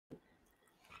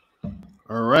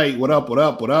All right, what up? What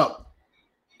up? What up?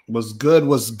 What's good?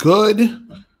 What's good?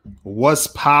 What's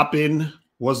popping?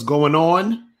 What's going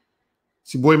on?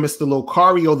 It's your boy, Mr.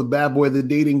 Locario, the bad boy of the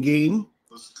dating game.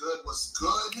 What's good? What's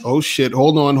good? Oh shit!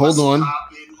 Hold on.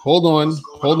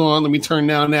 Let me turn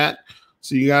down that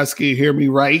so you guys can hear me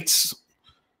right.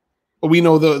 But we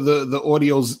know the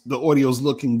audio's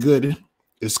looking good.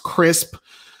 It's crisp.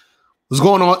 What's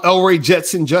going on? Elroy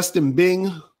Jetson, Justin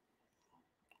Bing.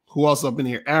 Who else up in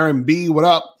here? Aaron B. What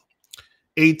up?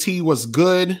 AT, what's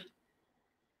good?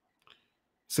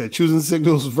 Said choosing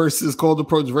signals versus cold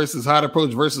approach versus hot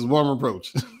approach versus warm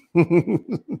approach.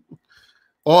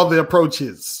 All the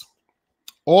approaches.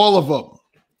 All of them.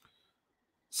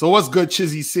 So what's good,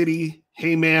 Chizzy City?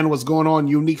 Hey, man, what's going on?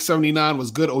 Unique 79,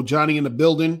 what's good? Oh, Johnny in the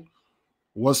building.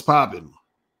 What's popping?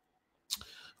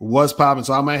 What's popping?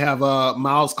 So I might have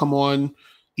Miles come on.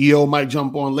 EO might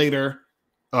jump on later.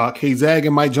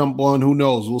 K-Zagan might jump on. Who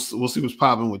knows? We'll see what's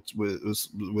popping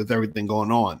with everything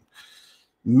going on.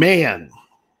 Man,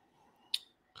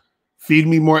 feed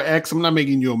me more X. I'm not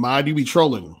making you a mod. You be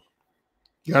trolling.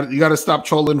 You got to stop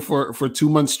trolling for 2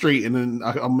 months straight, and then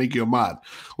I'll make you a mod.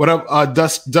 What up,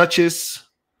 Duchess?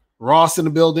 Ross in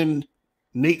the building.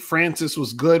 Nate Francis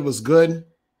was good. Was good.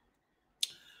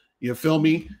 You feel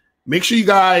me? Make sure you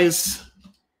guys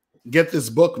get this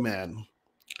book, man.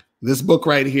 This book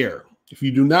right here. If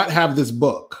you do not have this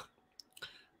book,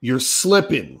 you're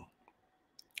slipping.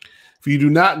 If you do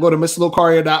not go to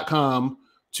MrLocario.com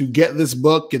to get this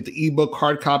book, get the ebook,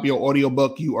 hard copy, or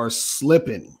audiobook, you are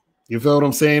slipping. You feel what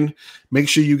I'm saying? Make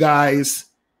sure you guys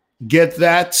get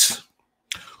that.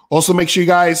 Also, make sure you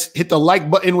guys hit the like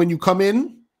button when you come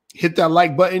in. Hit that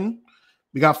like button.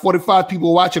 We got 45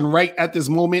 people watching right at this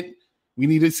moment. We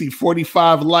need to see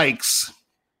 45 likes.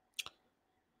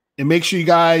 And make sure you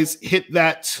guys hit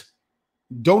that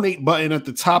donate button at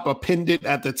the top. I pinned it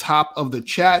at the top of the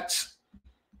chat.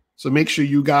 So make sure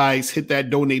you guys hit that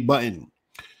donate button.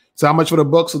 So how much for the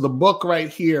book? So the book right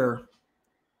here,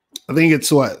 I think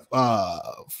it's what,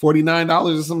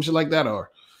 $49 or some shit like that, or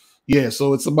yeah.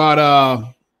 So it's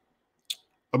about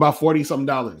 40 something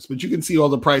dollars, but you can see all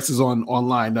the prices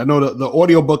online. I know the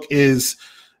audiobook is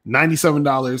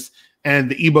 $97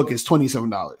 and the ebook is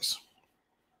 $27.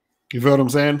 You feel what I'm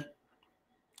saying?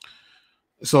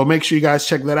 So make sure you guys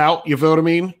check that out. You feel what I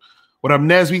mean? What up,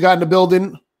 Nez? We got in the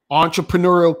building.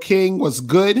 Entrepreneurial King was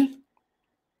good.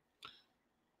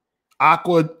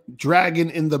 Aqua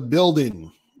Dragon in the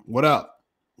building. What up?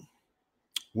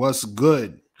 What's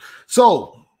good?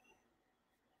 So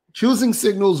choosing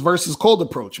signals versus cold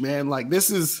approach, man. Like this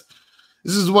is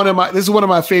one of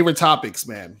my favorite topics,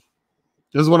 man.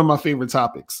 This is one of my favorite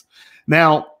topics.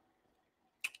 Now,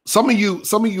 some of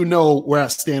you know where I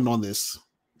stand on this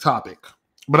topic.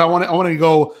 But I want to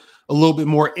go a little bit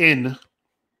more in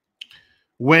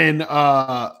when when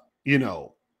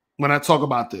I talk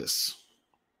about this,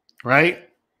 right?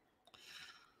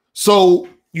 So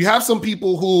you have some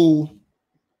people who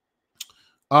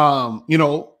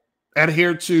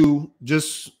adhere to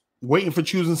just waiting for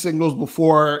choosing signals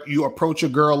before you approach a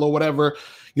girl or whatever.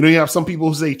 You have some people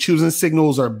who say choosing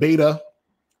signals are beta,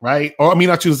 right? Or I mean,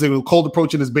 not choosing signals, cold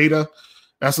approaching is beta.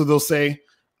 That's what they'll say.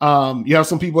 You have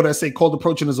some people that say cold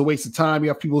approaching is a waste of time.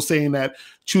 You have people saying that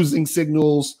choosing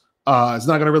signals is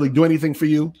not going to really do anything for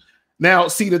you. Now,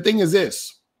 see, the thing is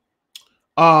this.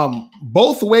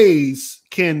 Both ways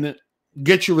can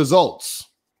get you results.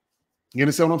 You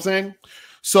understand what I'm saying?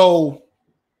 So,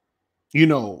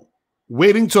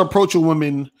 waiting to approach a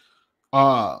woman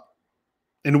and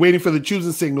waiting for the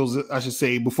choosing signals, I should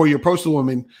say, before you approach the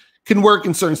woman can work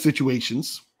in certain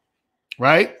situations,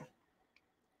 right?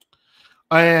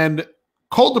 And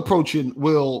cold approaching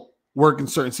will work in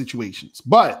certain situations.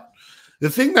 But the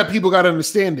thing that people got to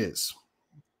understand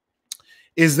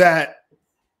is that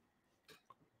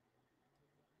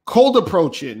cold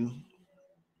approaching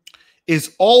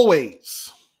is always,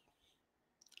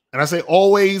 and I say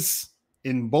always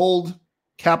in bold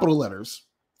capital letters,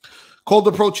 cold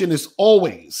approaching is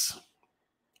always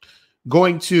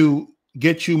going to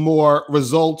get you more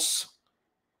results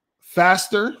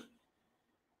faster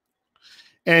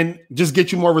and just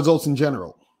get you more results in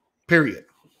general, period.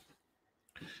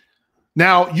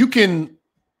 Now, you can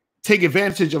take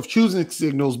advantage of choosing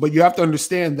signals, but you have to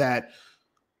understand that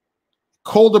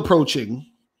cold approaching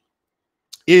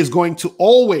is going to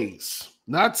always,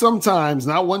 not sometimes,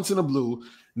 not once in a blue,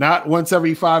 not once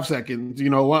every 5 seconds,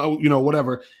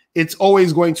 whatever. It's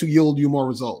always going to yield you more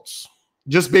results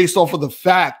just based off of the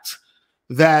fact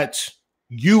that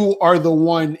you are the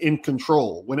one in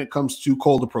control when it comes to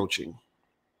cold approaching.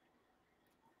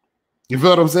 You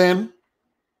feel what I'm saying?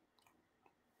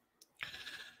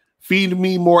 Feed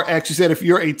me more X. You said if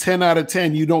you're a 10 out of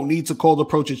 10, you don't need to cold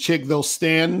approach a chick. They'll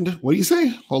stand. What do you say?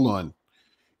 Hold on.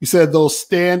 You said they'll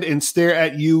stand and stare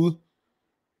at you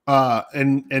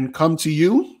and come to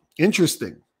you.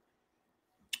 Interesting.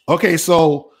 Okay,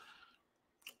 so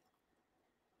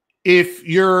if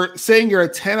you're saying you're a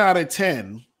 10 out of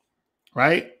 10,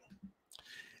 right?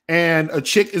 And a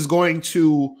chick is going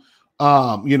to,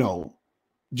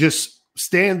 just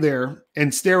stand there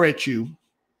and stare at you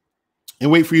and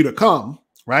wait for you to come,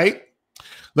 right?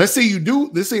 Let's say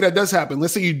that does happen.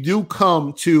 Let's say you do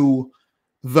come to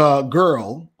the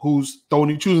girl who's throwing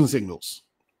you choosing signals,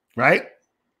 right?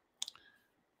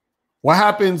 What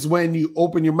happens when you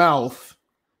open your mouth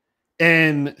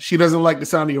and she doesn't like the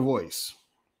sound of your voice?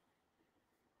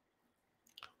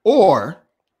 Or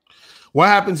what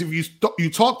happens if you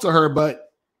talk to her,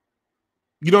 but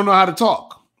you don't know how to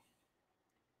talk?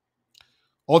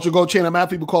 Ultra Gold Chain, I'm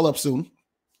happy people call up soon.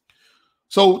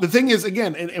 So the thing is,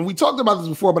 again, and we talked about this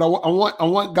before, but I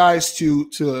want guys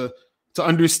to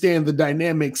understand the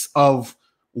dynamics of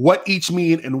what each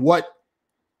mean and what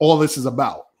all this is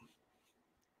about.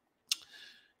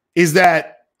 Is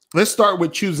that, let's start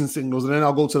with choosing signals, and then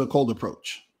I'll go to the cold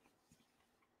approach.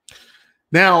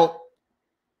 Now,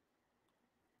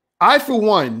 I, for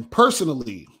one,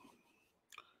 personally,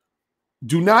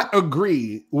 do not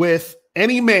agree with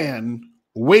any man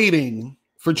waiting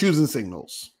for choosing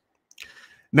signals.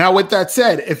 Now, with that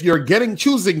said, if you're getting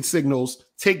choosing signals,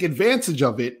 take advantage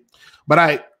of it. But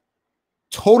I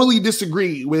totally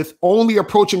disagree with only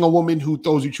approaching a woman who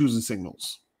throws you choosing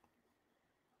signals.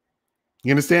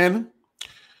 You understand?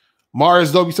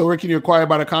 Mars, don't be so Ricky, you're required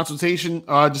by the consultation.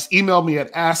 Just email me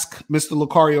at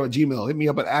askmrlucario@gmail. Hit me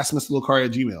up at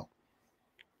askmrlucario@gmail.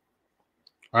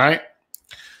 All right.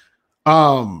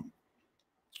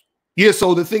 Yeah.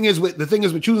 So the thing is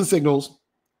with choosing signals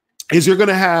is you're going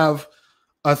to have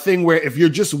a thing where if you're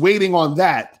just waiting on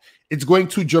that, it's going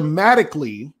to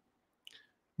dramatically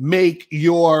make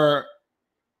your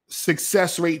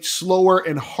success rate slower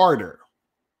and harder.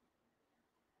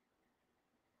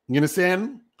 You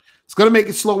understand? It's going to make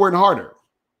it slower and harder.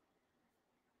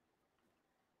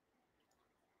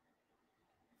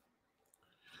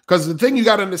 Because the thing you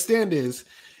got to understand is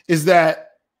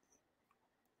that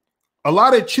a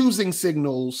lot of choosing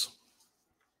signals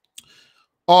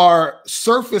are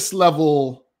surface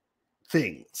level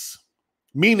things,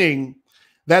 meaning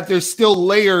that there's still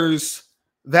layers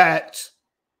that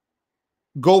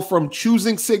go from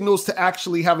choosing signals to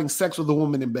actually having sex with a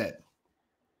woman in bed.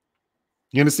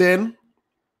 You understand?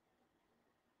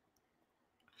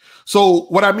 So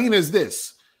what I mean is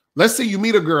this. Let's say you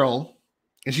meet a girl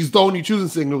and she's throwing you choosing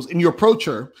signals and you approach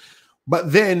her,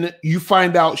 but then you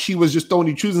find out she was just throwing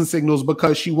you choosing signals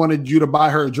because she wanted you to buy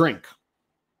her a drink.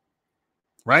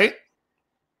 Right?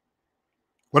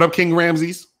 What up, King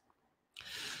Ramses?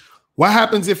 What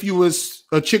happens if you was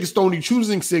a chick throwing you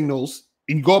choosing signals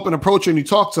and you go up and approach her and you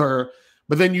talk to her,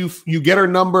 but then you get her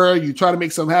number, you try to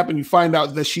make something happen, you find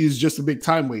out that she's just a big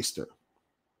time waster.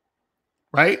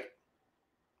 Right?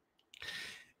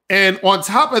 And on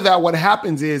top of that, what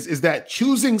happens is that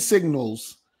choosing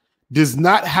signals does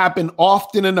not happen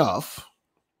often enough.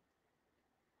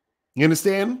 You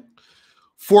understand?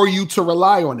 For you to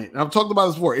rely on it. And I've talked about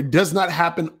this before. It does not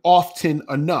happen often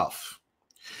enough.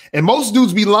 And most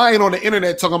dudes be lying on the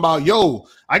internet talking about, yo,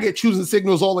 I get choosing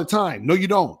signals all the time. No, you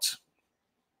don't.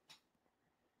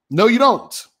 No, you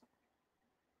don't.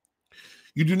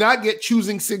 You do not get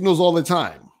choosing signals all the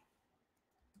time.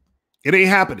 It ain't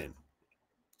happening.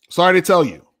 Sorry to tell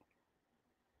you.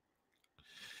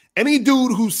 Any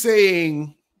dude who's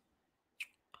saying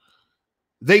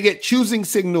they get choosing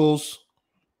signals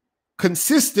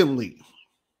consistently,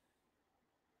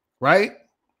 right?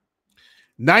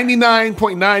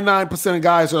 99.99% of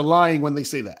guys are lying when they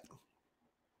say that.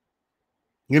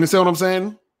 You understand what I'm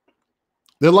saying?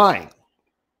 They're lying.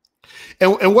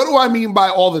 And what do I mean by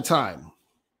all the time?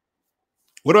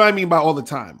 What do I mean by all the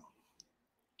time?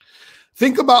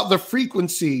 Think about the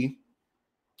frequency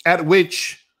at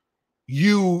which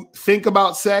you think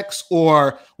about sex,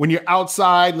 or when you're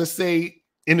outside, let's say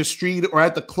in the street or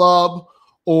at the club,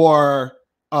 or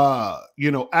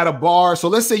at a bar. So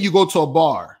let's say you go to a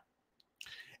bar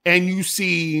and you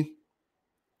see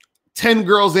 10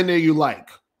 girls in there you like.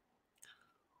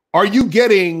 Are you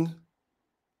getting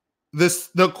the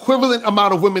equivalent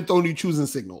amount of women throwing you choosing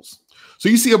signals? So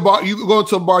you see a bar, you go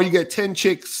into a bar, you get 10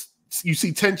 chicks, you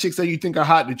see 10 chicks that you think are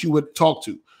hot that you would talk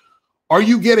to. Are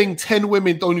you getting 10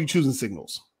 women throwing you choosing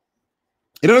signals?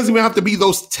 It doesn't even have to be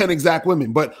those 10 exact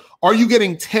women, but are you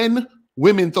getting 10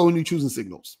 women throwing you choosing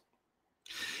signals?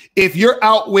 If you're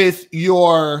out with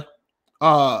your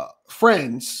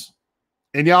friends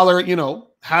and y'all are, you know,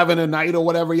 having a night or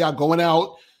whatever, y'all going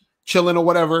out, chilling or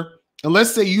whatever, and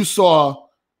let's say you saw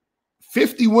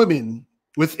 50 women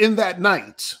within that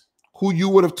night who you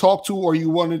would have talked to or you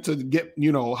wanted to get,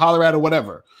 you know, holler at or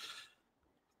whatever,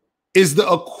 is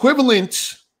the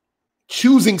equivalent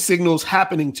choosing signals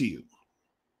happening to you?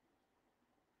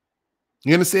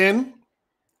 You understand?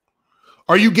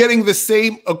 Are you getting the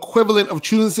same equivalent of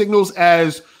choosing signals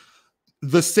as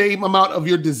the same amount of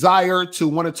your desire to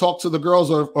want to talk to the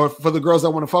girls or for the girls that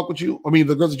want to fuck with you? I mean,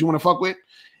 the girls that you want to fuck with?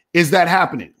 Is that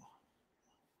happening?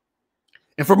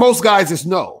 And for most guys, it's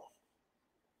no.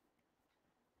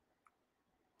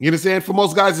 You understand? For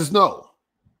most guys, it's no.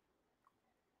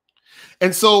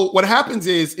 And so what happens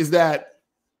is that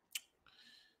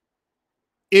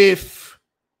if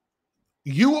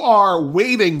you are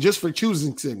waiting just for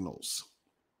choosing signals,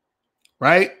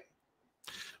 right?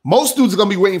 Most dudes are going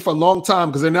to be waiting for a long time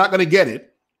because they're not going to get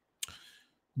it.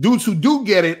 Dudes who do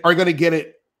get it are going to get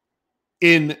it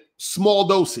in small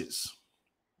doses.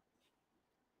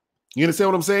 You understand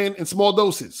what I'm saying? In small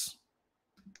doses.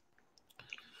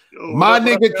 Yo, My up,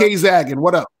 nigga K Zaggin,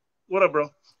 what up? What up, bro?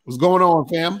 What's going on,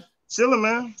 fam? Chilling,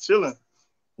 man. Chilling.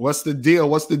 What's the deal?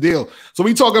 What's the deal? So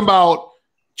we talking about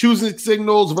choosing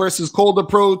signals versus cold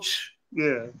approach.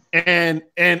 Yeah. And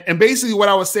basically what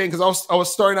I was saying, because I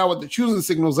was starting out with the choosing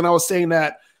signals, and I was saying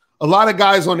that a lot of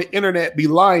guys on the internet be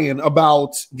lying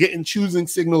about getting choosing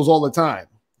signals all the time.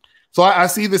 So I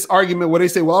see this argument where they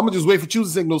say, well, I'm gonna just wait for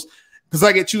choosing signals because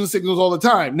I get choosing signals all the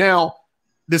time. Now,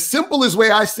 the simplest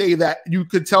way I say that you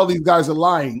could tell these guys are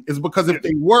lying is because if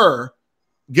they were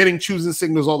getting choosing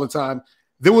signals all the time,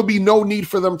 there would be no need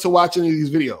for them to watch any of these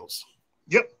videos.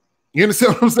 Yep. You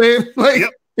understand what I'm saying? Like,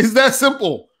 yep. It's that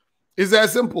simple. It's that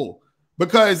simple.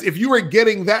 Because if you were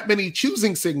getting that many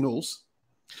choosing signals,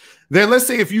 then let's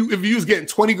say if you was getting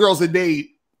 20 girls a day,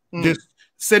 just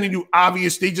sending you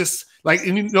obvious, they just like,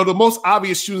 and you know, the most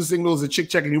obvious choosing signal is a chick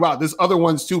checking you out. There's other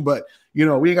ones too, but you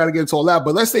know, we ain't got to get into all that.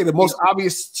 But let's say the most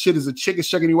obvious shit is a chick is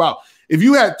checking you out. If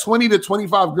you had 20 to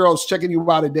 25 girls checking you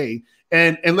out a day,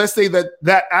 and let's say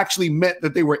that actually meant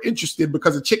that they were interested,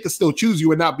 because a chick could still choose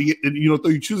you and not be, you know,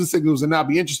 through you choosing signals and not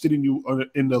be interested in you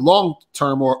in the long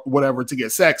term or whatever to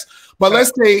get sex. But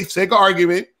let's say, sake of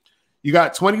argument, you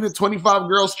got 20 to 25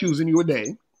 girls choosing you a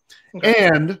day,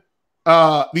 and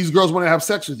these girls want to have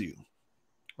sex with you,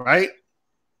 right?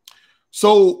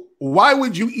 So why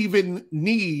would you even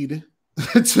need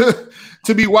to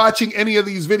be watching any of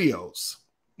these videos?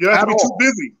 You have to be too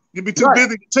busy. You'd be too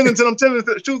busy tending to them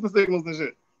choosing signals and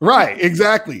shit. Right,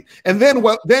 exactly. And then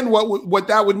what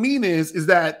that would mean is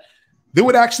that there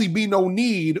would actually be no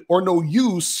need or no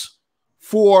use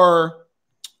for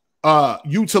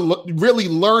you to really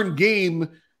learn game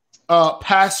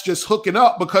past just hooking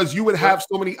up, because you would have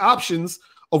so many options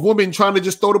of women trying to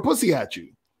just throw the pussy at you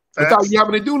without you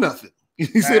having to do nothing. You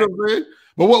see what I'm saying?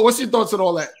 But what's your thoughts on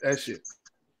all that shit?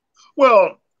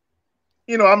 Well,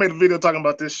 you know, I made a video talking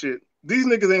about this shit. These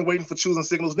niggas ain't waiting for choosing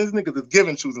signals. These niggas is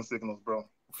giving choosing signals, bro.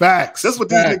 Facts. That's what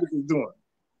these niggas is doing.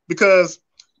 Because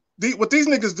what these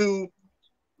niggas do,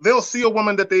 they'll see a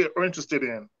woman that they are interested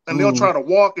in, and they'll try to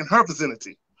walk in her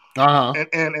vicinity,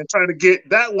 and try to get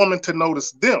that woman to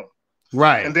notice them.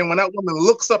 Right. And then when that woman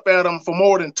looks up at them for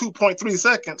more than 2.3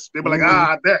 seconds, they'll be like,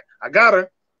 I got her.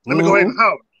 Let me go ahead and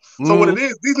holler. So what it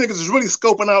is, these niggas is really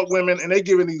scoping out women, and they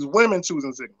giving these women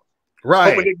choosing signals.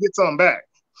 Right. Hoping they get something back.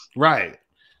 Right.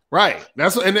 Right.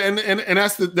 That's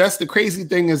the crazy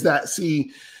thing is that,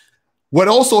 see, what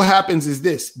also happens is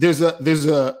this. There's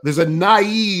a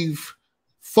naive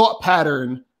thought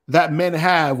pattern that men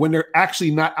have when they're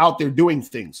actually not out there doing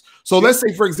things. So let's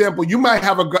say, for example, you might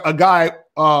have a guy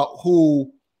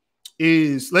who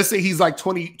is, let's say he's like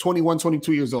 20, 21,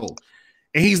 22 years old,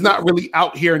 and he's not really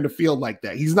out here in the field like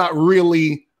that. He's not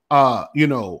really, you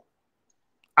know,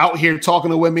 out here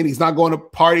talking to women. He's not going to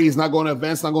parties, he's not going to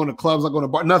events, not going to clubs, not going to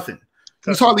bar, nothing.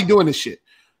 He's hardly doing this shit.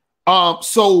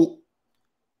 So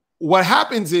what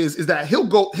happens is that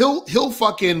he'll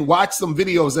fucking watch some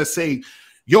videos that say,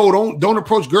 yo, don't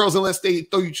approach girls unless they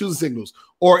throw you choosing signals,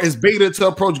 or it's beta to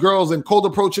approach girls and cold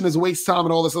approaching is a waste time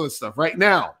and all this other stuff. Right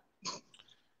now,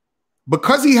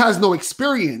 because he has no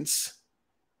experience,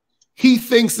 he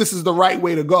thinks this is the right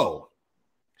way to go.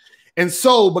 And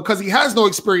so because he has no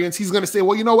experience, he's going to say,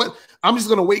 well, you know what? I'm just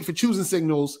going to wait for choosing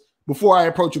signals before I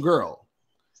approach a girl.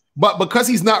 But because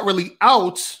he's not really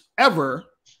out ever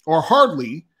or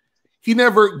hardly, he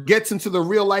never gets into the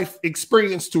real life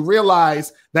experience to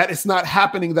realize that it's not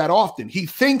happening that often. He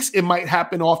thinks it might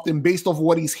happen often based off of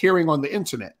what he's hearing on the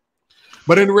internet.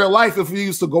 But in real life, if he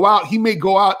used to go out, he may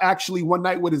go out actually one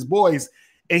night with his boys,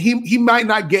 and he might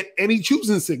not get any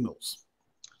choosing signals.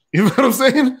 You know what I'm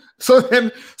saying? So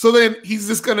then he's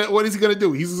just gonna, what is he gonna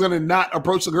do? He's just gonna not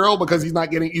approach the girl because he's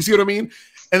not getting, you see what I mean?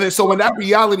 And then so when that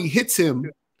reality hits him,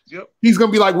 he's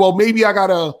gonna be like, well, maybe I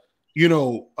gotta,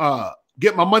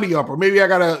 get my money up, or maybe I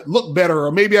gotta look better,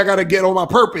 or maybe I gotta get on my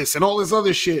purpose and all this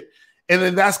other shit. And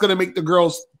then that's gonna make the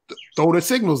girls throw the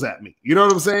signals at me. You know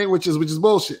what I'm saying? Which is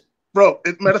bullshit. Bro,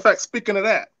 matter of fact, speaking of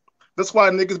that, that's why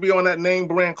niggas be on that name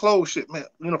brand clothes shit, man.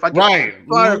 If I get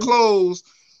flyer clothes,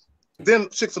 then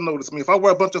chicks will notice me. If I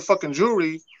wear a bunch of fucking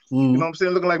jewelry, you know what I'm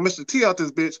saying, looking like Mr. T out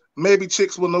this bitch, maybe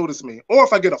chicks will notice me. Or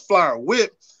if I get a flyer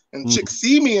whip and chicks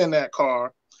see me in that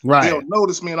car, they'll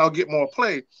notice me and I'll get more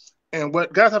play. And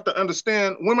what guys have to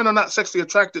understand, women are not sexually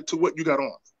attracted to what you got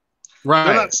on. Right.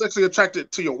 They're not sexually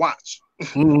attracted to your watch.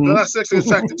 They're not sexually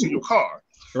attracted to your car.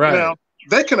 Right. Now,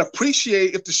 they can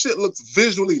appreciate if the shit looks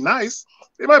visually nice.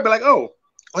 They might be like, oh,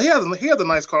 he has a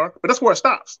nice car, but that's where it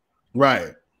stops.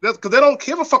 Right. Because they don't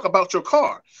give a fuck about your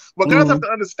car. What guys have to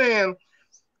understand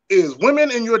is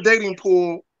women in your dating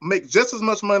pool make just as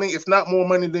much money, if not more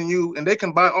money than you, and they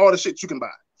can buy all the shit you can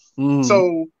buy.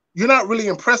 So you're not really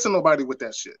impressing nobody with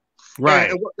that shit. Right.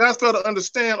 And what guys fail to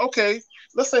understand, okay,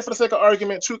 let's say for the sake of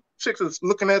argument, chicks is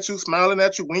looking at you, smiling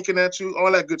at you, winking at you,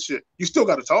 all that good shit. You still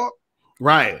got to talk.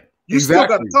 Right. You still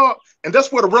got to talk. And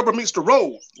that's where the rubber meets the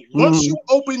road. Once you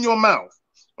open your mouth,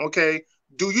 okay,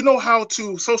 do you know how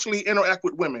to socially interact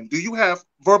with women? Do you have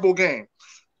verbal game?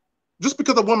 Just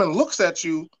because a woman looks at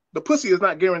you, the pussy is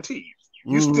not guaranteed.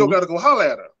 You still got to go holler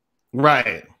at her.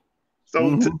 Right.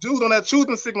 So to dudes on that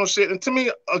choosing signal shit, and to me,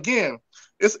 again,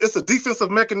 it's a defensive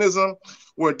mechanism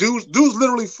where dudes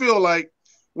literally feel like,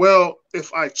 well,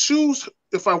 if I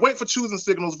wait for choosing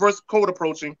signals versus cold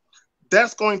approaching,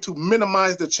 that's going to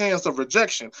minimize the chance of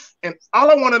rejection. And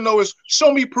all I want to know is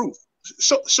show me proof.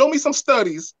 Show me some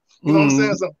studies, you know what I'm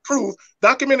saying, some proof,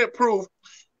 documented proof,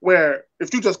 where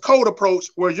if you just cold approach,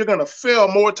 where you're going to fail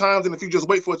more times than if you just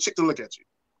wait for a chick to look at you.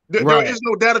 There is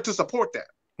no data to support that.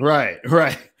 Right.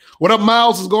 What up,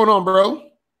 Miles? What's going on, bro?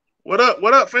 What up,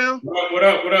 fam? What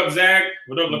up, Zach?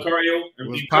 What up, Lucario?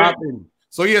 What's popping?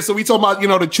 So we talking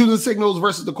about, the choosing signals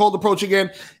versus the cold approach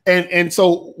again. And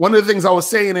so one of the things I was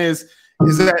saying is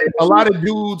that a lot of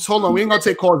dudes, hold on, we ain't gonna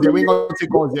take calls yet. We're gonna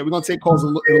take calls in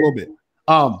a little bit.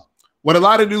 What a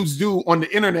lot of dudes do on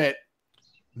the internet,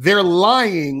 they're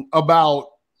lying about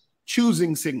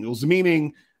choosing signals,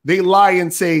 meaning they lie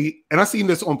and say, and I've seen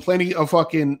this on plenty of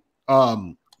fucking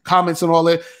comments and all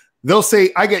that. They'll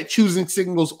say, I get choosing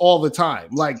signals all the time.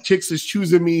 Like chicks is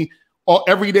choosing me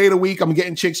every day of the week. I'm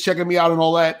getting chicks checking me out and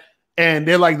all that. And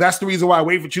they're like, that's the reason why I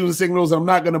wait for choosing signals. I'm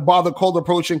not going to bother cold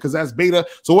approaching because that's beta.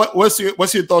 So what's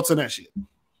your thoughts on that shit?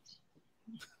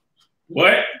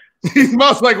 What?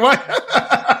 Miles like, what?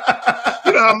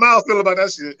 You know how Miles feel about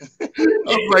that shit.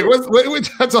 I was like, what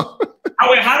y'all talking?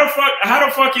 How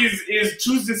the fuck is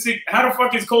choosing? How the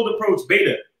fuck is cold approach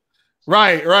beta?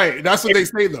 Right. That's what they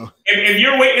say though. If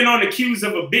you're waiting on the cues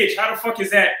of a bitch, how the fuck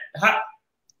is that?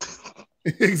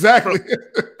 Exactly.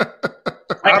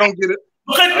 I don't get it.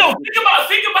 Because no,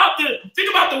 think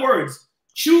about the words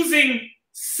choosing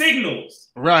signals.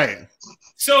 Right.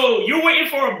 So you're waiting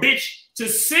for a bitch to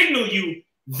signal you,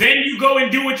 then you go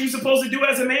and do what you're supposed to do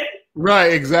as a man.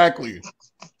 Right. Exactly.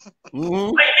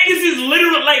 Like niggas is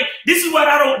literally like, this is what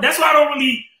I don't. That's why I don't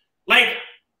really like.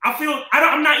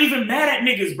 I'm not even mad at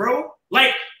niggas, bro.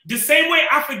 Like the same way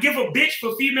I forgive a bitch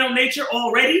for female nature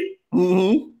already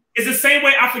is the same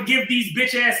way I forgive these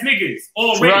bitch ass niggas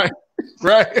already.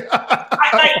 Right.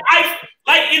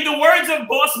 like in the words of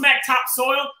Boss Mac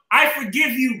Topsoil, I forgive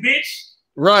you, bitch.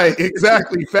 Right.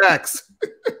 Exactly. Facts.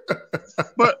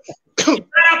 But shout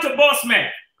out to Boss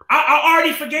Mac. I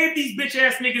already forgave these bitch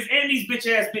ass niggas and these bitch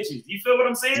ass bitches. You feel what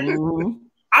I'm saying?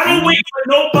 I don't wait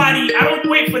for nobody. I don't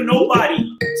wait for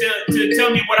nobody to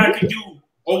tell me what I can do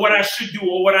or what I should do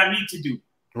or what I need to do.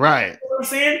 Right. You know what I'm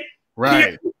saying?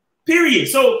 Right. Period.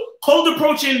 So cold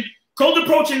approaching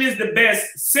is the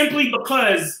best simply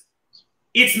because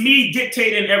it's me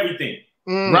dictating everything.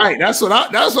 Right. That's what I'm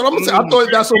saying. I thought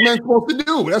that's what men's supposed to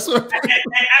do. That's what. And at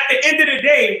the end of the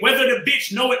day, whether the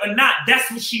bitch know it or not, that's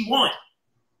what she want.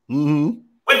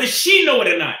 Whether she know it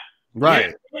or not.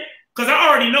 Right. Because I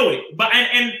already know it. But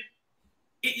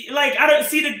like I don't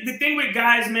see the thing with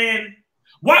guys, man.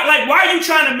 Why are you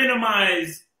trying to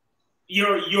minimize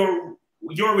your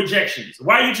rejections?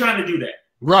 Why are you trying to do that?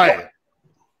 Right.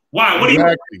 Why? What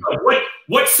exactly.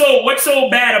 What's so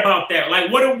bad about that?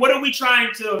 Like what are we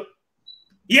trying to?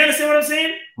 You understand what I'm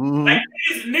saying? Like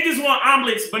niggas want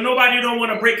omelets, but nobody don't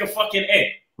want to break a fucking egg.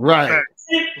 Right.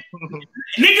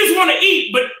 Niggas want to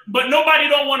eat, but nobody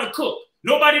don't want to cook.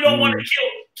 Nobody don't want to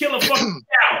kill a fucking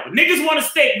cow. Niggas want a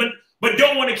steak, but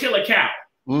don't want to kill a cow.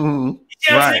 Mm-hmm. You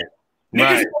know right.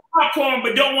 Niggas want popcorn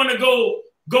but don't want to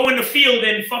go in the field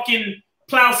and fucking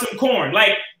plow some corn.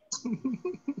 Like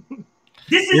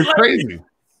this is it's like, crazy.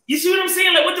 You see what I'm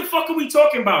saying? Like, what the fuck are we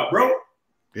talking about, bro?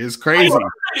 It's crazy. Let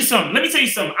me tell you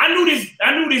something. I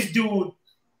knew this dude.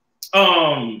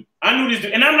 And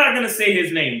I'm not gonna say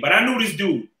his name, but I knew this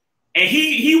dude, and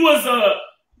he was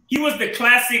the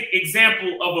classic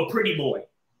example of a pretty boy.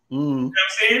 You know what I'm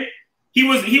saying? He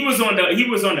was on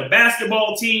the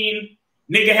basketball team.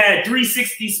 Nigga had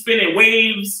 360 spinning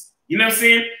waves. You know what I'm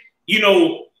saying? You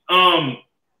know,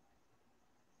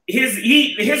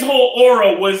 his whole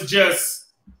aura was just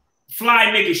fly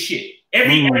nigga shit.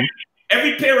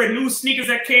 Every pair of new sneakers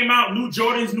that came out, new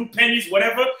Jordans, new pennies,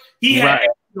 whatever, he had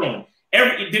on.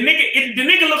 The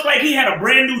nigga looked like he had a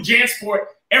brand new JanSport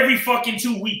every fucking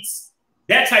 2 weeks.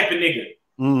 That type of nigga.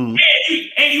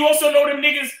 And you also know them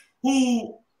niggas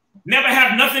who never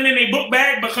have nothing in their book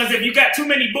bag, because if you got too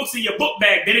many books in your book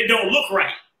bag, then it don't look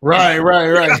right. Right.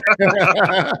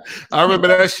 I remember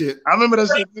that shit.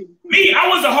 Me, I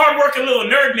was a hardworking little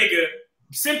nerd nigga,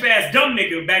 simp ass dumb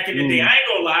nigga back in the day. I ain't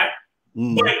gonna lie.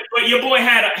 But your boy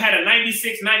had a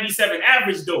 96, 97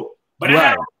 average though. But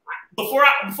before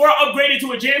I upgraded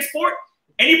to a JanSport,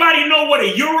 anybody know what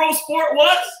a Eurosport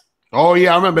was? Oh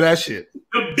yeah, I remember that shit.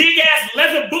 The big ass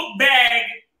leather book bag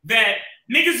that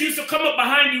niggas used to come up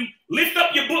behind you, lift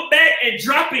up your book bag and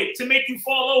drop it to make you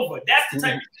fall over. That's the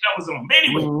type of shit I was on. But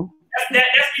anyway, that's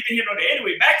neither here nor there.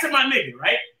 Anyway, back to my nigga,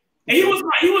 right? And he was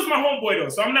my homeboy though,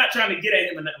 so I'm not trying to get at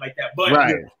him or nothing like that. But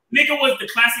nigga was the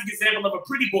classic example of a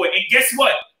pretty boy. And guess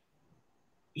what?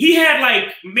 He had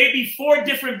like maybe 4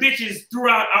 different bitches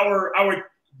throughout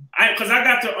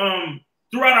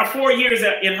throughout our 4 years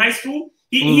in high school.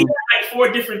 He had like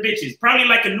 4 different bitches, probably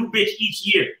like a new bitch each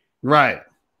year. Right.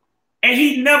 And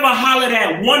he never hollered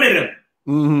at one of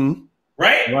them.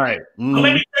 Right? Right. So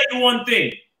let me tell you one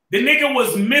thing. The nigga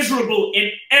was miserable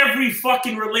in every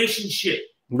fucking relationship.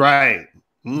 Right.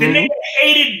 The nigga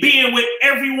hated being with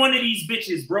every one of these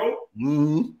bitches, bro.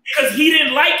 Because he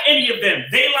didn't like any of them.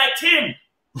 They liked him.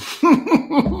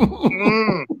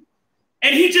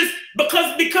 And he just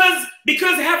because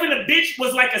having a bitch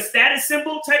was like a status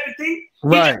symbol type of thing.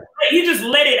 Right. He just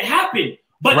let it happen.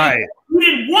 But he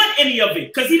didn't want any of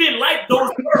it because he didn't like those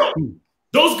girls.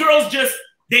 Those girls just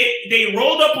they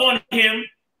rolled up on him,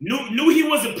 knew he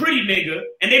was a pretty nigga,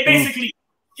 and they basically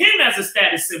him as a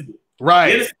status symbol.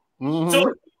 Right.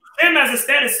 So him as a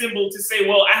status symbol to say,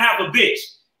 well, I have a bitch.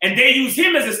 And they use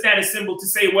him as a status symbol to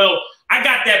say, well, I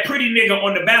got that pretty nigga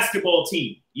on the basketball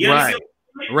team. You understand?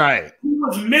 Right. He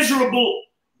was miserable.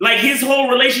 Like his whole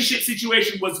relationship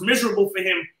situation was miserable for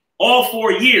him all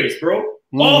 4 years, bro.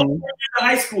 All 4 years of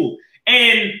high school.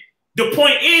 And the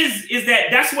point is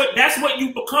that's what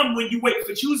you become when you wait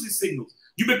for choosing signals.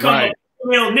 You become a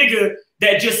female nigga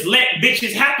that just let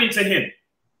bitches happen to him.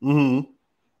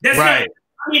 That's not,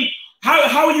 I mean,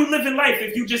 how are you living life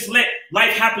if you just let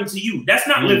life happen to you? That's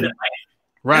not living life.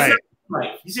 Right.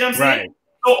 Life. You see what I'm saying?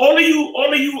 So all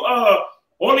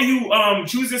of you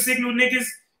choosing signal niggas,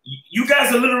 you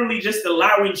guys are literally just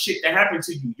allowing shit to happen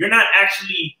to you. You're not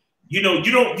actually, you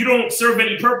don't serve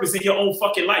any purpose in your own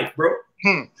fucking life, bro.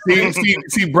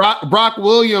 See, Brock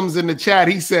Williams in the chat,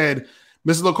 he said,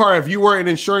 Mr. LaCar, if you were an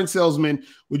insurance salesman,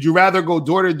 would you rather go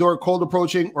door-to-door cold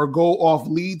approaching or go off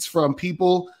leads from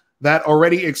people that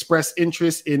already express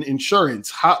interest in insurance,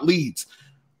 hot leads?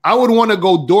 I would want to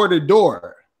go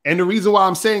door-to-door. And the reason why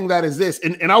I'm saying that is this,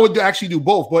 and I would actually do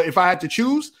both, but if I had to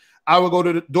choose, I would go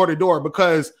to door-to-door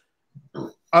because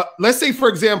let's say, for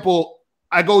example,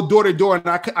 I go door-to-door and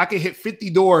I can hit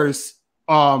 50 doors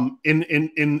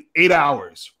in 8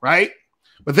 hours, right?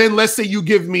 But then let's say you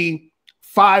give me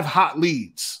 5 hot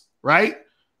leads, right?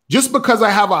 Just because I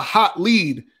have a hot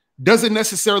lead doesn't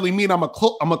necessarily mean I'm a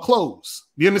close.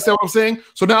 You understand what I'm saying?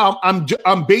 So now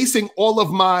I'm basing all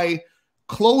of my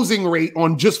closing rate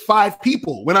on just 5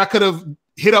 people when I could have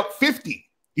hit up 50.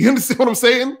 You understand what I'm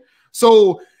saying?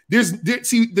 So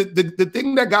the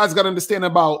thing that guys got to understand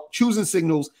about choosing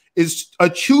signals is a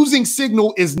choosing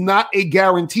signal is not a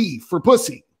guarantee for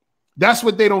pussy. That's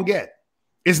what they don't get.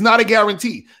 It's not a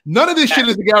guarantee. None of this shit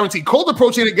is a guarantee. Cold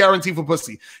approach ain't a guarantee for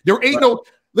pussy. There ain't no,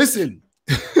 listen.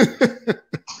 I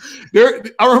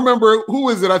remember, who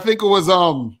is it? I think it was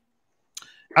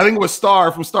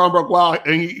Star from Star and Brook Wild,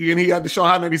 and he had the show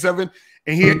Hot 97,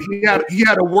 and he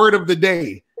had a word of the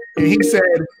day, and he said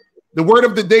the word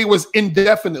of the day was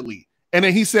indefinitely, and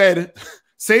then he said,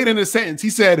 say it in a sentence. He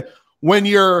said, when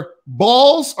your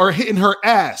balls are hitting her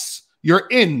ass, you're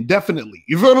in definitely.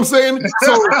 You feel what I'm saying?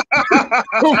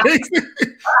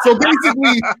 So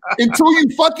basically, until you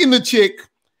fucking the chick,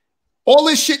 all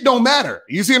this shit don't matter.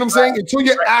 You see what I'm saying? Until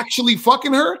you're actually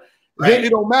fucking her, then it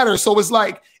don't matter. So it's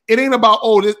like, it ain't about,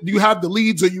 oh, you have the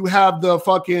leads or you have the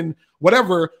fucking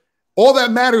whatever. All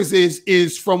that matters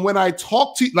is from when I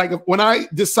talk to, like when I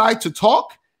decide to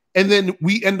talk and then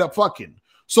we end up fucking.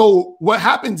 So what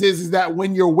happens is that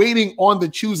when you're waiting on the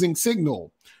choosing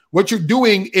signal, what you're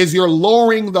doing is you're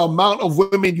lowering the amount of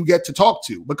women you get to talk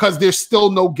to because there's still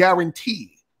no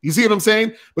guarantee. You see what I'm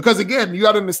saying? Because again, you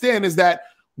got to understand is that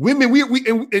women,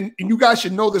 and you guys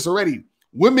should know this already.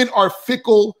 Women are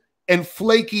fickle and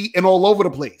flaky and all over the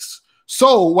place.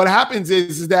 So what happens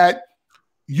is that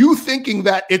you thinking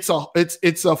that it's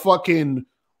a fucking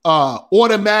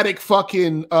automatic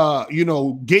fucking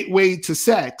gateway to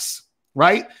sex,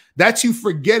 right? That's you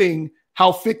forgetting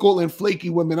how fickle and flaky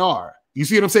women are. You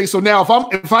see what I'm saying? So now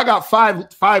if I got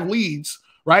five leads,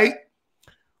 right?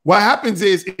 What happens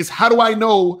is how do I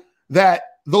know that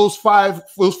those five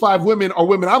women are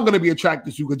women I'm going to be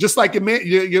attracted to? Because just like a man,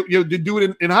 you do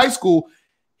it in high school,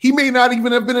 he may not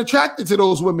even have been attracted to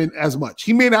those women as much.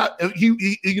 He may not.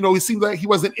 He seemed like he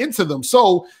wasn't into them,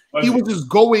 so he was just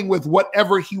going with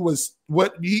whatever he was.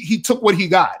 He took what he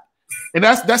got, and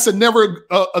that's never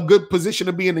a good position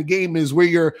to be in the game. Is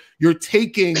where you're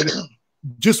taking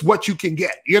just what you can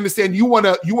get. You understand? You want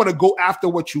to go after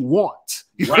what you want.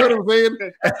 You know what I'm saying?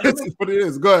 That's what it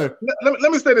is. Go ahead.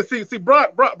 Let me say this. See,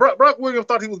 Brock Williams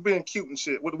thought he was being cute and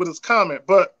shit with his comment,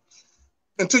 but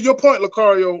and to your point,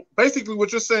 Lucario, basically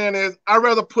what you're saying is I'd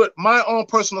rather put my own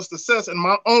personal success in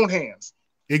my own hands,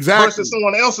 exactly, versus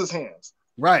someone else's hands.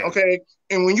 Right. Okay.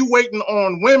 And when you're waiting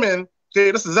on women, okay,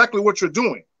 that's exactly what you're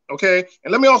doing. Okay.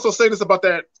 And let me also say this about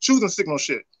that choosing signal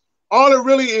shit. All it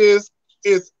really is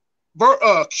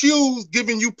cues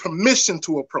giving you permission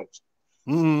to approach.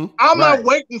 Mm-hmm. I'm not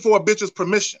waiting for a bitch's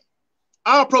permission.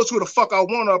 I approach who the fuck I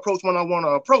want to approach when I want to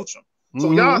approach them.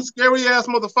 So y'all scary ass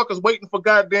motherfuckers waiting for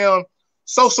goddamn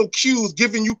social cues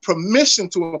giving you permission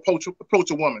to approach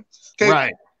a woman. Okay.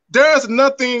 Right. There's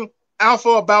nothing alpha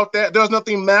about that. There's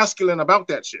nothing masculine about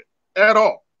that shit at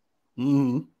all.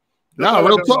 Mm-hmm. No,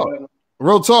 real talk.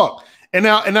 Real talk. And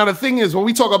now the thing is, when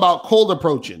we talk about cold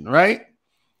approaching, right?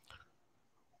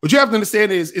 What you have to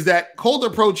understand is that cold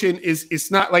approaching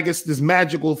it's not like it's this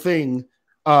magical thing,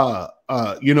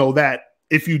 that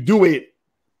if you do it,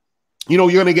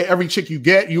 you're gonna get every chick you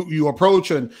get, you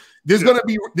approach, and there's gonna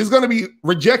be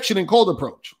rejection in cold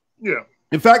approach. Yeah.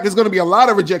 In fact, there's gonna be a lot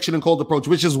of rejection in cold approach,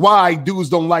 which is why dudes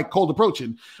don't like cold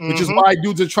approaching, which is why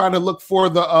dudes are trying to look for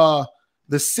the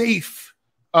safe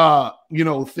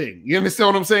thing. You understand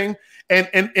what I'm saying?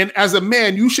 And as a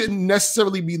man, you shouldn't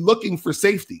necessarily be looking for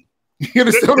safety. You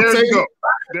understand what I'm saying?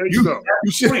 There you go.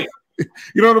 You should,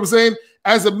 you know what I'm saying?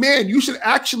 As a man, you should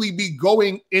actually be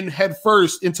going in head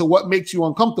first into what makes you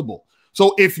uncomfortable.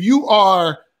 So if you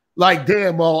are like,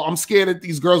 damn, well, I'm scared that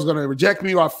these girls are going to reject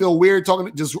me, or I feel weird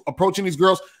just approaching these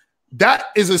girls, that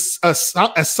is a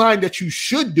sign that you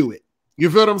should do it. You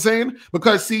feel what I'm saying?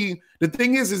 Because see, the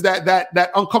thing is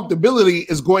that uncomfortability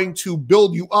is going to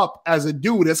build you up as a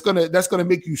dude. That's gonna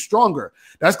make you stronger.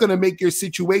 That's gonna make your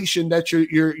situation that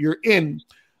you're in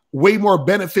way more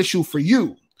beneficial for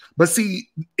you. But see,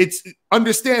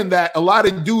 understand that a lot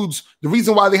of dudes, the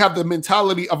reason why they have the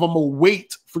mentality of I'm gonna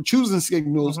wait for choosing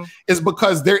signals is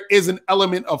because there is an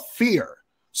element of fear.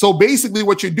 So basically,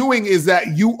 what you're doing is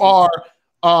that you are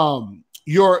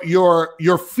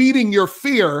you're feeding your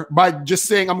fear by just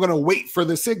saying I'm going to wait for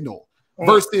the signal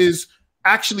versus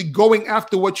actually going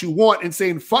after what you want and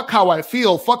saying fuck how I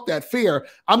feel, fuck that fear,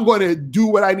 I'm going to do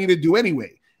what I need to do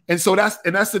anyway. And so that's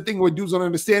the thing what dudes don't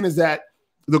understand is that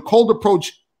the cold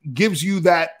approach gives you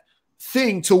that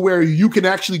thing to where you can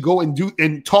actually go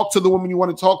and talk to the woman you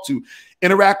want to talk to,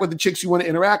 interact with the chicks you want to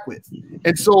interact with.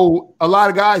 And so a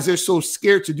lot of guys, they're so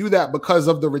scared to do that because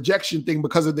of the rejection thing,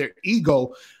 because of their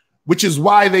ego, which is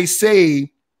why they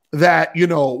say that,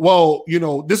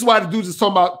 this is why the dudes is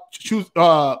talking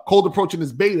about cold approaching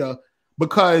is beta,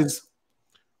 because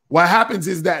what happens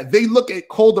is that they look at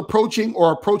cold approaching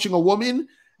or approaching a woman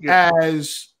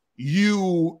as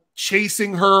you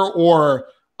chasing her, or,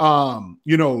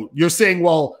 you're saying,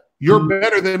 well, you're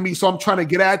better than me, so I'm trying to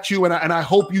get at you, and I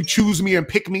hope you choose me and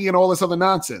pick me and all this other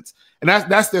nonsense. And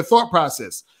that's their thought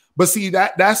process. But see,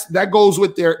 that goes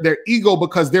with their ego,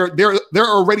 because they're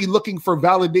already looking for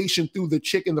validation through the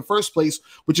chick in the first place,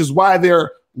 which is why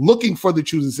they're looking for the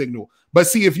choosing signal. But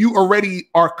see, if you already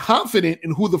are confident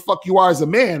in who the fuck you are as a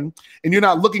man, and you're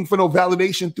not looking for no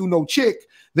validation through no chick,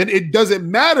 then it doesn't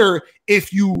matter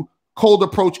if you cold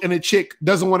approach and a chick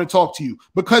doesn't want to talk to you,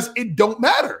 because it don't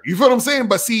matter. You feel what I'm saying?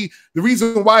 But see, the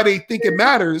reason why they think it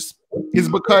matters is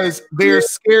because they're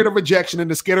scared of rejection, and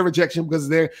they're scared of rejection because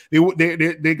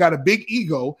they got a big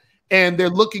ego and they're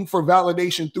looking for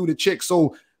validation through the chick.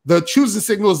 So the choosing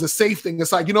signal is a safe thing.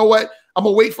 It's like, you know what? I'm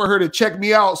gonna wait for her to check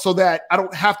me out so that I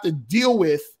don't have to deal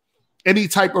with any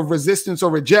type of resistance or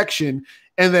rejection,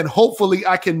 and then hopefully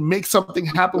I can make something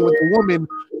happen with the woman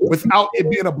without it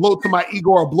being a blow to my ego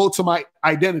or a blow to my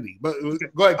identity. But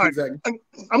go ahead, Zach.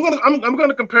 I'm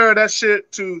gonna compare that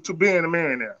shit to being a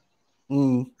millionaire.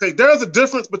 Okay, there's a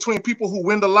difference between people who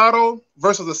win the lotto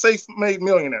versus a self-made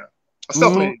millionaire, a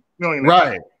self-made millionaire.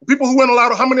 Right. People who win the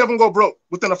lotto, how many of them go broke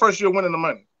within the first year winning the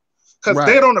money? Because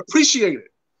they don't appreciate it.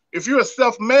 If you're a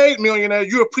self-made millionaire,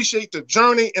 you appreciate the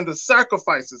journey and the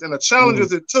sacrifices and the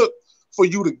challenges it took for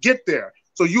you to get there.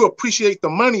 So you appreciate the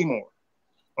money more.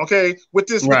 Okay, with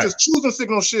this choosing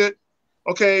signal shit,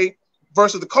 okay,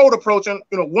 versus the cold approaching,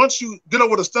 you know, once you get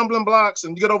over the stumbling blocks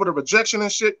and you get over the rejection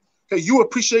and shit, okay, you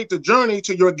appreciate the journey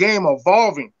to your game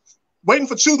evolving. Waiting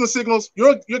for choosing signals,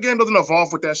 your game doesn't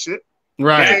evolve with that shit.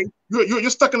 Right. Okay? You're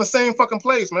stuck in the same fucking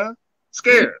place, man.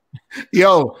 Scared.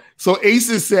 Yo, so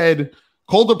Aces said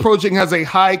cold approaching has a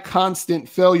high constant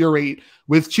failure rate.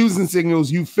 With choosing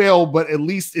signals, you fail, but at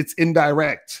least it's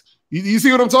indirect. You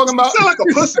see what I'm talking about? You sound like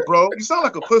a pussy, bro. You sound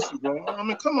like a pussy, bro. I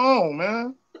mean, come on,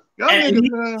 man. Y'all niggas,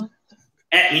 man.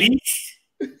 At least.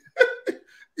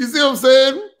 You see what I'm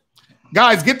saying?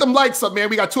 Guys, get them likes up, man.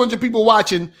 We got 200 people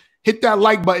watching. Hit that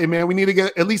like button, man. We need to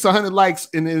get at least 100 likes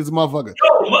in this motherfucker.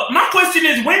 Yo, my question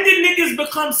is, when did niggas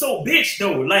become so bitch,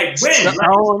 though? Like, when? I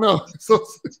don't know. So,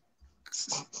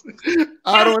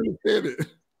 I don't understand it.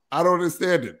 I don't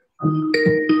understand it.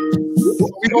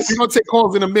 We're going to take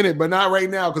calls in a minute, but not right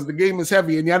now because the game is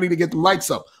heavy and y'all need to get them likes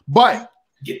up. But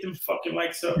get them fucking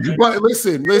likes up. Man. But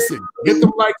listen. Get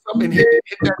them likes up and hit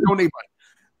that donate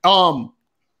button.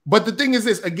 But the thing is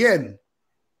this, again,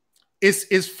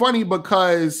 it's funny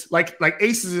because like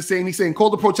Aces is saying, he's saying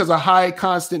cold approach has a high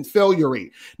constant failure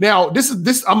rate. Now,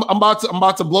 I'm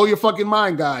about to blow your fucking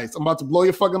mind, guys. I'm about to blow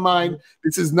your fucking mind.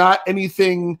 This is not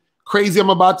anything crazy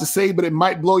I'm about to say, but it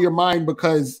might blow your mind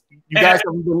because you guys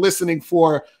have been listening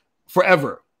for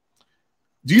forever.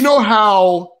 Do you know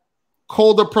how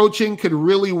cold approaching could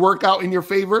really work out in your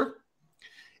favor?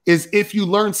 Is if you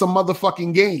learn some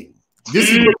motherfucking game. This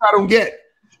is what I don't get.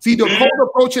 See, the cold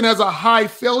approaching has a high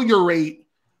failure rate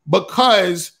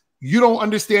because you don't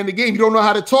understand the game. You don't know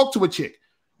how to talk to a chick.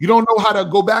 You don't know how to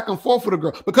go back and forth with a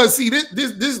girl. Because see,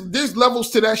 there's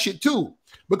levels to that shit too.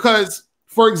 Because,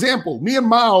 for example, me and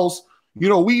Miles, you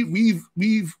know, we've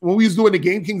when we was doing the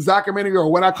Game Kings documentary,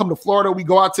 or when I come to Florida, we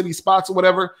go out to these spots or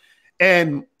whatever.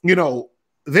 And, you know,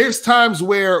 there's times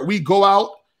where we go out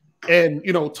and,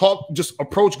 you know, talk, just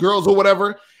approach girls or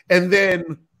whatever. And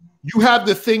then you have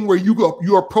the thing where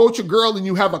you approach a girl and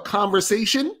you have a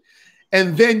conversation,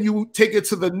 and then you take it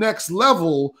to the next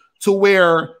level to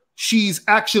where she's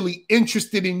actually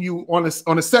interested in you on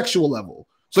a sexual level.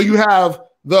 So you have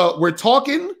the we're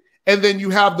talking, and then you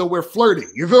have the we're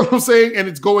flirting. You feel what I'm saying? And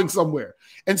it's going somewhere.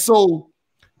 And so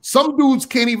some dudes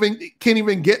can't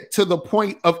even get to the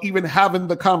point of even having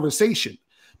the conversation,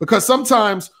 because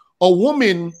sometimes a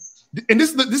woman, and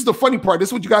this is the funny part. This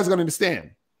is what you guys are gonna understand.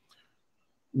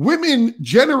 Women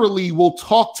generally will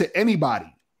talk to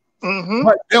anybody,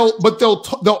 but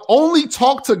they'll only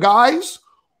talk to guys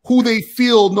who they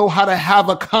feel know how to have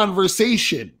a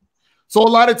conversation. So a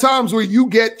lot of times where you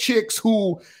get chicks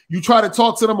who you try to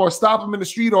talk to them or stop them in the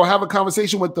street or have a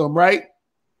conversation with them, right?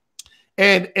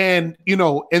 And you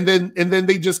know, and then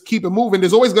they just keep it moving.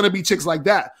 There's always going to be chicks like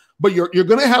that, but you're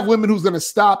going to have women who's going to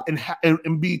stop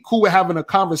and be cool with having a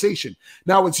conversation.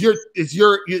 Now it's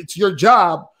your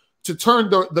job to turn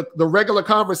the regular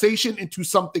conversation into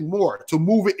something more, to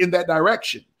move it in that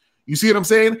direction. You see what I'm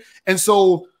saying? And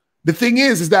so the thing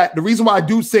is that the reason why I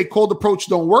do say cold approach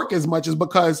don't work as much is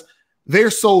because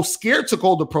they're so scared to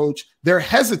cold approach. They're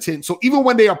hesitant. So even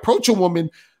when they approach a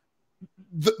woman,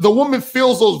 the woman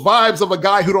feels those vibes of a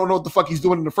guy who don't know what the fuck he's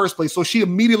doing in the first place. So she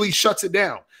immediately shuts it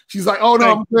down. She's like, oh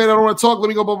no, I'm good. I don't want to talk. Let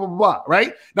me go, blah, blah, blah, blah.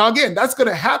 Right? Now, again, that's going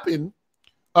to happen,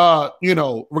 you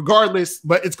know, regardless,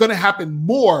 but it's going to happen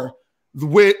more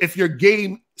if your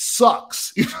game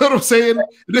sucks. You know what I'm saying?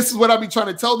 This is what I be trying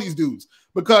to tell these dudes,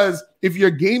 because if your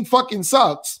game fucking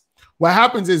sucks, what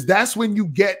happens is that's when you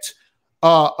get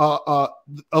a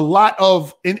lot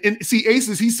of and see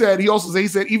Aces. He said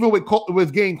even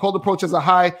with game, cold approach has a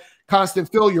high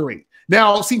constant failure rate.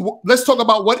 Now, see, let's talk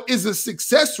about what is the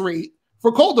success rate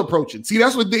for cold approaching. See,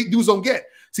 that's what they dudes don't get.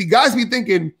 See, guys be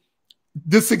thinking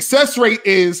the success rate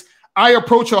is I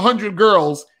approach 100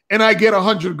 girls and I get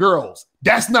 100 girls.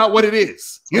 That's not what it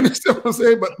is. You understand what I'm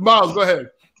saying? But Miles, go ahead.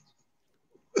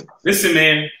 Listen,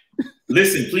 man.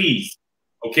 Listen, please.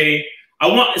 Okay, I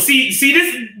want see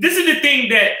this is the thing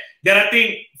that I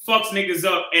think fucks niggas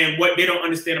up and what they don't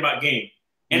understand about game.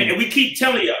 And we keep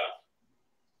telling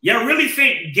y'all really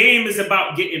think game is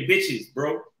about getting bitches,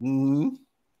 bro. Mm-hmm.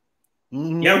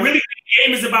 Mm-hmm. Y'all really think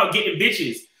game is about getting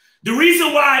bitches. The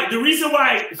reason why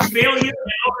failure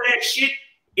and all that shit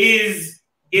is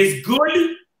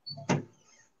good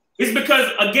is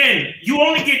because, again, you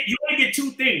only get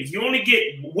two things. You only get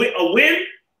a win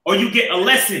or you get a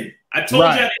lesson. I told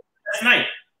you that last night.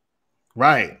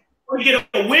 Right. Or you get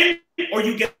a win or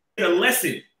you get a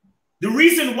lesson. The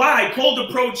reason why cold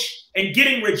approach and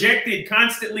getting rejected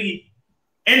constantly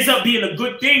ends up being a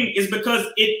good thing is because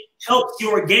it helps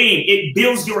your game. It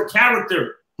builds your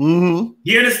character. Mm-hmm.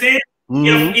 You understand?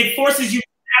 Mm-hmm. It forces you to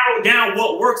narrow down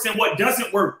what works and what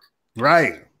doesn't work.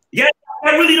 Right. Yeah,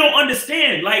 I really don't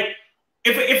understand. Like,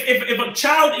 if a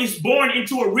child is born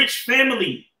into a rich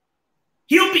family,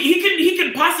 he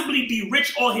can possibly be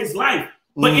rich all his life.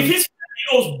 But if his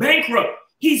family goes bankrupt,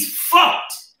 he's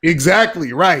fucked.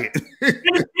 Exactly, right.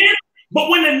 But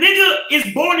when a nigga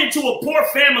is born into a poor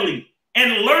family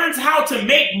and learns how to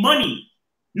make money,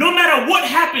 no matter what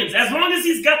happens, as long as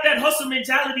he's got that hustle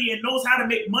mentality and knows how to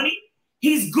make money,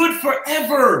 he's good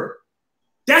forever.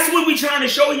 That's what we trying to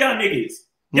show y'all niggas.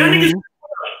 Y'all niggas,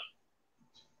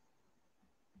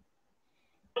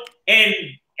 and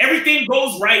everything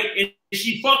goes right, and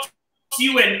she fucks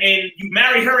you, and you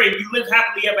marry her, and you live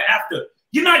happily ever after.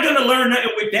 You're not gonna learn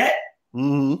nothing with that.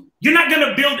 You're not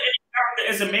gonna build any character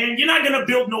as a man. You're not gonna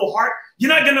build no heart. You're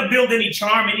not gonna build any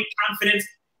charm, any confidence.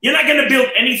 You're not gonna build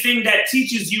anything that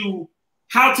teaches you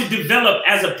how to develop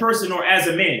as a person or as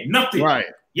a man. Nothing. Right.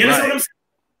 You understand what I'm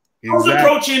saying? I was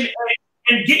approaching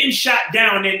and getting shot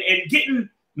down and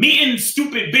meeting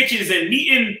stupid bitches and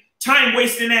meeting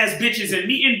time-wasting ass bitches and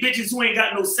meeting bitches who ain't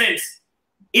got no sense.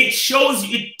 It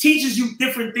teaches you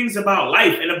different things about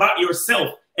life and about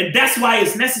yourself. And that's why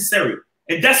it's necessary.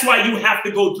 And that's why you have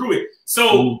to go through it. So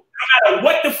no matter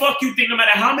what the fuck you think, no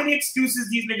matter how many excuses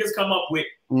these niggas come up with,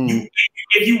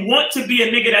 if you want to be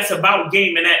a nigga that's about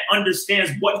game and that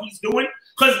understands what he's doing,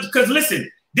 because listen,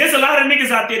 there's a lot of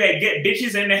niggas out there that get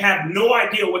bitches and they have no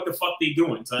idea what the fuck they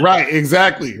doing. Son. Right,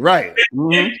 exactly, right.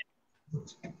 And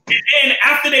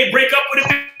after they break up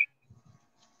with a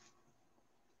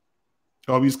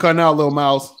oh, he's cutting out, little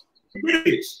mouse.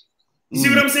 You see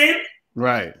what I'm saying?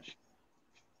 Right.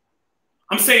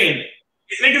 I'm saying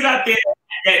there's niggas out there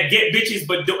that get bitches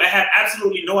but have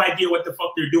absolutely no idea what the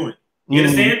fuck they're doing. You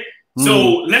understand?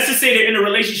 So let's just say they're in a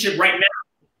relationship right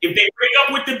now. If they break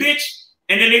up with the bitch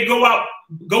and then they go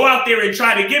out there and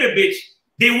try to get a bitch,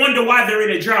 they wonder why they're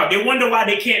in a drought. They wonder why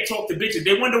they can't talk to bitches.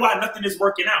 They wonder why nothing is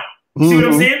working out. See what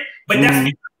I'm saying? But that's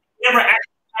because they never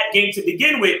actually had game to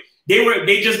begin with.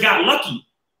 They just got lucky.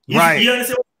 You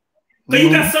understand? So you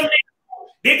got some niggas,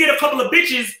 they get a couple of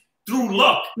bitches through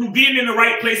luck, through being in the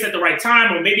right place at the right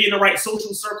time, or maybe in the right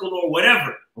social circle or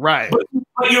whatever. Right.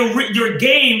 But your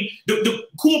game, the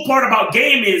cool part about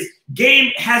game is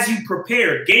game has you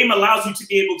prepared. Game allows you to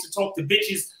be able to talk to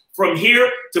bitches from here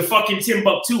to fucking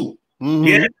Timbuktu.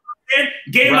 Yeah.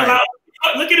 Game allows.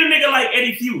 Look at a nigga like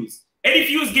Eddie Fuse. Eddie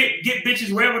Fuse get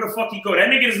bitches wherever the fuck he go. That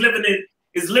nigga is living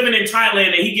in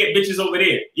Thailand and he get bitches over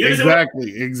there. You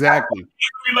exactly.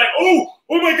 Be like, oh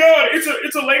my God,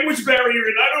 it's a language barrier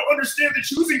and I don't understand the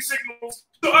choosing signals,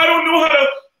 so I don't know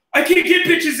I can't get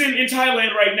bitches in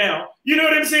Thailand right now. You know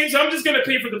what I'm saying? So I'm just gonna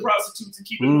pay for the prostitutes and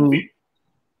keep it moving.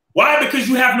 Why? Because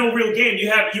you have no real game.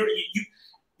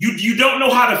 You don't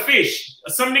know how to fish.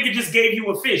 Some nigga just gave you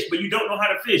a fish, but you don't know how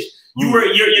to fish. You're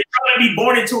trying to be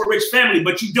born into a rich family,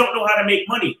 but you don't know how to make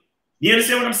money. You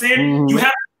understand what I'm saying? You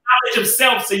have knowledge of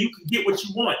self so you can get what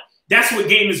you want. That's what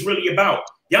game is really about.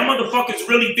 Y'all motherfuckers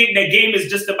really think that game is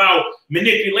just about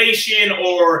manipulation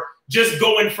or just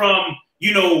going from,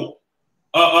 you know,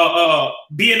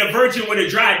 being a virgin with a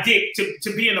dry dick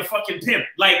to being a fucking pimp.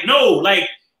 Like, no, like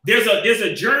there's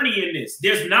a journey in this.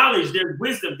 There's knowledge, there's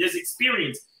wisdom, there's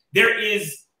experience. There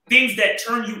is things that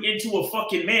turn you into a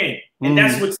fucking man. And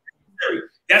that's what's necessary.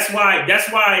 That's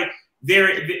why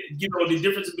there, you know, the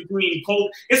difference between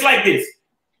cold. It's like this.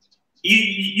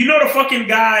 You know the fucking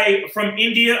guy from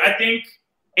India, I think,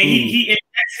 and he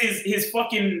injects his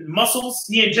fucking muscles.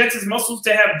 He injects his muscles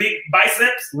to have big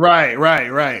biceps. Right.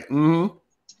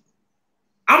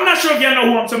 I'm not sure if y'all know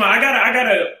who I'm talking about.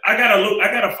 I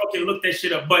gotta fucking look that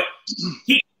shit up. But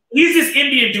he's this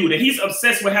Indian dude, and he's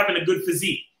obsessed with having a good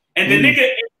physique. And the nigga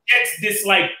injects this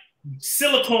like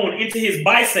silicone into his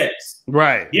biceps.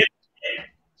 Right. Yeah.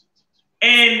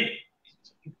 And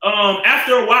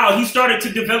after a while, he started to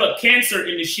develop cancer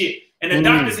in the shit, and the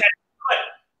doctors had to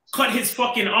cut his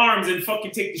fucking arms and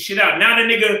fucking take the shit out. Now the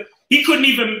nigga, he couldn't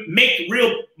even make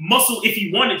real muscle if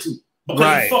he wanted to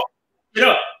because he fucked it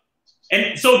up.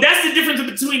 And so that's the difference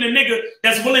between a nigga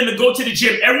that's willing to go to the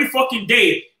gym every fucking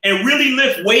day and really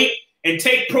lift weight and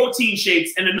take protein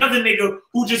shakes, and another nigga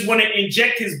who just want to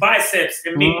inject his biceps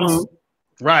and make muscle.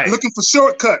 Right. Looking for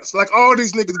shortcuts, like all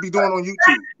these niggas be doing on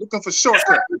YouTube. Looking for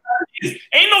shortcuts.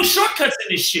 Ain't no shortcuts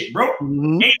in this shit, bro.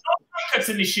 Ain't no shortcuts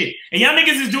in this shit. And y'all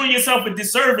niggas is doing yourself a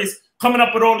disservice coming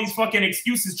up with all these fucking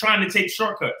excuses trying to take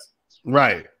shortcuts.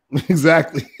 Right.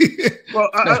 Exactly. Well,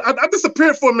 I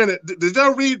disappeared for a minute. Did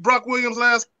y'all read Brock Williams'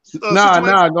 last?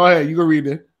 Nah. Go ahead. You can read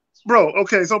it, bro.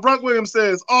 Okay, so Brock Williams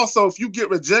says also, if you get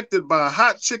rejected by a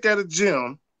hot chick at a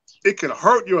gym, it could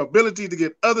hurt your ability to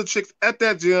get other chicks at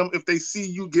that gym if they see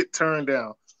you get turned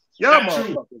down. Y'all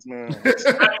motherfuckers, man.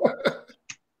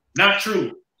 Not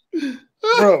true,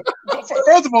 bro.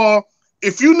 First of all,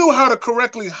 if you knew how to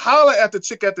correctly holler at the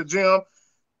chick at the gym,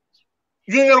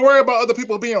 you ain't gotta worry about other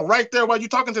people being right there while you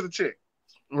talking to the chick.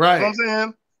 Right. You know what I'm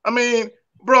saying? I mean,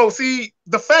 bro, see,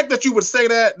 the fact that you would say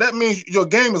that means your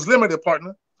game is limited,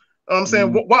 partner. You know what I'm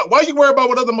saying? Why you worry about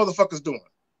what other motherfuckers doing?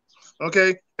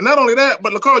 Okay? And not only that,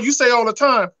 but LaCarl, you say all the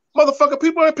time, motherfucker,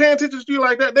 people ain't paying attention to you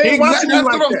like that. They ain't watching you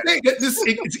like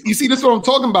that. You see, this is what I'm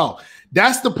talking about.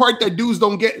 That's the part that dudes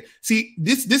don't get. See,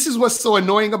 this is what's so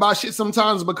annoying about shit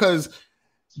sometimes, because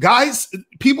guys,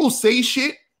 people say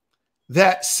shit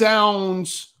that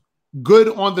sounds good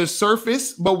on the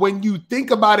surface, but when you think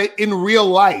about it in real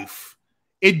life,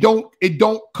 it don't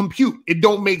compute. It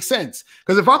don't make sense.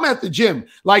 Because if I'm at the gym,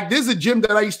 like there's a gym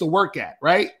that I used to work at,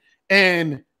 right?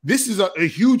 And this is a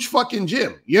huge fucking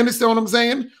gym. You understand what I'm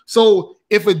saying? So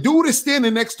if a dude is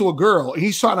standing next to a girl and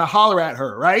he's trying to holler at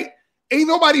her, right? Ain't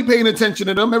nobody paying attention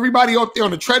to them. Everybody out there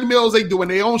on the treadmills, they doing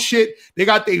their own shit. They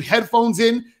got their headphones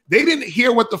in. They didn't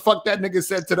hear what the fuck that nigga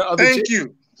said to the other chick. Thank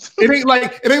you. It ain't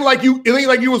like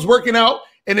you was working out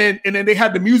and then they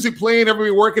had the music playing,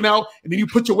 everybody working out, and then you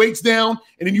put your weights down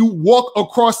and then you walk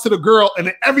across to the girl and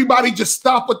then everybody just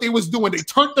stopped what they was doing. They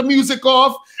turned the music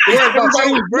off.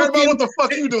 Everybody was looking, what the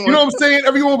fuck you doing? You know what I'm saying?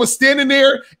 Everyone was standing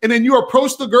there and then you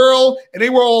approached the girl and they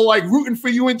were all like rooting for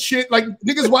you and shit. Like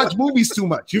niggas watch movies too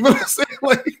much. You know what I'm saying?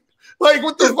 Like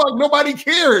what the fuck? Nobody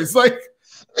cares. Like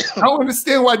I don't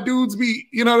understand why dudes be,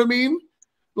 you know what I mean?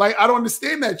 Like I don't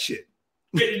understand that shit.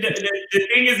 The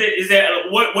thing is that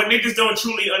what niggas don't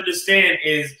truly understand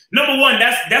is, number one,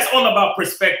 that's all about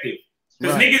perspective.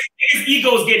 Because niggas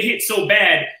egos get hit so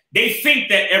bad, they think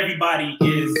that everybody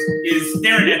is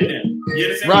staring at them. You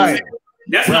understand what I'm saying?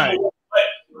 That's number one.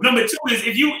 But number two is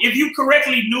if you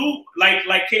correctly knew, like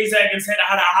K-Zag said,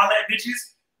 how to holler at bitches,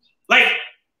 like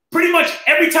pretty much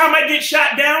every time I get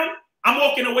shot down, I'm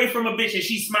walking away from a bitch and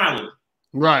she's smiling.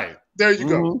 Right. There you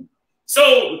go.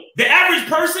 So the average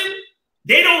person,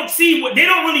 they don't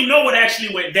really know what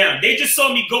actually went down. They just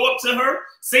saw me go up to her,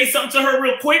 say something to her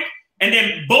real quick, and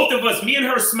then both of us, me and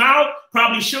her, smiled,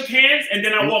 probably shook hands, and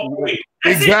then I walked away.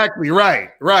 That's exactly it.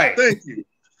 Right. Thank you.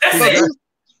 That's it.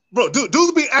 Bro,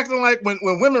 dudes be acting like when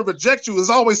women reject you, it's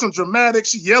always some dramatic.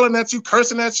 She yelling at you,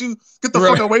 cursing at you. Get the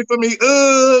fuck away from me.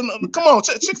 Come on,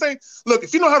 chicks ain't. Look,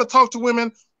 if you know how to talk to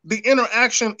women, the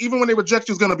interaction, even when they reject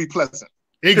you, is gonna be pleasant.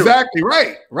 Exactly.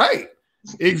 Right.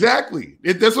 Exactly.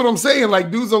 That's what I'm saying. Like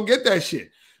dudes don't get that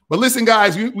shit. But listen,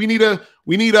 guys, we need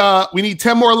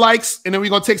 10 more likes, and then we're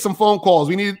gonna take some phone calls.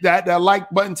 We need that like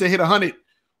button to hit 100.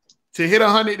 To hit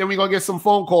 100, then we're gonna get some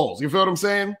phone calls. You feel what I'm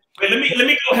saying? Wait, let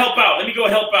me go help out. I'm gonna hit the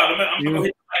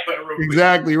like button real quick.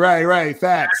 Exactly. Right.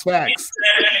 Facts.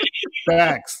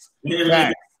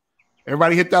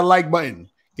 Everybody hit that like button.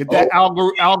 Get that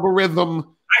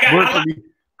algorithm.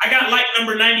 I got like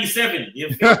number 97.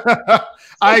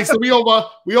 All right, so we over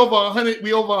 100.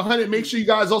 We over 100. Make sure you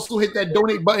guys also hit that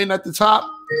donate button at the top.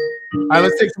 All right,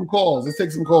 let's take some calls.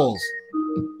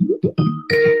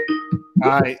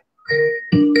 All right.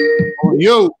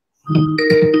 Yo.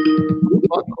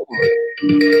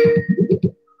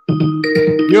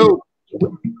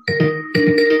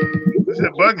 This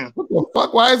shit bugging. What the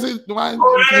fuck? Why is it? No.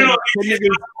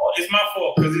 It's my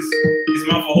fault because it's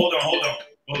my fault.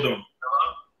 Hold on.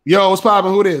 Yo, what's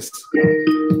poppin'? Who this?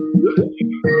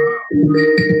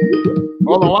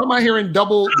 Hold on. Why am I hearing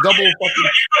double fucking?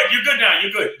 You're good now. You're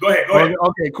good. Go ahead.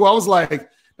 Okay, cool. I was like,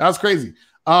 that was crazy.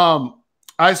 All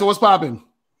right, so what's poppin'? Yeah,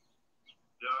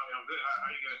 I'm good.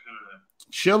 How you guys doing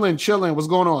today? Chilling. What's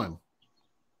going on?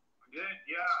 Good.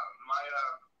 Yeah,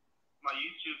 my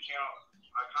YouTube channel,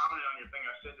 I commented on your thing.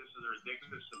 I said this is a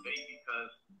ridiculous debate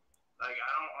because, like,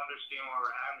 I don't understand why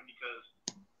we're having it because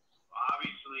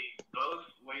obviously those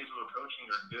ways of approaching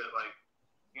are good. Like,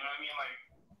 you know what I mean? Like,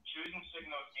 choosing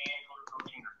signals and code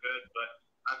approaching are good, but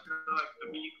I feel like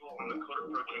the people on the code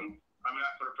approaching I mean,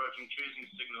 not code approaching, choosing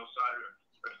signal side or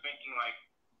thinking that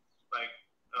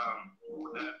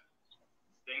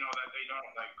they know that they don't,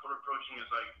 like, code approaching is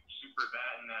like super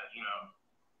bad and that, you know,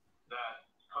 that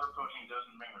code approaching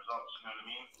doesn't bring results, you know what I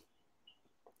mean?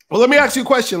 Well, let me ask you a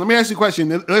question.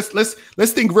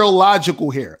 Let's think real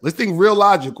logical here. Let's think real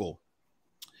logical.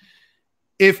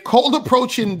 If cold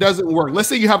approaching doesn't work, let's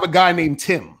say you have a guy named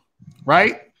Tim,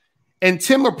 right? And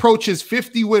Tim approaches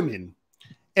 50 women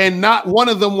and not one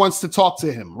of them wants to talk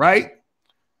to him, right? Mm-hmm.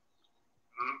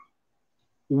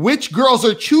 Which girls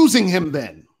are choosing him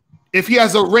then? If he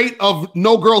has a rate of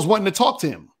no girls wanting to talk to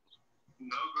him.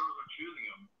 No girls are choosing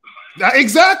him.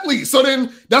 Exactly. So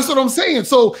then that's what I'm saying.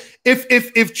 So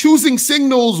if choosing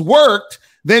signals worked,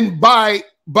 then by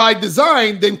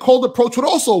design, then cold approach would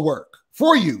also work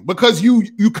for you because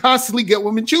you constantly get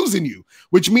women choosing you,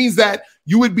 which means that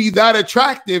you would be that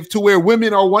attractive to where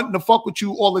women are wanting to fuck with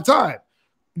you all the time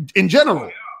in general.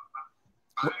 Yeah,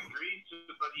 I agree too,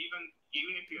 but even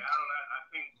if you add on that, I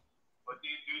think what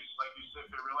these dudes, like you said,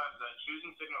 they realize that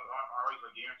choosing signals aren't always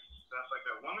a guarantee success. Like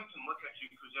a woman can look at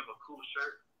you because you have a cool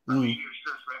shirt, or maybe your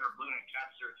shirt's red or blue and it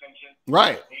catches their attention.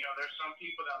 Right. You know, there's some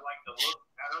people that like to look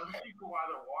at other people while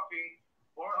they're walking,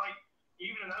 or like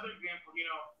even another example, you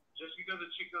know, just because a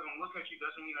chick doesn't look at you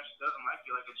doesn't mean that she doesn't like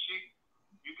you. Like a chick,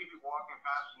 you could be walking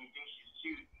past and you think she's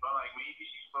cute, but like maybe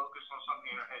she's focused on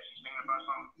something in her head. She's thinking about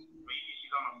something. Maybe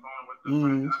she's on the phone with the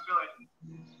friend. And I feel like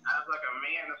as like a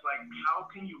man, it's like, how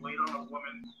can you wait on a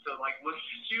woman to like look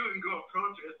at you and go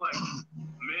approach her? It's like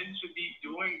men should be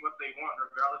doing what they want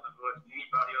regardless of what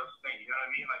anybody else thinks. You know what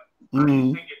I mean? Like I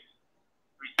just think it's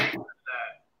ridiculous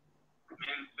that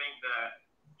men think that,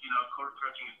 you know, code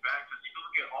approaching is bad because if you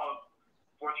look at all of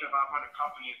Fortune 500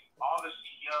 companies, all the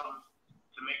CEOs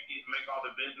to make all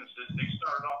the businesses, they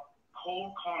started off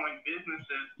cold calling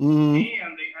businesses and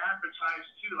they advertise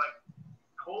too. Like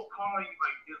cold calling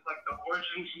is like the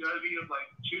origin, you know what I mean, of like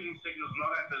choosing signals and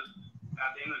all that, because at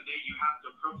the end of the day you have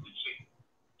to approach the chick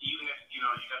even if you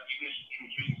know even if you're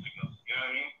choosing signals. You know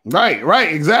what I mean? Right,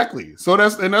 exactly. So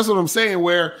that's what I'm saying,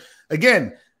 where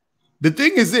again, the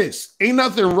thing is this, ain't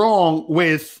nothing wrong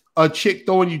with a chick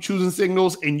throwing you choosing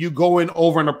signals and you going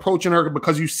over and approaching her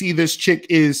because you see this chick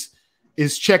is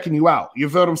checking you out. You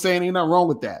feel what I'm saying? Ain't nothing wrong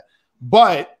with that.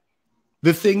 But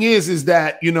the thing is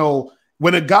that, you know,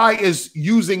 when a guy is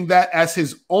using that as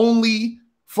his only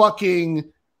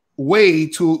fucking way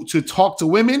to talk to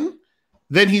women,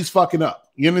 then he's fucking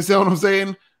up. You understand what I'm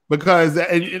saying? Because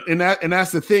and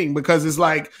that's the thing, because it's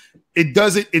like it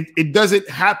doesn't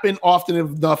happen often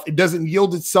enough. It doesn't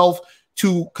yield itself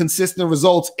to consistent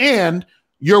results, and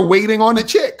you're waiting on a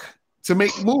chick to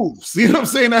make moves. You know what I'm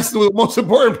saying? That's the most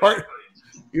important part.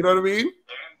 You know what I mean? And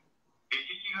did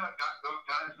you see those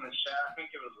guys in the chat? I think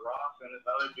it was Ross and this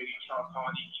other video Sean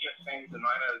calling. He kept saying the 9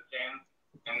 out of 10,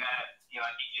 and that, you know,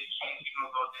 he gets changed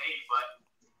signals all day, but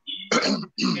he's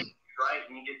right,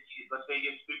 and he gets, let's say he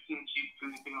gets 15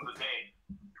 choosing signals a day.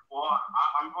 Well,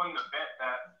 I'm going to bet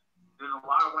that there's a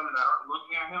lot of women that aren't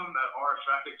looking at him that are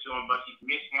attracted to him, but he's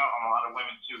missing out on a lot of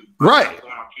women too. Right.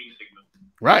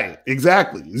 Right.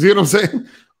 Exactly. You see what I'm saying?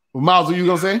 Well, Miles, what you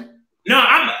gonna say? No,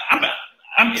 I'm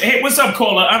hey, what's up,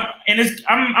 caller? I'm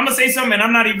gonna say something, and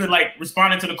I'm not even like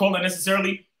responding to the caller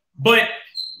necessarily, but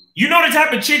you know the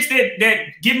type of chicks that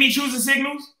give me choosing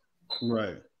signals?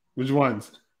 Right. Which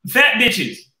ones? Fat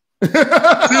bitches. See,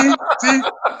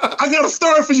 I got a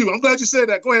story for you. I'm glad you said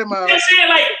that. Go ahead, Miles. You know what I'm saying?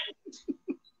 Like,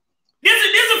 there's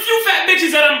a few fat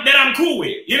bitches that I'm cool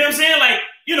with. You know what I'm saying? Like,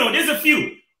 you know, there's a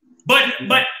few. But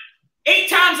 8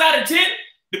 times out of 10,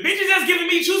 the bitches that's giving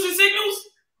me choosing signals,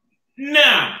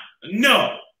 nah,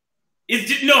 no. It's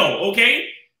just no, okay?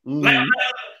 Like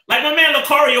my man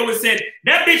Lucario has said,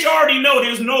 that bitch already know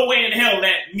there's no way in hell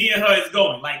that me and her is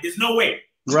going. Like, there's no way.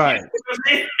 Right.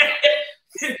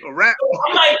 A rap. So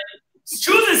I'm like,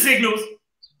 choosing signals,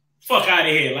 fuck out of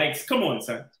here. Like, come on,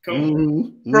 son. Come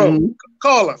on. Bro,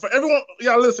 caller, for everyone,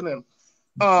 y'all listening,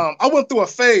 I went through a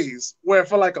phase where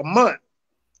for like a month,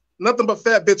 nothing but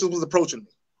fat bitches was approaching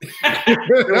me.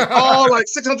 It was all like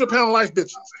 600-pound life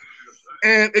bitches.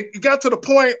 And it got to the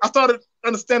point I started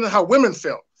understanding how women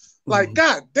felt. Like,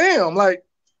 god damn, like,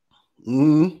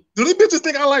 do these bitches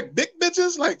think I like big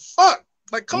bitches? Like, fuck.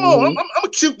 Like, come on, I'm a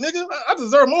cute nigga. I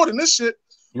deserve more than this shit.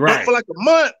 Right. But for like a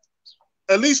month,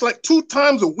 at least like 2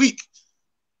 times a week,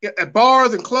 at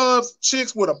bars and clubs,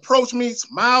 chicks would approach me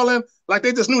smiling like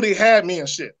they just knew they had me and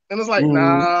shit. And it's like,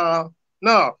 nah.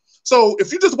 So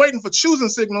if you're just waiting for choosing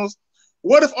signals,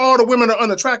 what if all the women are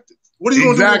unattractive? What are you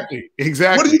going to do?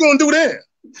 Exactly. What are you going to do then?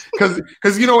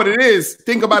 Because you know what it is?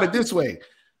 Think about it this way.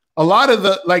 A lot of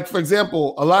the, like, for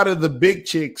example, a lot of the big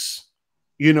chicks,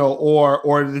 you know,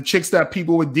 or the chicks that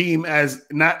people would deem as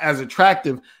not as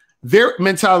attractive, their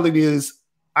mentality is,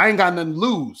 I ain't got nothing to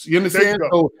lose. You understand?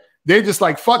 So they're just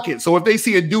like, fuck it. So if they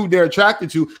see a dude they're attracted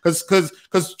to,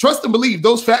 because trust and believe,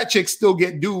 those fat chicks still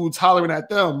get dudes hollering at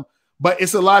them, but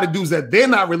it's a lot of dudes that they're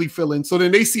not really feeling. So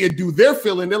then they see a dude they're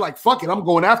feeling, they're like, fuck it, I'm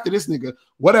going after this nigga,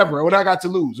 whatever, what I got to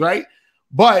lose, right?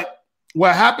 But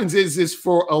what happens is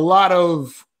for a lot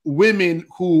of women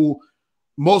who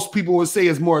most people would say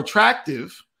is more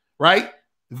attractive, right?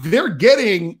 They're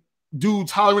getting dudes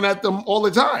hollering at them all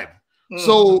the time.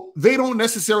 So they don't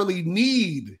necessarily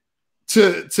need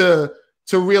to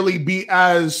really be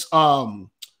as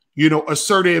you know,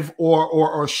 assertive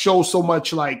or show so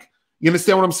much, like, you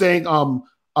understand what I'm saying?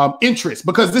 Interest,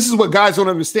 because this is what guys don't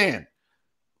understand.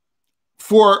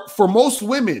 For most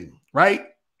women, right?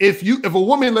 If a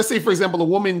woman, let's say for example, a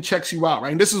woman checks you out,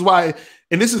 right? And this is why,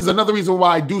 and this is another reason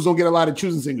why dudes don't get a lot of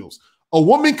choosing signals. A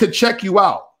woman could check you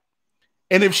out,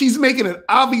 and if she's making it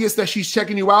obvious that she's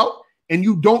checking you out and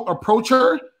you don't approach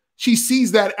her, she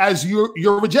sees that as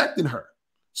you're rejecting her.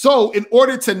 So in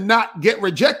order to not get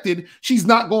rejected, she's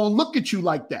not going to look at you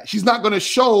like that. She's not going to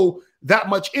show that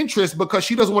much interest because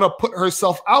she doesn't want to put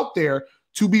herself out there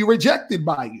to be rejected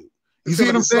by you. You see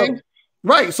what I'm saying?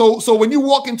 Right. So when you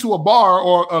walk into a bar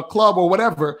or a club or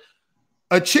whatever,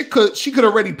 a chick could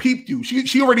already peeped you.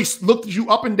 She already looked at you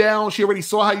up and down. She already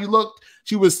saw how you looked.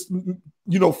 She was,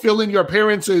 you know, feeling your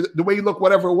appearance or the way you look,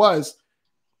 whatever it was.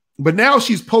 But now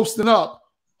she's posting up,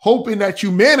 hoping that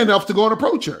you man enough to go and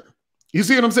approach her. You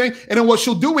see what I'm saying? And then what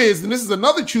she'll do is, and this is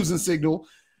another choosing signal,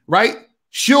 right?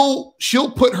 She'll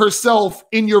put herself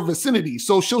in your vicinity.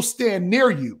 So she'll stand near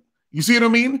you. You see what I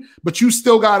mean? But you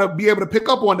still got to be able to pick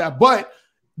up on that. But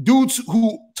dudes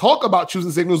who talk about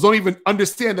choosing signals don't even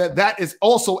understand that that is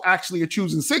also actually a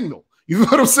choosing signal. You know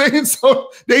what I'm saying? So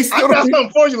they still I got something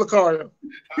for you, Lucario.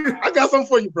 I got something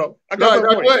for you, bro.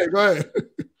 Go ahead.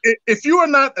 If you are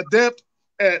not adept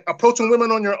at approaching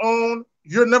women on your own,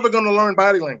 you're never going to learn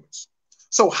body language.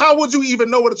 So how would you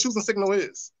even know what a choosing signal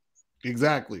is?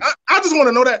 Exactly. I just want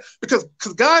to know that because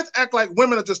guys act like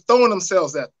women are just throwing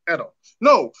themselves at them.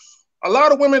 No, a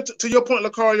lot of women, to your point,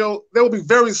 Lucario, they will be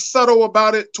very subtle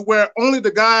about it to where only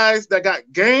the guys that got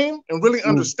game and really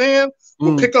understand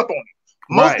will pick up on it.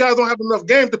 Most guys don't have enough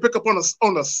game to pick up on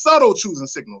the subtle choosing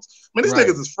signals. Man, these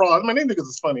niggas is fraud. Man, these niggas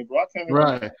is funny, bro. I can't even.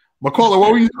 Right. But caller,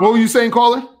 what were you saying,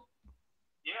 caller?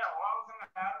 Yeah, well, I was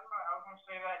gonna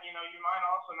say that, you know, you might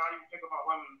also not even pick up on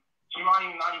women. She might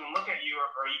even not even look at you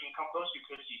or even come close to you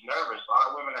because she's nervous. A lot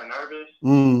of women are nervous,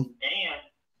 and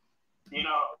you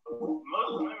know,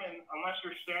 most women, unless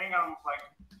you're staring at them, like,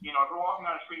 you know, if you're walking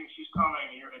down the street and she's coming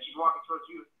and she's walking towards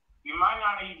you. You might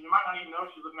not even know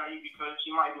she's looking at you because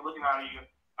she might be looking at you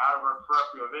out of her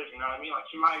peripheral vision. You know what I mean? Like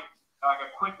she might like a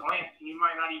quick glance, and you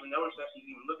might not even notice that she's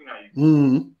even looking at you.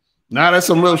 Nah, that's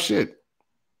some real shit.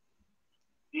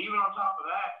 Even on top of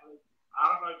that, I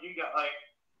don't know if you got like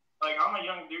I'm a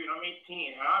young dude. I'm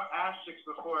 18, and I've asked chicks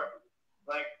before.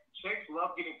 Like chicks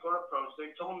love getting cold approached.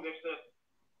 They told me, they said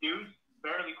dudes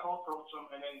barely cold approach them,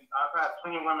 and then I've had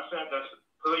plenty of women say that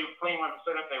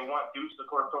they want dudes to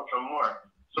cold approach them more.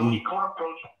 So when you cold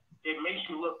approach, it makes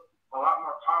you look a lot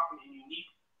more confident and unique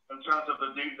in terms of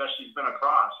the dude that she's been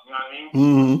across. You know what I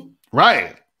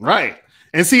mean? Right.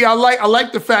 And see, I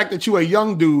like the fact that you're a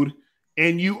young dude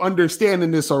and you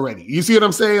understanding this already. You see what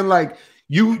I'm saying? Like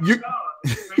you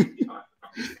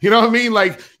you know what I mean?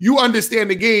 Like you understand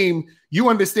the game, you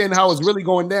understand how it's really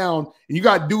going down, and you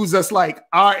got dudes that's like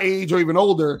our age or even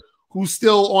older who's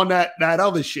still on that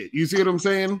other shit. You see what I'm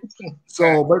saying?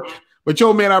 So, but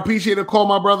yo, man, I appreciate the call,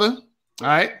 my brother. All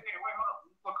right. Hey, wait,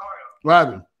 hold up.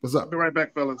 Robin, what's up? Be right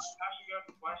back, fellas.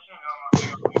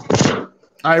 All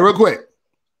right, real quick.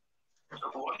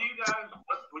 So what do you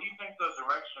think the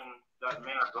direction that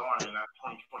men are going in that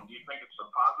 2020? Do you think it's a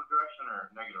positive direction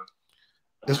or negative?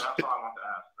 That's all I want to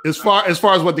ask. As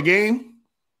far as what, the game?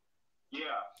 Yeah.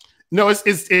 No,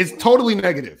 it's totally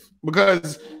negative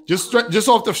because just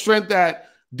off the strength that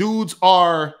dudes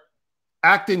are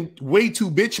acting way too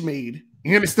bitch made.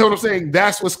 You understand what I'm saying?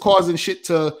 That's what's causing shit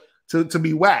to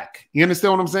be whack. You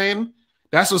understand what I'm saying?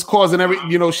 That's what's causing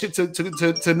shit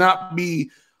to not be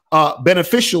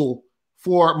beneficial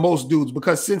for most dudes,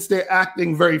 because since they're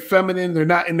acting very feminine, they're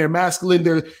not in their masculine,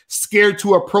 they're scared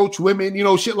to approach women,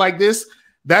 shit like this.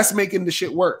 That's making the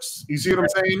shit worse. You see what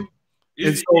I'm saying?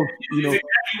 It's exactly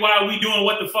why we doing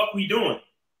what the fuck we doing.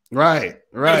 Right.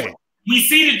 We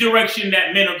see the direction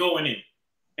that men are going in.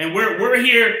 And we're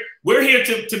here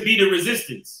to be the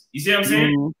resistance. You see what I'm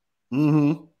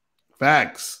saying?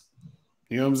 Facts.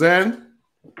 You know what I'm saying?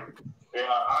 Yeah, all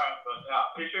right.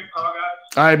 Appreciate the call,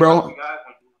 guys. All right, bro.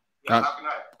 Yeah,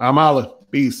 I'm Ala.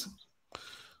 Peace.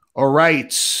 All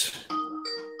right.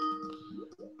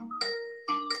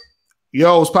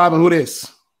 Yo, what's poppin'? Who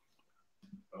this?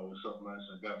 Oh, what's up, man? It's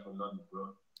a guy from London, bro.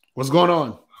 What's going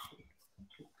on?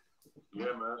 Yeah,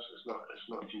 man. It's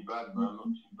not too bad, man. Not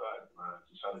too bad, man.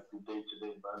 Just had a good day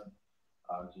today, man.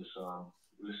 I just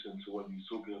listened to what you're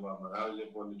talking about, man. How's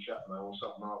everyone in the chat, man? What's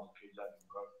up, Miles?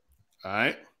 Bro? All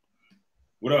right.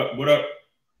 What up? What up?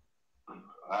 All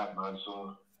right, man.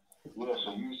 So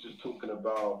you was just talking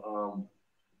about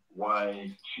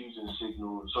why choosing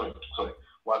signals. Sorry.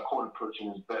 Why cold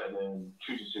approaching is better than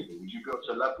choosing signal. Would you be able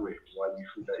to elaborate why you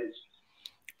think that is?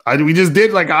 We just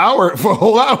did like an hour for a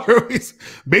whole hour.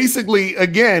 Basically,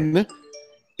 again,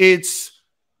 it's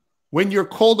when you're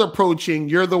cold approaching,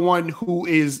 you're the one who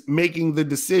is making the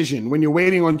decision. When you're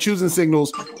waiting on choosing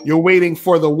signals, you're waiting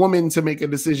for the woman to make a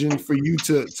decision for you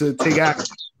to take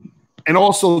action. And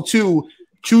also, too,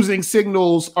 choosing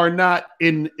signals are not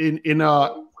in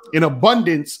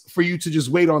abundance for you to just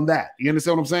wait on that. You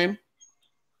understand what I'm saying?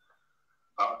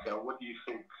 Okay, what do you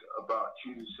think about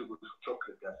choosing signals for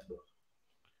chocolate gas, though?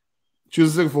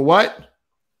 Choosing signal for what?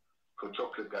 For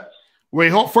chocolate gas.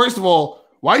 Wait, first of all,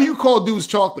 why you call dudes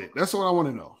chocolate? That's what I want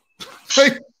to know.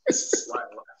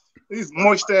 These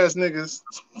moist ass niggas.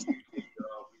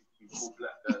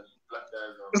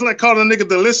 It's like calling a nigga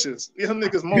delicious. Yeah,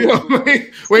 niggas moist.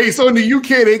 Wait, so in the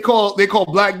UK they call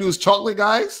black dudes chocolate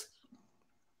guys?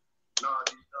 No,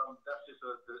 that's just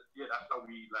that's how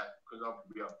we like, because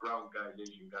we have brown guys,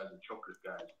 Asian guys, and chocolate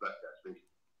guys, black guys. Basically.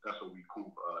 That's what we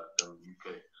call the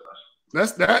UK. So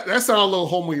that sounds a little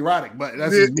homoerotic, but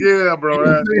that's yeah,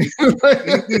 bro. These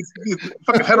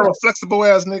fucking hetero flexible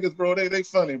ass niggas, bro. They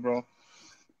funny, bro.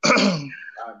 Alright, man.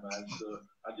 So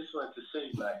I just wanted to say,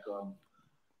 like,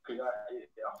 because I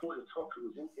thought the topic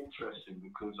was interesting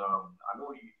because I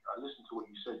listened to what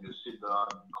you said. You said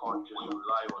you can't just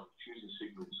rely on choosing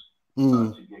signals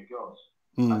to get girls.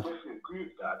 I definitely agree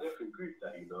with that.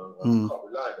 You know, you can't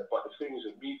rely on it. But the thing is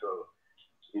with me though,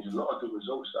 is a lot of the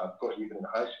results that I've got even in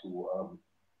high school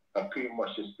have pretty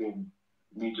much just been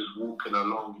me just walking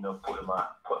along, you know, putting my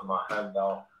hand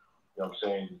out, you know what I'm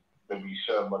saying, maybe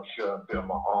showing my shirt, a bit of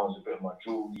my arms, a bit of my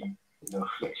jewelry, you know,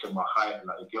 flexing my height, and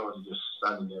like the girls are just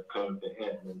standing there playing with their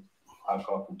hair, and then I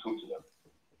go up and talk to them.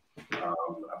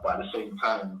 But at the same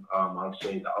time, I'd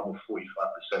say the other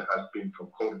 45% has been from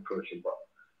cold approaching, but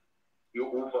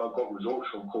although I got results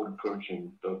from cold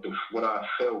approaching, when I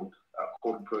failed at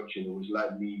cold approaching, it was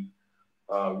like me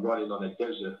running on a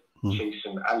desert,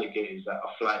 chasing alligators that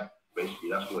are flying. Basically,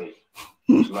 that's what it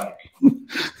was like.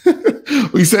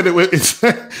 We said it.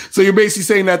 So you're basically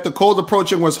saying that the cold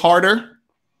approaching was harder?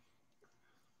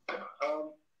 I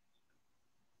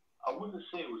wouldn't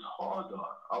say it was harder.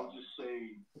 I would just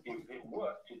say it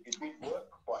worked. It did work,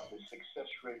 but the success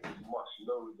rate was much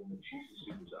lower than the choosing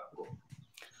signals I've got.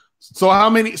 So how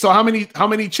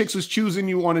many chicks was choosing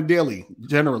you on a daily,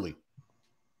 generally?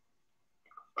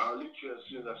 Literally as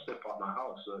soon as I step out my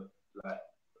house, like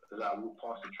I walk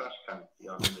past the trash can, you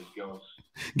know, there's girls.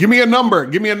 Give me a number.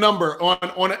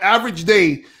 On an average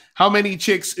day. How many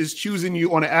chicks is choosing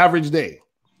you on an average day?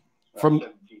 From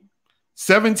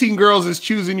 17 girls is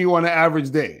choosing you on an average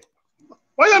day.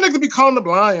 Why y'all niggas be calling the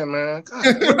lion, man? God,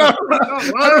 I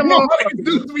don't know why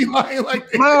dudes be lying like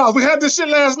that. Miles, we had this shit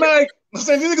last night. I'm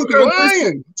saying these niggas be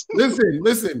lying.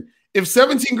 Listen. If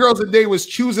 17 girls a day was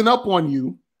choosing up on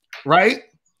you, right?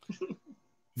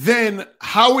 Then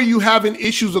how are you having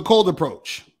issues with cold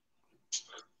approach?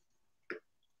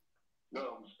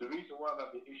 No, the reason why I'm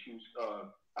having issues, I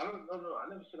never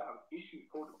said I have issues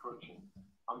with cold approaching.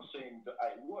 I'm saying that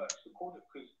it works. Because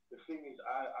the thing is,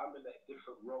 I'm in a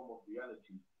different realm of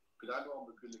reality. Because I know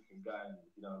I'm a good-looking guy, and,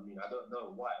 you know what I mean? I don't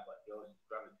know why, but girls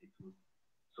gravitate to it.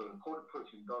 So the cold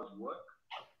approaching does work.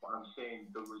 But I'm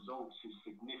saying the results is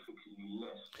significantly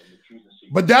less than the choosing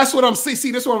signal. But that's what I'm saying.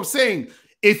 See, that's what I'm saying.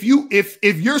 If you're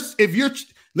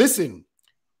listen,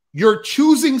 you're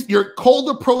choosing your cold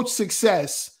approach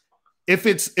success. If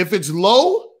it's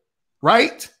low,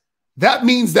 right? That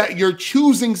means that your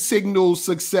choosing signal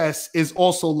success is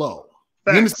also low.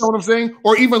 You understand what I'm saying?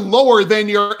 Or even lower than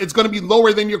it's going to be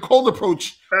lower than your cold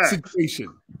approach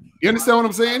situation. You understand what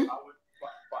I'm saying?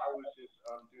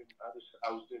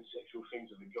 I was doing sexual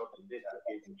things with a girl today that I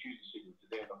gave him choosing signal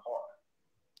today in the park.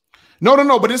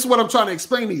 No. But this is what I'm trying to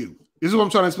explain to you.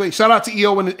 Shout out to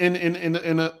EO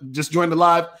in just joined the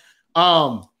live.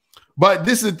 But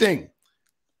this is the thing.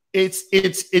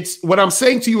 It's what I'm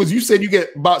saying to you is you said you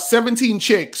get about 17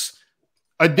 chicks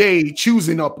a day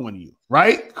choosing up on you,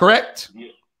 right? Correct?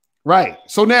 Yeah. Right.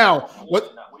 So now what?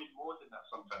 Way more than that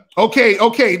sometimes. Okay.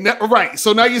 Right.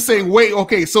 So now you're saying way.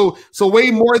 Okay. So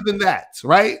way more than that,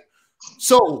 right?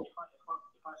 So. If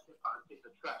I step out and take the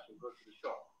trash and go to the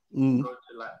shop, go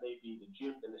to like maybe the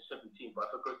gym, then it's 17. But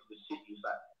if I go to the city, it's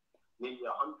like maybe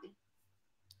 100.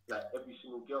 Like every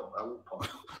single girl I walk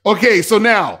past. Okay. So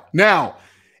now,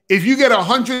 if you get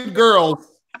 100 girls.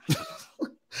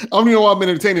 I don't even know why I'm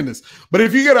entertaining this, but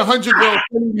if you get 100 girls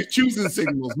sending you choosing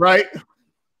signals, right?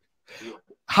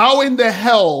 How in the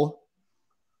hell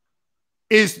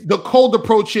is the cold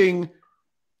approaching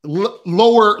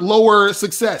lower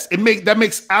success?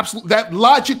 That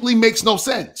logically makes no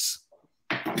sense.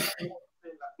 I don't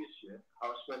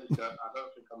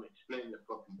think I'm explaining it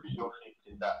properly because you're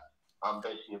thinking that I'm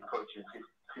basically approaching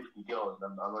 50 girls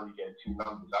and I'm only getting 2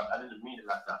 numbers. I didn't mean it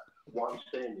like that. What I'm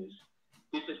saying is,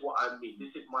 this is what I mean.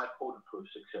 This is my cold approach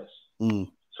success.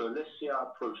 So let's say I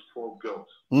approach 12 girls.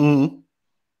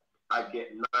 I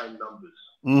get 9 numbers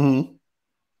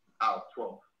out of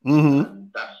 12. And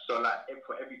that's so like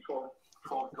for every 12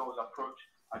 girls I approach,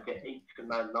 I get 8 to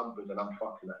 9 numbers, and I'm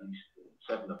fucking at least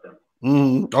 7 of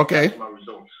them. Okay. That's my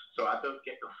results. So I don't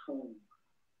get the full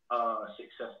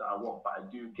success that I want, but I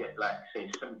do get like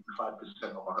say 75%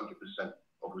 of 100%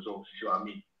 of results. You see what I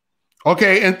mean?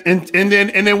 Okay, and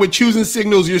then with choosing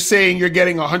signals, you're saying you're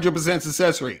getting 100%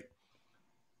 success rate.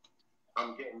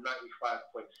 I'm getting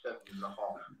 95.7.5.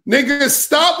 Nigga,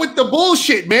 stop with the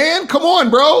bullshit, man. Come on,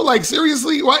 bro. Like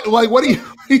seriously, what do you?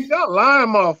 Y'all lying,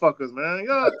 motherfuckers, man.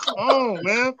 Y'all come on,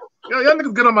 man. Y'all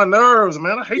niggas get on my nerves,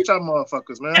 man. I hate y'all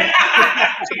motherfuckers, man.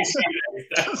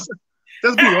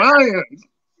 Just be lying,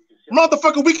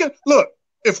 motherfucker. We can look.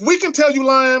 If we can tell you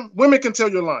lying, women can tell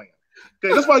you're lying.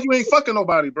 Okay, that's why you ain't fucking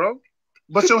nobody, bro.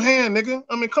 But your hand, nigga.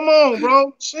 I mean, come on,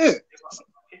 bro. Shit. Let's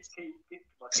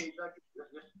be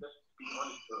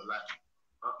honest, bro. Like,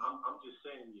 I'm just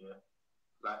saying, yeah.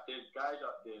 Like, there's guys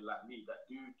out there like me that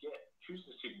do get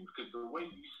choosing signals because the way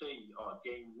you say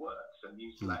game works, and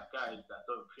these like guys that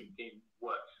don't think game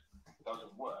works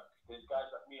doesn't work. There's guys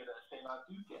like me that are saying I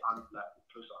do get like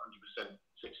close to 100%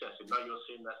 success, and now you're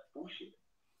saying that's bullshit.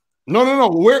 No.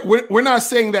 We're not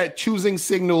saying that choosing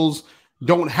signals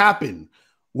don't happen.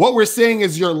 What we're saying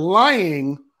is you're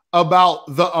lying about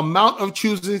the amount of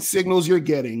choosing signals you're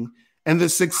getting and the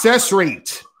success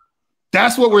rate.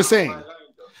 That's what we're saying.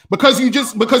 Because you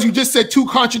just said 2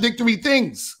 contradictory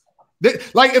things.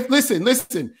 Like listen.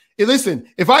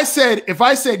 If I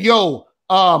said, yo,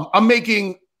 I'm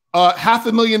making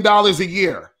 $500,000 a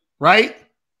year, right?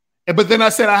 But then I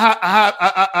said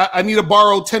I need to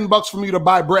borrow $10 from you to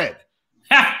buy bread.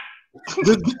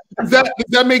 Does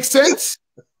that make sense?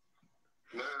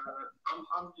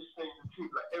 I'm just saying the truth.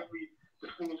 Like the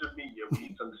thing is with me, we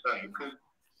need to understand because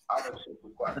I don't think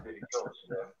we're quite big girls,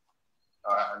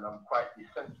 and I'm quite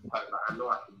desensitized. Like I know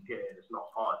I can get it; it's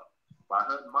not hard. But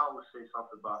I heard Miles say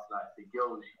something about like the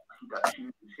girls that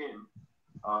chooses him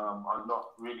are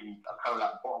not really kind of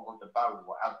like bottom of the barrel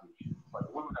or average. But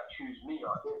the women that choose me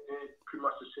they're pretty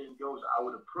much the same girls that I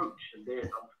would approach, and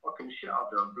I'm fucking shit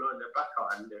out there. I'm blowing their back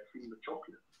out, and they're feeding the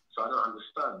chocolate. So I don't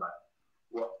understand like.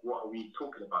 What are we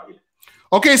talking about here?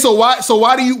 Okay, so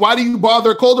why do you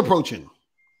bother cold approaching?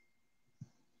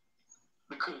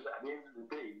 Because at the end of the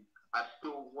day, I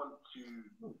still want to.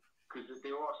 Because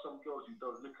there are some girls who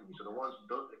don't look at me, so the ones who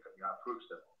don't look at me, I approach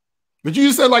them. But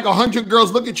you said like 100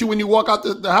 girls look at you when you walk out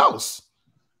the house.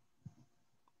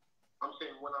 I'm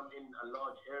saying when I'm in a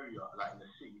large area, like in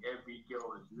the city, every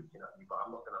girl is looking at me, but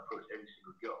I'm not going to approach every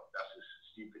single girl. That's just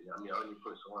stupid. I mean, I only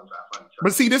approach the ones that I find attractive.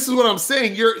 But see, this is what I'm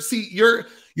saying. You're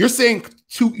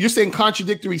saying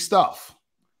contradictory stuff.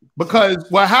 Because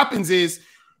what happens is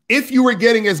if you were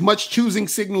getting as much choosing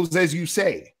signals as you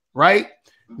say, right?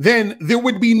 Then there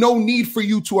would be no need for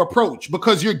you to approach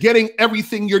because you're getting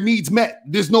everything your needs met.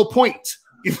 There's no point.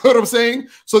 You know what I'm saying?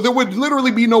 So there would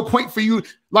literally be no point for you.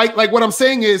 Like what I'm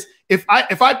saying is if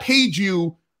I paid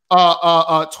you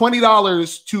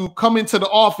 $20 to come into the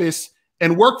office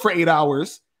and work for 8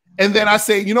 hours, and then I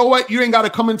say, you know what, you ain't got to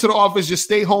come into the office, just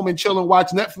stay home and chill and watch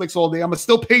Netflix all day. I'm gonna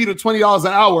still pay you the $20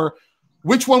 an hour.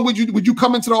 Which one would you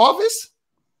come into the office?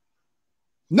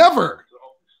 Never.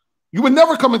 You would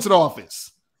never come into the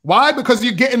office. Why? Because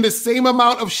you're getting the same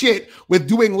amount of shit with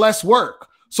doing less work.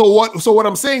 So what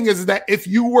I'm saying is that if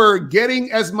you were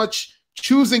getting as much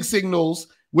choosing signals,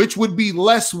 which would be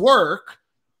less work,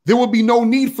 there would be no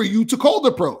need for you to cold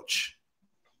approach.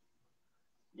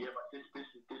 Yeah, but this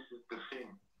is the thing.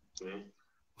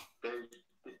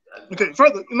 Okay,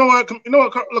 further, you know what,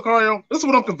 Lucario? This is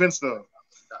what I'm convinced of.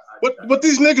 What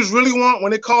these niggas really want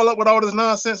when they call up with all this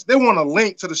nonsense, they want a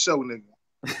link to the show, nigga.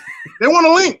 They want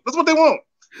a link. That's what they want.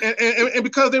 And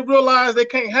because they realize they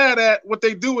can't have that, what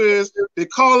they do is they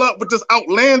call up with this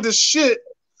outlandish shit,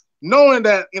 knowing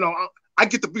that, you know, I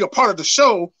get to be a part of the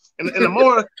show. And the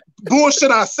more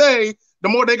bullshit I say, the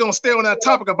more they're going to stay on that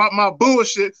topic about my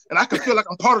bullshit. And I can feel like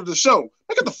I'm part of the show.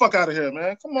 Get the fuck out of here,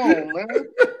 man. Come on, man.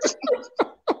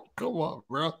 Come on,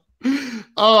 bro.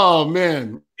 Oh,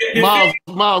 man. Miles.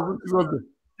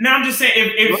 Now I'm just saying,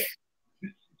 if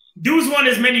dudes want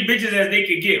as many bitches as they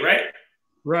could get, right?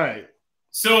 Right.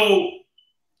 So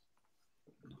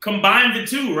combine the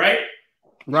two, right?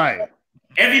 Right.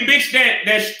 Every bitch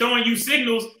that's throwing you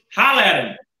signals, holla at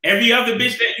them. Every other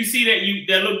bitch that you see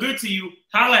that look good to you,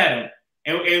 holla at them.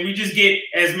 And we just get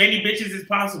as many bitches as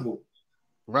possible.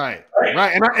 Right.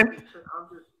 Right. And I'm just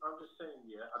saying,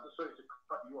 yeah. I'm just sorry to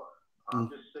cut you off. I'm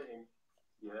just saying,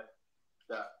 yeah,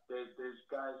 that there's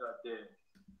guys out there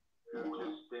who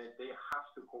just they have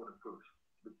to call the push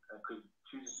because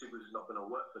choosing signals is not going to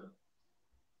work for them.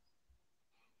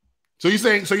 So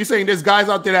you're saying there's guys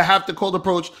out there that have to cold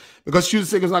approach because choosing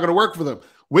signals is not going to work for them,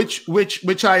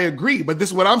 which I agree. But this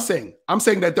is what I'm saying. I'm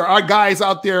saying that there are guys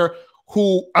out there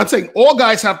who I'm saying all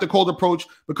guys have to cold approach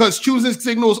because choosing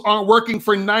signals aren't working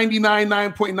for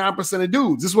 99.9% of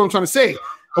dudes. This is what I'm trying to say.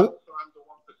 So I'm the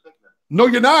 1%. No,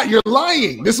 you're not. You're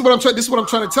lying. This is what I'm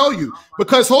trying to tell you.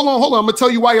 Because hold on. I'm gonna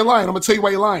tell you why you're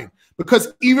lying.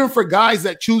 Because even for guys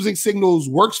that choosing signals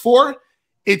works for,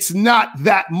 it's not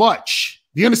that much.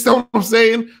 Do you understand what I'm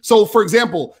saying? So, for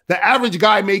example, the average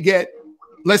guy may get,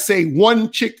 let's say, one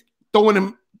chick throwing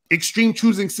him extreme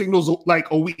choosing signals like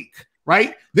a week,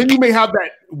 right? Then you may have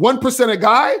that 1% of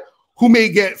guy who may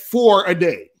get 4 a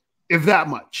day, if that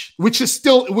much, which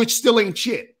still ain't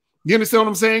shit. You understand what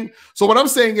I'm saying? So what I'm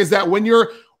saying is that when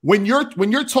you're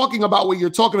talking about what you're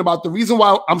talking about, the reason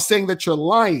why I'm saying that you're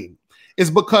lying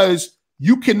is because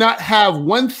you cannot have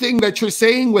one thing that you're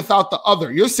saying without the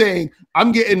other. You're saying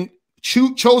I'm getting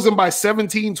chosen by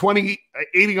 17, 20,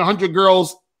 80, 100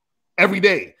 girls every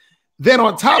day. Then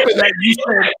on top of that, you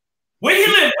said, where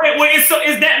he live? Wait, is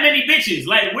that many bitches?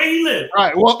 Like, where he live? All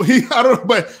right. Well, I don't know,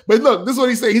 but look, this is what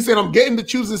he said. He said, I'm getting the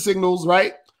choosing signals,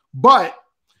 right? But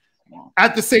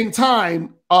at the same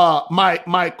time,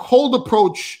 my cold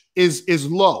approach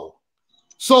is low.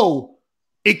 So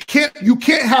you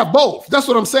can't have both. That's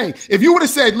what I'm saying. If you would have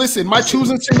said, listen, my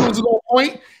choosing signals is on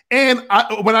point, and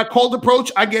when I cold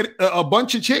approach, I get a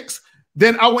bunch of chicks,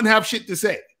 then I wouldn't have shit to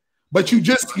say. But you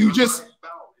just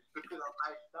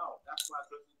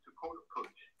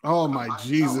oh my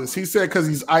Jesus. He said because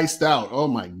he's iced out. Oh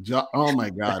my God.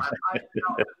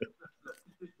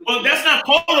 Well, that's not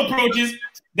cold approaches.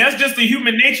 That's just the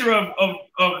human nature of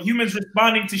humans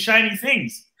responding to shiny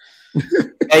things.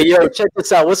 Hey, yo, check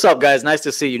this out. What's up, guys? Nice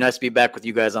to see you. Nice to be back with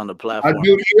you guys on the platform.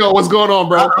 Yo, what's going on,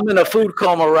 bro? I'm in a food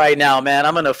coma right now, man.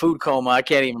 I'm in a food coma. I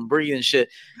can't even breathe and shit.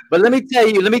 But let me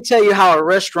tell you how a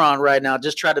restaurant right now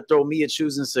just tried to throw me a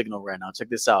choosing signal right now. Check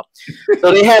this out.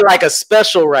 So they had like a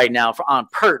special right now on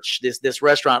Perch. This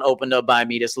restaurant opened up by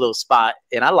me, this little spot,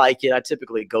 and I like it. I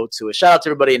typically go to it. Shout out to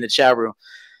everybody in the chat room.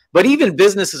 But even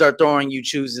businesses are throwing you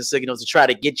choosing signals to try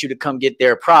to get you to come get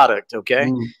their product, okay?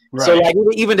 Right. So like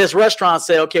even this restaurant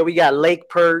said, okay, we got Lake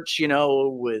Perch, you know,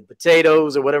 with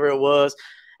potatoes or whatever it was.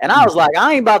 And I was like,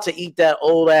 I ain't about to eat that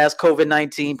old-ass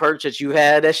COVID-19 perch that you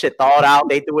had. That shit thawed out.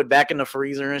 They threw it back in the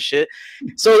freezer and shit.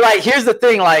 So, like, here's the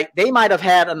thing. Like, they might have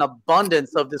had an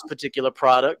abundance of this particular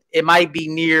product. It might be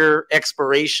near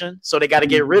expiration, so they got to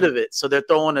get rid of it. So they're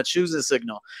throwing a choosing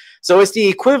signal. So it's the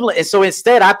equivalent. And so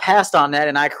instead, I passed on that,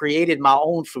 and I created my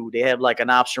own food. They have, like,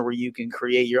 an option where you can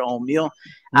create your own meal.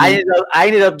 I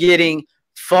ended up getting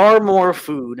far more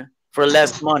food for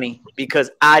less money because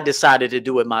I decided to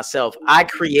do it myself. I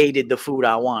created the food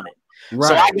I wanted. Right.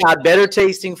 So I got better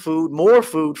tasting food, more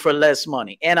food for less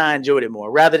money, and I enjoyed it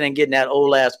more rather than getting that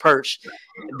old ass perch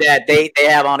that they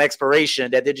have on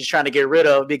expiration that they're just trying to get rid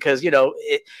of because, you know,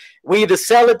 we either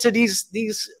sell it to these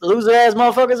loser ass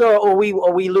motherfuckers or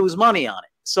we lose money on it.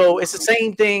 So it's the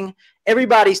same thing.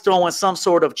 Everybody's throwing some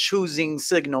sort of choosing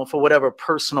signal for whatever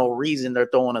personal reason they're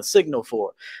throwing a signal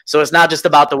for. So it's not just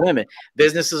about the women.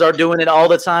 Businesses are doing it all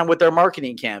the time with their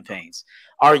marketing campaigns.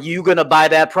 Are you going to buy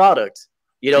that product?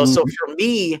 You know, so for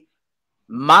me,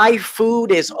 my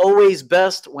food is always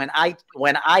best when I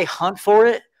hunt for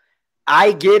it.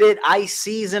 I get it, I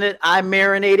season it, I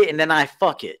marinate it, and then I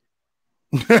fuck it.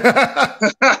 I'm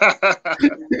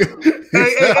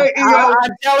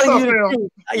telling you the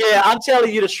truth. Yeah, I'm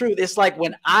telling you the truth. It's like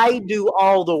when I do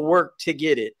all the work to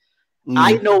get it,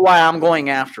 I know why I'm going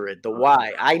after it. The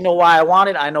why. I know why I want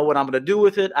it. I know what I'm going to do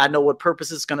with it. I know what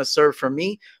purpose it's going to serve for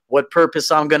me, what purpose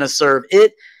I'm going to serve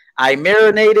it. I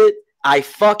marinate it, I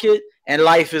fuck it, and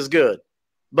life is good.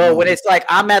 But when it's like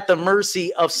I'm at the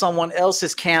mercy of someone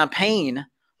else's campaign,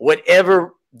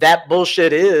 whatever that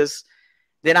bullshit is,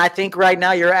 then I think right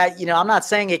now you're at, you know, I'm not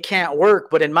saying it can't work,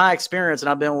 but in my experience, and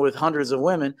I've been with hundreds of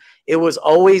women, it was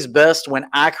always best when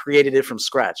I created it from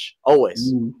scratch.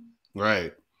 Always.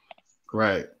 Right.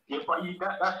 Right. Yeah, but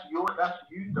that's you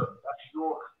though. That's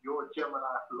your Gemini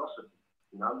philosophy.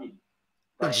 You know what I mean?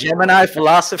 Gemini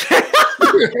philosophy.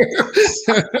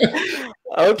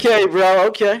 Okay, bro.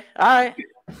 Okay. All right. You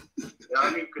know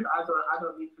what I mean? Because I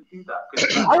don't need to do that.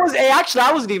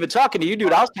 I wasn't even talking to you,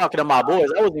 dude. I was talking to my boys.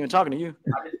 I wasn't even talking to you.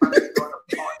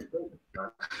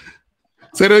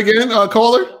 Say that again,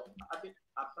 caller.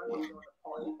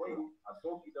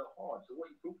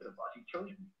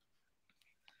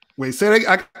 Wait, say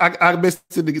that. I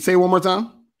missed it. Say it one more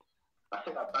time. I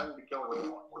said I banged the girl in the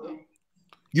park.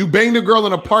 You banged the girl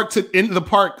in the park in the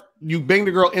park. You banged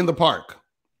the girl in the park.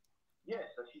 Yes,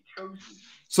 and she chose me.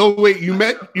 So wait, you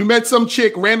met some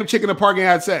chick, random chick in the park and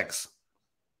had sex.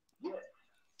 Yes.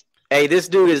 Hey, this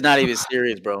dude is not even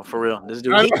serious, bro. For real, this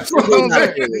dude. All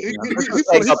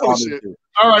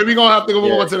right, we're gonna have to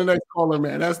go on to the next caller,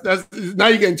 man. That's now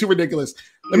you're getting too ridiculous.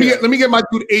 Let me get my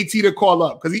dude AT to call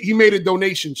up because he made a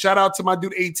donation. Shout out to my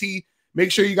dude AT.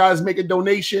 Make sure you guys make a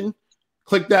donation.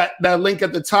 Click that link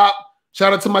at the top.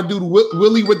 Shout out to my dude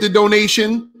Willie with the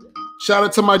donation. Shout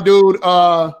out to my dude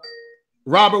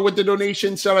Robert with the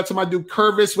donation. Shout out to my dude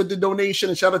Curvis with the donation.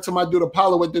 And shout out to my dude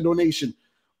Apollo with the donation.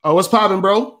 What's poppin',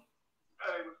 bro?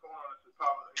 Hey, what's going on? This is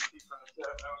Apollo AT from the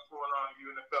chat. What's going on, you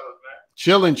and the fellas,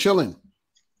 man? Chilling.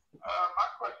 My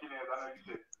question is, I know you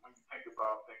said when you think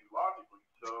about things logically,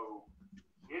 so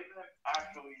isn't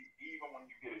actually, even when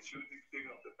you get a choosing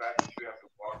signal, the fact that you have to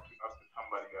walk up to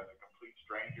somebody as a complete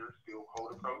stranger still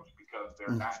code approach because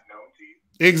they're not known to you?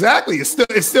 Exactly. It's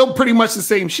still pretty much the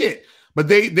same shit. But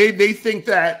they think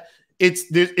that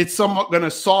it's somewhat going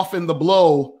to soften the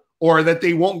blow or that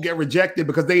they won't get rejected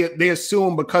because they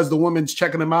assume because the woman's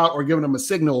checking them out or giving them a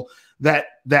signal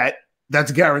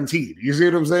that's guaranteed. You see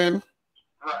what I'm saying?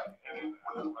 Right.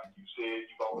 And like you said,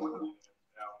 you've always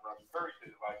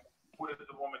versus like, what is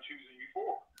the woman choosing you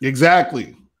for?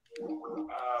 Exactly.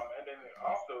 And then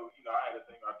also, you know, I had a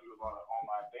thing, I do a lot of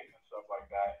online dating and stuff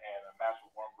like that, and I matched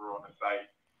with one girl on the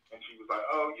site, and she was like,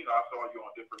 oh, you know, I saw you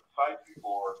on different sites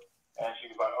before, and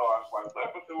she was like, oh, I swiped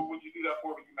left. I said, well, would you do that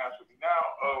for me? You match with me now?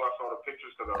 Oh, I saw the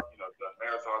pictures because I've, you know, done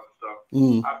marathons and stuff.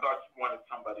 I thought you wanted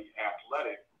somebody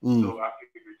athletic, so I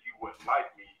figured you wouldn't like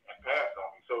me and pass on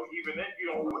me. So even if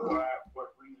you don't know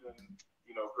what reason,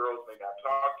 you know, girls may not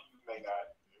talk to you, may not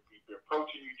be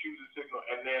approaching you, choose a signal,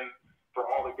 and then for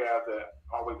all the guys that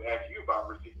always ask you about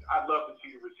receipts, I'd love to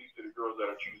see the receipts to the girls that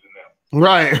are choosing them.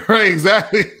 Right,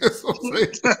 exactly.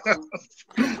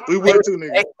 We would too,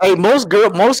 nigga. Hey, most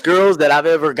girls that I've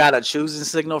ever got a choosing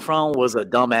signal from was a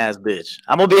dumbass bitch.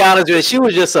 I'm gonna be honest with you, she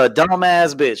was just a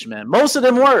dumbass bitch, man. Most of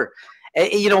them were.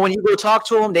 And, you know, when you go talk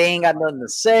to them, they ain't got nothing to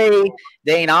say.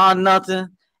 They ain't on nothing.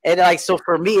 And like, so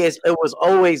for me, it was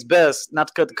always best not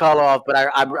to cut the call off. But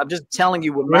I'm just telling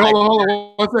you. Hold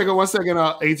on. 1 second.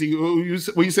 AT,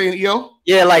 were you saying EO?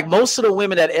 Yeah, like most of the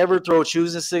women that ever throw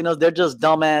choosing signals, they're just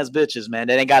dumbass bitches, man.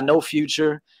 They ain't got no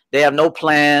future. They have no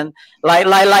plan. Like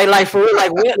for real,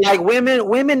 like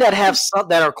women that have some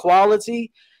that are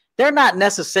quality. They're not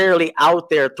necessarily out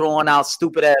there throwing out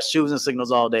stupid ass choosing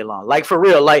signals all day long. Like for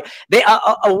real, like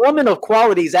a woman of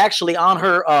quality is actually on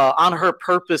her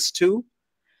purpose too.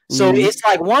 So it's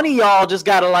like one of y'all just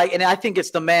gotta like, and I think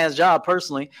it's the man's job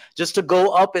personally, just to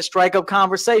go up and strike up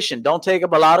conversation. Don't take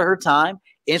up a lot of her time.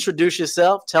 Introduce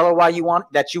yourself. Tell her why you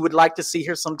would like to see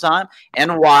her sometime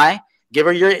and why. Give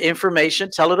her your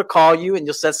information. Tell her to call you, and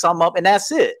you'll set something up, and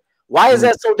that's it. Why is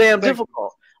that so damn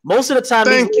difficult? Most of the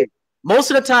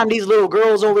time, these little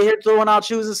girls over here throwing out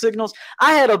choosing signals.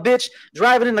 I had a bitch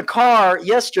driving in the car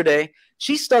yesterday.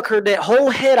 She stuck her whole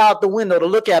head out the window to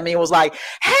look at me and was like,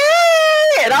 "Hey!"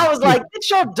 And I was like, "Get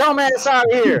your dumb ass out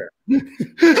of here."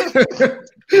 That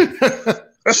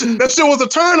shit was a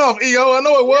turnoff, EO. I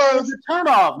know it was. It was a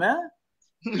turnoff, man.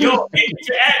 Yo,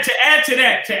 to add to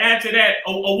that,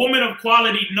 a woman of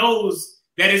quality knows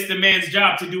that it's the man's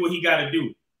job to do what he got to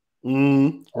do.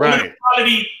 Right.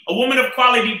 A woman of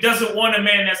quality doesn't want a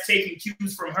man that's taking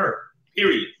cues from her.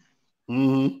 Period.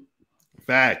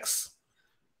 Facts.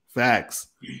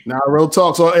 Now, real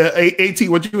talk. So, AT,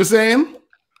 what you were saying?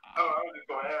 I was just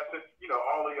going to ask, you know,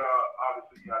 all of y'all,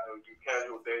 obviously, I know do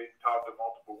casual dates, talk to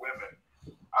multiple women.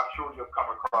 I'm sure you'll come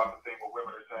across the thing where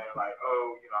women are saying, like,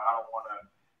 oh, you know, I don't want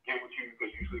to get with you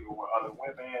because you sleep with other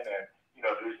women, and, you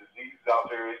know, there's diseases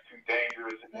out there, it's too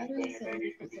dangerous, and this day and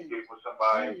age to be getting with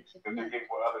somebody because they're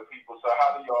getting with other people. So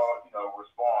how do y'all, you know,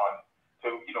 respond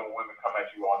to, you know, when women come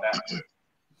at you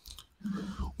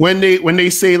when they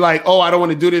say like, oh, I don't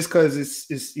want to do this because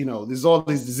it's you know, there's all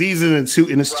these diseases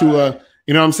and it's too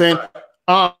you know what I'm saying?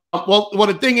 Well,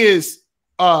 the thing is,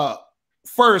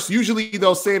 first, usually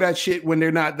they'll say that shit when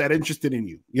they're not that interested in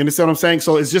you. You understand what I'm saying?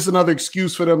 So it's just another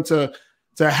excuse for them to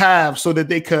have so that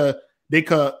they could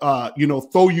you know,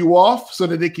 throw you off so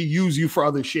that they can use you for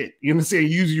other shit. You understand?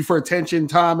 Use you for attention,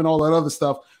 time, and all that other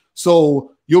stuff.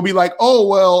 So you'll be like, oh,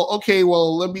 well, okay,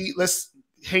 well, let's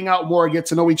hang out more, get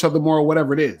to know each other more, or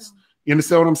whatever it is. You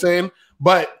understand what I'm saying?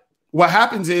 But what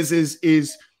happens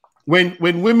is when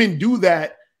women do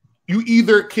that, you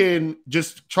either can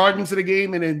just charge into the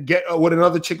game and then get with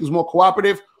another chick who's more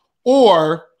cooperative,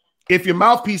 or if your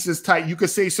mouthpiece is tight, you could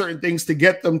say certain things to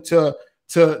get them to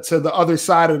the other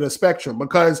side of the spectrum.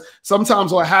 Because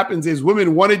sometimes what happens is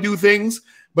women want to do things,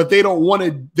 but they don't want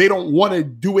to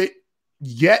do it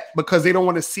yet because they don't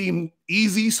want to seem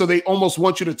easy. So they almost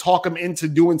want you to talk them into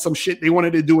doing some shit they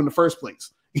wanted to do in the first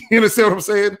place. You understand what I'm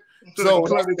saying? So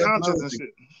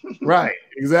right,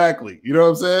 exactly. You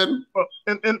know what I'm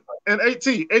saying? And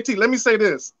AT, let me say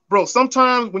this, bro.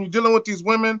 Sometimes when you're dealing with these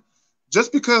women,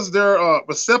 just because they're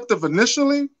receptive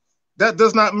initially, that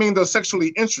does not mean they're sexually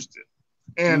interested.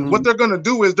 And what they're gonna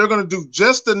do is they're gonna do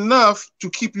just enough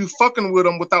to keep you fucking with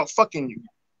them without fucking you.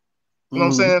 You know what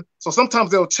I'm saying? So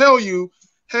sometimes they'll tell you,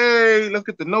 hey, let's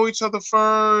get to know each other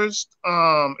first.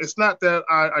 It's not that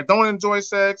I don't enjoy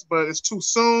sex, but it's too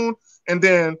soon. And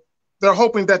then they're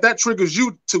hoping that triggers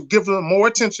you to give them more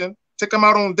attention, take them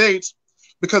out on dates,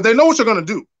 because they know what you're going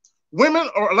to do.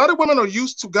 A lot of women are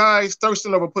used to guys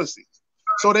thirsting over pussy.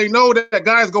 So they know that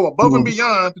guys go above and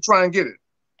beyond to try and get it.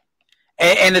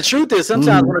 And the truth is,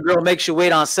 sometimes when a girl makes you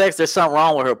wait on sex, there's something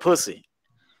wrong with her pussy.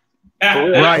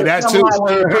 Right, that's too.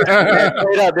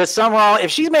 There's something wrong. If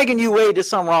she's making you wait, there's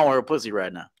something wrong with her pussy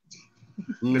right now.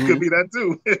 It could be that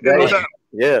too.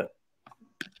 Yeah.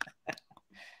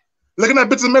 Look at that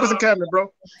bitch in medicine cabinet,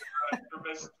 bro. Yeah,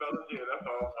 that's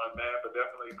all, man. But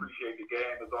definitely appreciate the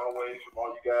game as always from all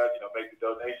you guys. You know, make the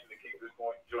donation to keep this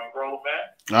joint growing,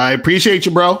 man. I appreciate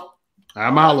you, bro.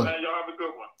 I'm hollering. Man, y'all have a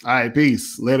good one. All right,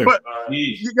 peace. Later. But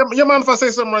you mind if I say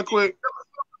something right quick?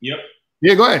 Yep.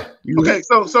 Yeah, go ahead. Okay,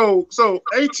 so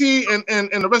AT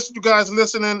and the rest of you guys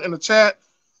listening in the chat,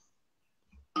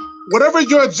 whatever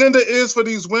your agenda is for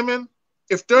these women,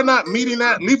 if they're not meeting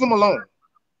that, leave them alone.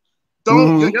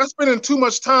 Don't you're spending too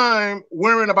much time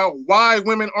worrying about why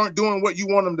women aren't doing what you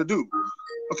want them to do.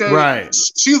 Okay, right?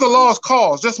 She's a lost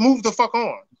cause. Just move the fuck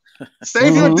on.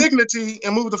 Save your dignity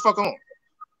and move the fuck on.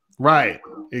 Right,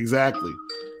 exactly.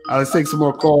 Let's take some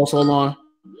more calls. Hold on.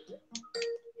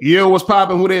 Yo, what's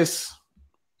popping? Who this?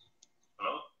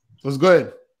 Hello? What's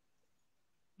good?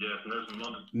 Yeah, Nez from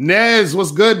London. Nez,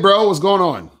 what's good, bro? What's going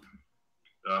on?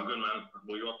 I'm good, man.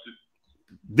 What are you up to?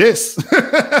 This.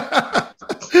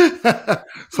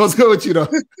 So what's good with you, though?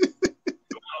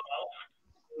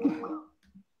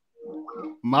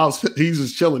 Miles, he's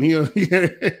just chilling here.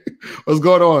 What's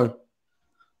going on?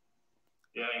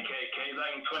 Yeah, and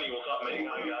K-Lang20, what's up, mate?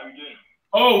 How you doing?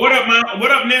 Oh, what up, man?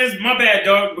 What up, Nez? My bad,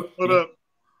 dog. What up?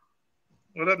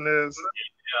 What up, Nez?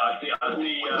 Yeah, I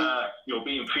see you're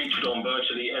being featured on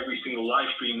virtually every single live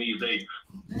stream these days.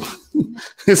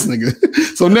 This nigga.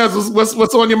 So Nez,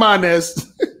 what's on your mind, Nez?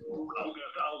 I was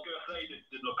gonna say,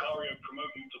 did Lucario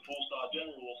promote you to 4-star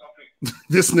general or something?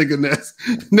 This nigga Nez.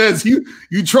 Nez,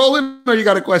 you trolling or you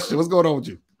got a question? What's going on with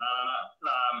you?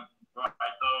 Right.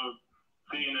 So,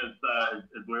 seeing as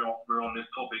we're on this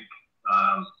topic,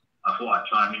 I thought I'd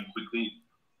chime in quickly.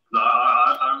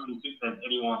 I don't really think there's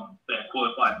anyone that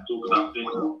qualified to talk about this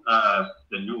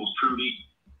than yours truly,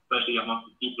 especially amongst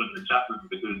the people in the chat room,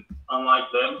 because unlike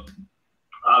them,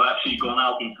 I've actually gone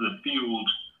out into the field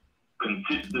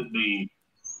consistently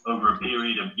over a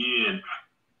period of years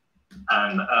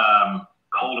and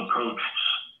cold approached,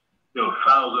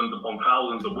 thousands upon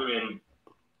thousands of women.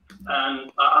 And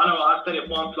I know I've said it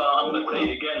once, I'm going to say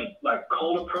it again, like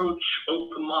cold approach,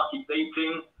 open market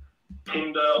dating,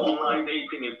 Tinder, online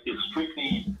dating is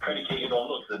strictly predicated on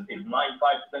looks. It's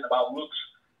 95% about looks,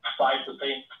 5%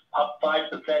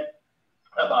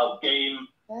 about game,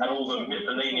 and all the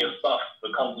miscellaneous stuff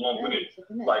that comes along with it.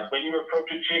 Like when you approach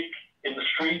a chick in the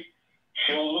street,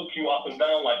 she'll look you up and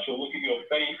down, like she'll look at your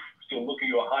face, she'll look at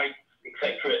your height,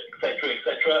 etc., etc.,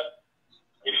 etc.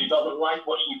 If she doesn't like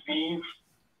what she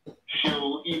sees,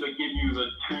 she'll either give you the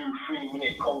 2-3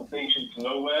 minute conversation to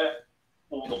nowhere,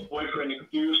 or the boyfriend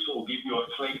excuse, or give you a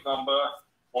fake number,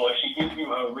 or if she gives you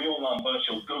her real number,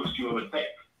 she'll ghost you over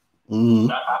text.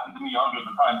 That happened to me hundreds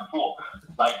of times before.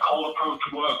 Like cold approach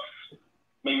works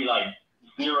maybe like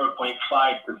 0.5%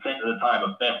 of the time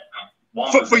at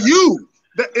best. For you.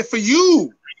 For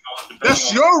you.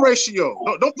 That's your ratio.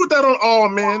 Don't put that on all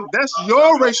men. That's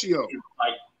your ratio.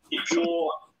 Like if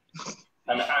you're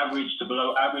an average to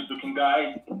below average looking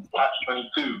guy, that's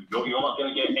 22. You're not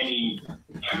going to get any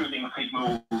choosing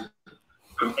signals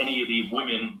from any of these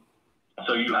women.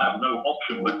 So you have no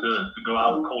option but to go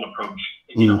out and cold approach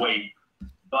in a way.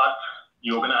 But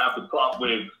you're going to have to put up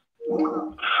with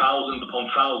thousands upon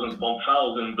thousands upon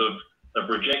thousands of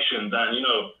rejections. And, you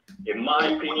know, in my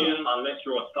opinion, unless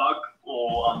you're a thug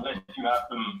or unless you have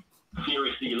some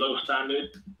seriously low standard,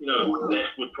 you know,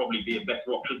 death would probably be a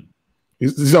better option.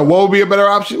 So what would be a better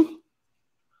option?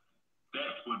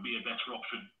 Death would be a better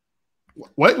option.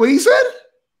 What he said?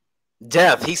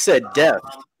 Death. He said death.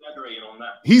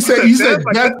 He said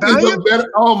death is a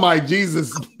better. Oh my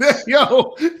Jesus.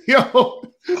 yo.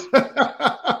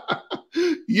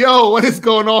 Yo, what is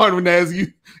going on, Nez?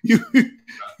 I'm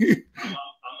kidding.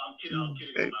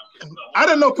 I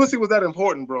didn't know pussy was that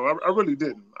important, bro. I really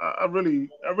didn't. I really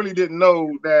didn't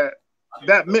know that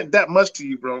meant that much to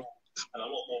you, bro. And a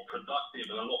lot more productive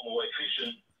and a lot more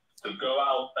efficient to go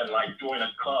out and like join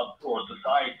a club or a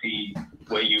society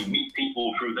where you meet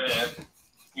people through there,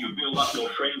 you build up your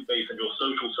friend base and your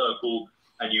social circle,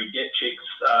 and you get chicks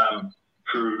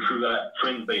through that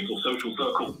friend base or social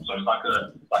circle. So it's like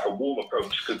a warm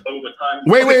approach, because over time.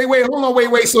 Wait, hold on,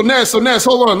 wait. So Nez,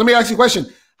 hold on. Let me ask you a question.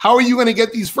 How are you going to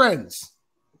get these friends?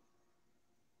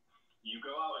 You go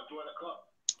out and join a club.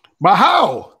 But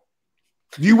how?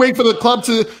 Do you wait for the club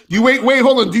to?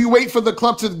 Hold on. Do you wait for the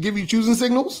club to give you choosing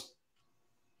signals?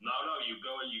 No. You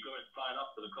go and sign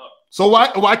up for the club. So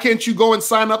why can't you go and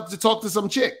sign up to talk to some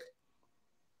chick?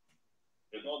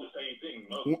 It's not the same thing.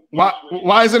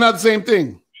 Why is it not the same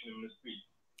thing?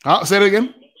 Say it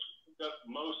again.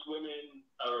 Most women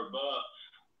are averse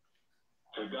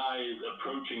to guys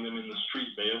approaching them in the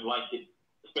street. They don't like it,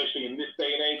 especially in this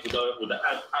day and age with the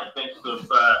advent of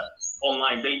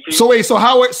online dating. So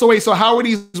how are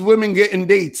these women getting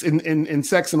dates and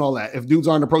sex and all that if dudes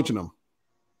aren't approaching them?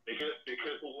 Because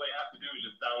all they have to do is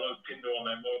just download Tinder on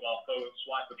their mobile phone,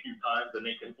 swipe a few times, and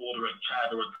they can order a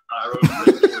Chad or a Tyro.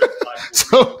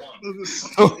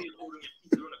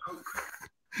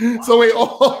 So wait, why is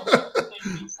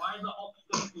a hot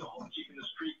chick in the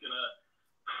street gonna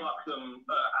fuck some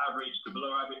average to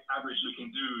below average looking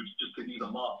dude just because he's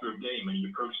a master of game and you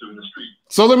approach them in the street?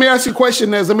 So let me ask you a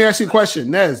question,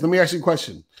 Nez.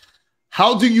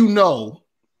 How do you know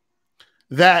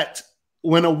that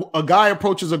when a guy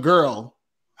approaches a girl,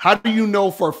 how do you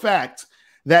know for a fact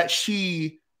that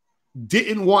she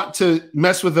didn't want to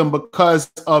mess with him because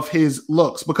of his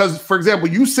looks? Because, for example,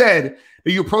 you said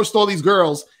that you approached all these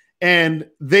girls and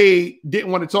they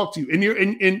didn't want to talk to you, and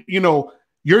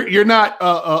you're not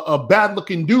a bad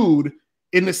looking dude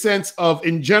in the sense of,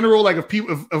 in general, like if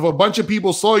a bunch of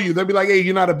people saw you, they'd be like, hey,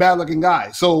 you're not a bad looking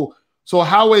guy. So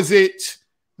how is it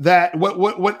that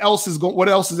what else is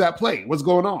at play? What's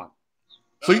going on?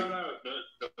 No.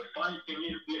 The funny thing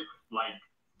is this, like,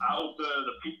 out of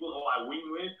the people who I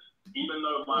win with, even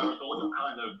though my results are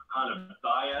kind of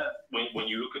dire when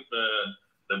you look at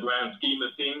the grand scheme of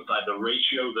things, like the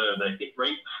ratio, the hit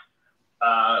rates,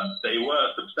 they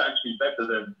were substantially better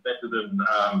than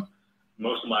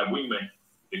most of my wingmen,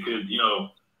 because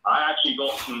I actually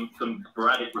got some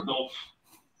sporadic results.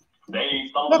 Nez,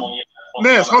 hold on.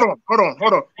 Nez, hold on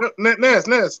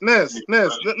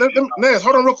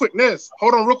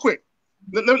real quick.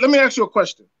 Let me ask you a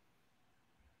question.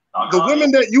 The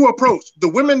women that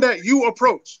you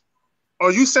approach,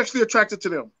 are you sexually attracted to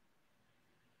them?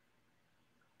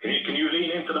 Can you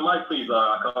lean into the mic, please?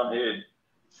 I can't hear it.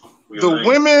 The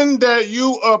women that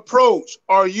you approach,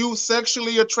 are you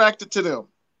sexually attracted to them?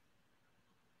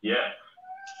 Yeah.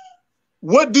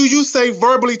 What do you say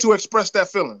verbally to express that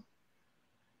feeling?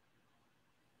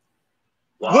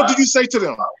 Well, what do you say to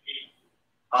them?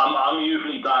 I'm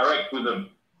usually direct with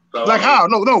them. So like how?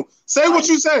 No. Say what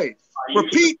you say.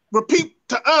 Repeat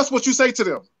to us what you say to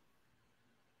them.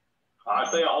 I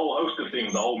say a whole host of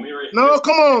things, a whole myriad. No,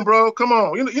 come on, bro. Come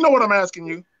on. You know what I'm asking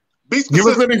you. Give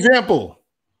us an example.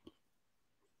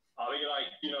 I mean, like,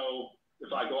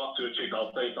 if I go up to a chick,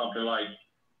 I'll say something like,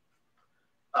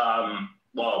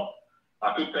 well,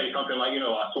 I could say something like,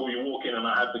 I saw you walk in and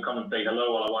I had to come and say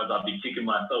hello, otherwise I'd be kicking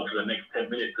myself for the next 10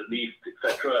 minutes at least,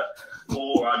 etc.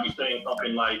 Or I'd be saying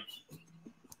something like,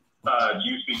 do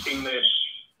you speak English?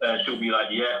 She'll be like,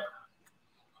 yeah.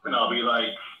 And I'll be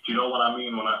like, do you know what I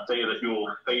mean when I say that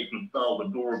your face and style is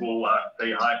adorable? I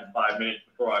say hi for 5 minutes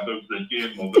before I go to the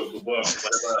gym or go to work or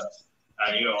whatever.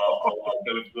 And, I'll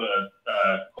go into a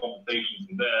conversation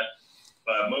from there.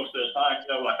 But most of the time,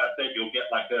 like I said, you'll get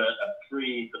like a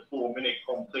 3 to 4 minute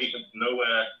conversation from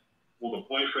nowhere or the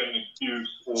boyfriend excuse.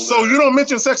 So you don't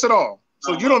mention sex at all.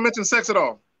 So you don't mention sex at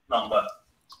all.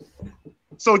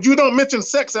 So you don't mention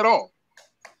sex at all.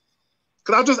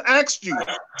 Because I just asked you,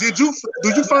 did you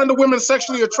find the women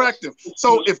sexually attractive?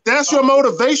 So if that's your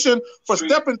motivation for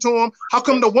stepping to them, how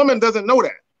come the woman doesn't know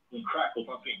that? Crackle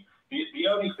something. The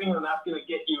only thing that's going to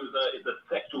get you is a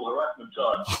sexual harassment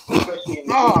charge. Especially in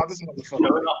this motherfucker.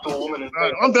 Going up to a woman and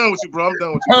saying, I'm done with you, bro. I'm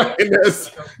done with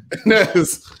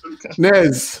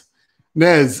you.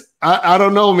 Nez, I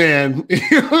don't know, man.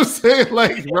 You know what I'm saying?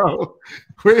 Like, bro,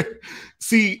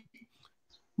 see,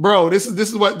 bro, this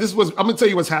is what I'm gonna tell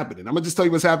you what's happening. I'm gonna just tell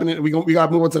you what's happening. We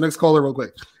gotta move on to the next caller real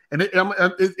quick. And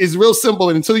it's real simple.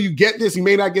 And until you get this, you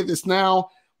may not get this now,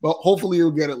 but hopefully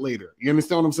you'll get it later. You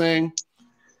understand what I'm saying?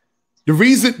 The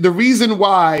reason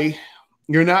why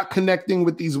you're not connecting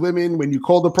with these women when you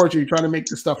cold approach or you're trying to make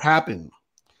this stuff happen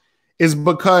is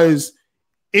because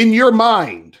in your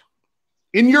mind,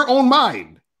 in your own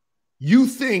mind, you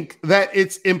think that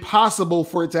it's impossible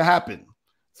for it to happen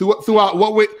throughout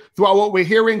what we're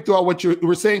hearing, throughout what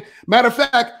we're saying. Matter of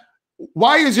fact,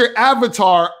 why is your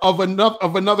avatar of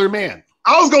another man?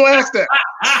 I was gonna ask that.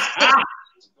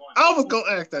 I was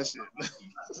gonna ask that shit.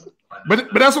 But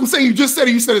that's what I'm saying. You just said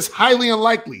it. You said it's highly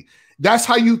unlikely. That's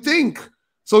how you think.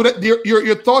 So that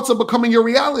your thoughts are becoming your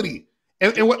reality.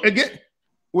 And what again?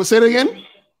 We'll say it again.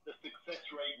 The success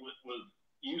rate was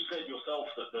you said yourself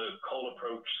that the cold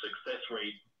approach success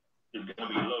rate is going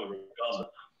to be low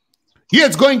regardless. Yeah,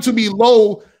 it's going to be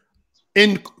low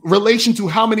in relation to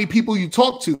how many people you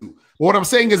talk to. But what I'm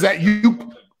saying is that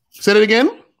you said it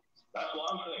again. That's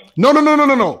what I'm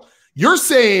saying. No. You're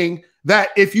saying that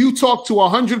if you talk to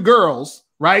 100 girls,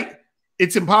 right,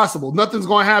 it's impossible. Nothing's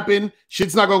going to happen.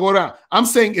 Shit's not going to go down. I'm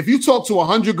saying if you talk to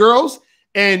 100 girls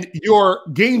and your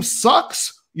game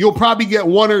sucks, you'll probably get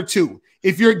 1 or 2.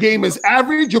 If your game is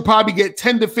average, you'll probably get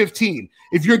 10 to 15.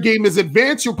 If your game is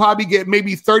advanced, you'll probably get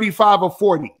maybe 35 or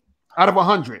 40 out of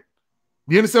 100.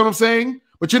 You understand what I'm saying?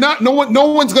 But you're not. No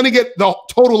one's going to get the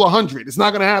total 100. It's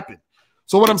not going to happen.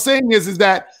 So what I'm saying is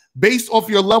that based off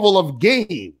your level of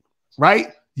game,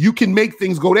 right, you can make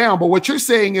things go down. But what you're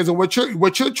saying is, and what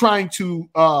you're trying to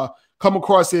come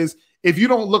across is, if you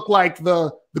don't look like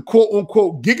the quote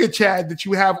unquote Giga Chad that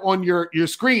you have on your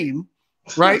screen,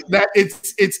 right, that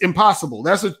it's impossible.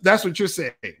 That's what you're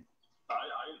saying. I didn't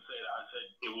say that. I said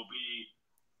it will be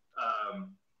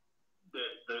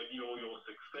your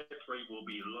success rate will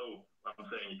be low. I'm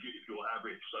saying if you're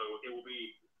average, so it will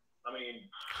be. I mean.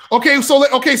 Okay, so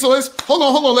let's hold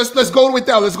on. Let's go with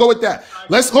that. Let's go with that.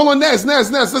 Let's hold on, Nez.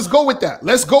 Let's go with that.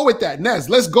 Let's go with that, Nez.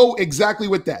 Let's go exactly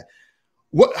with that.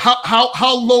 What?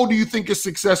 How low do you think your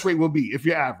success rate will be if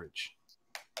you're average?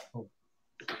 Who's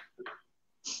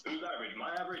average? My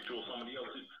average or somebody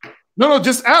else's? No,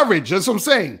 just average. That's what I'm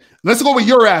saying. Let's go with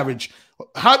your average.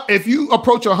 How, if you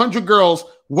approach 100 girls,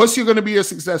 what's going to be your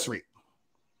success rate?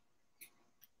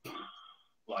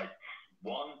 Like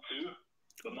 1, 2.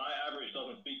 But my average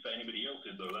doesn't speak for anybody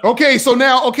else's though. Okay,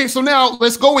 so now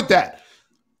let's go with that.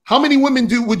 How many women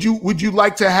would you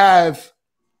like to have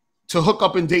to hook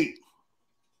up and date?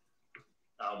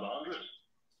 Hundreds.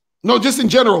 No, just in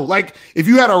general. Like if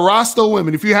you had a roster of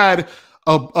women, if you had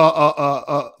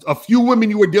a few women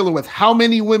you were dealing with, how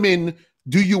many women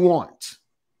do you want?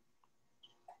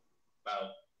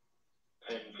 About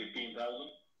 10,000, 15,000.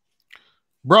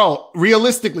 Bro,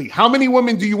 realistically, how many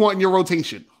women do you want in your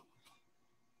rotation?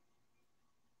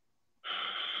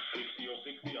 50 or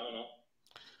 60, I don't know.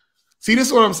 See, this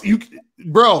is what I'm saying.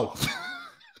 Bro.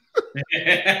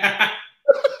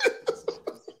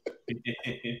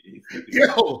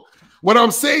 Yo, what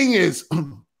I'm saying is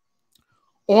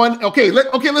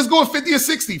let's go with 50 or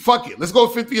 60. Fuck it. Let's go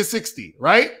with 50 or 60,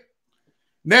 right?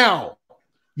 Now,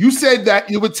 you said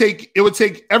that it would take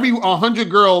every 100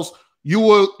 girls, you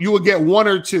will get 1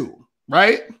 or 2,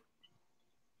 right?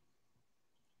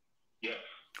 Yeah.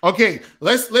 Okay,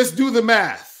 let's do the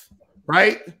math,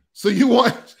 right? So you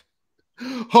want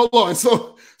hold on.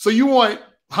 So you want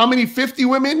how many 50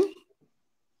 women?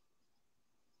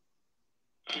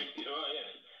 50, yes.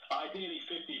 Ideally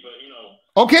 50, but you know.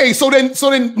 Okay, so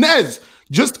then Nez,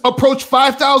 just approach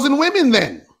 5,000 women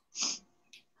then.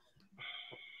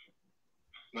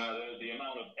 No, the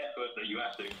amount of effort that you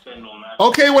have to expend on that.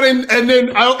 Okay, well then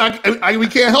we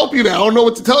can't help you now. I don't know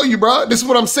what to tell you, bro. This is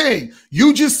what I'm saying.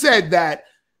 You just said that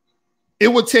it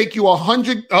would take you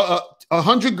 100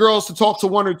 girls to talk to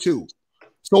 1 or 2.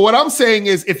 So what I'm saying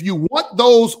is, if you want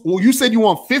those, well, you said you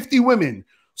want 50 women.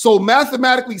 So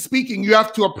mathematically speaking, you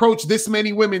have to approach this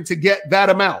many women to get that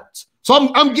amount.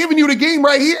 So I'm giving you the game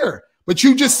right here, but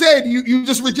you just said you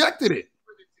just rejected it.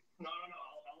 No.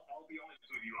 I'll be honest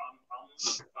with you.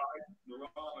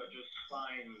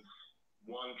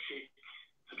 one chick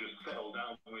to just settle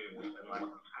down with and like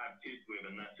have kids with,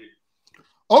 and that's it.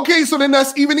 Okay, so then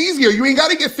that's even easier. You ain't got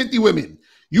to get 50 women.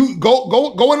 You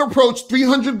go and approach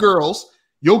 300 girls.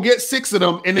 You'll get 6 of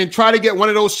them, and then try to get one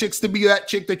of those chicks to be that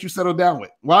chick that you settle down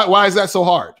with. Why is that so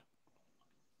hard?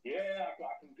 Yeah,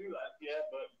 I can do that. Yeah,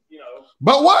 but you know.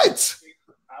 But what?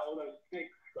 Out of those 6,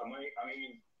 I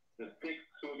mean, the 6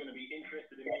 who are going to be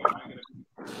interested in me are going to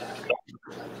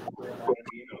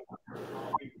be,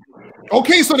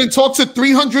 Okay, so then talk to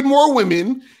 300 more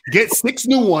women, get 6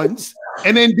 new ones,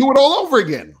 and then do it all over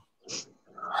again.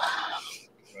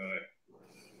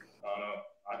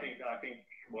 I think.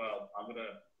 Well, I'm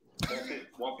gonna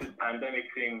once this pandemic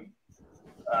thing,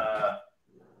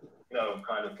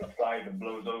 kind of subsides and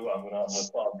blows over, I'm gonna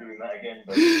start doing that again.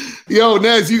 But yo,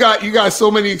 Nez, you got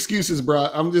so many excuses, bro.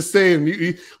 I'm just saying,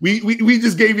 we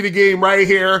just gave you the game right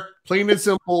here, plain and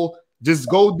simple. Just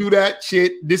go do that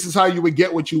shit. This is how you would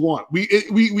get what you want. We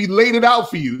laid it out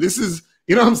for you. This is,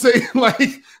 you know what I'm saying?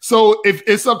 Like, so if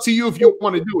it's up to you if you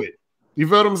want to do it. You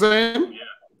feel what I'm saying?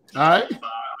 Yeah. All right. But I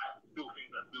still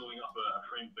think that building up a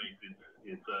friend base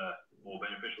is more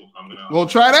beneficial. So I'm gonna. Well,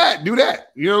 try that. Do that.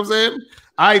 You know what I'm saying?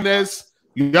 All right, Nez.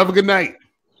 You have a good night.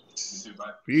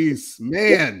 Peace,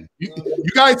 man. You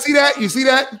guys see that? You see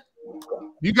that?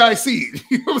 You guys see it.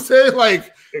 You know what I'm saying?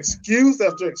 Like excuse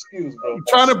after excuse, bro.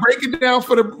 Trying to break it down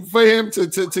for him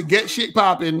to get shit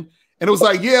popping. And it was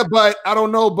like, yeah, but I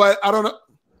don't know, but I don't know.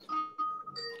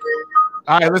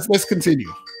 All right, let's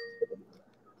continue.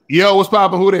 Yo, what's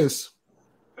popping? Who this?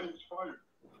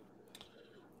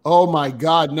 Oh my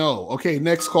God, no. Okay,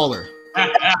 next caller.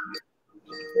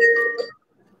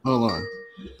 Hold on.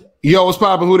 Yo, what's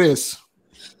popping? Who this?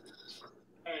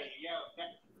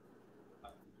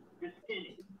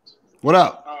 What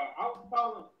up? I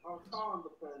was calling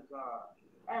because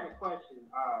I had a question.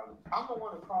 I'm the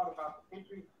one that called about the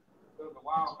picture. There was a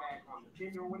while back on the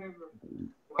Tinder or whatever.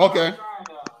 Okay.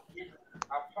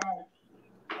 I tried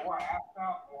more apps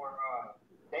out, more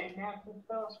dating apps and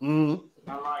stuff.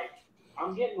 Mm-hmm. And like,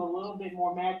 I'm getting a little bit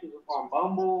more matches on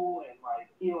Bumble and like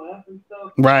POF and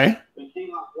stuff. Right. And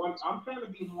see, like, I'm trying to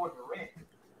be more direct.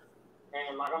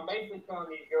 And like, I'm basically telling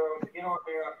these girls to get on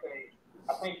there.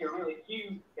 I think you're really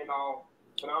cute and all,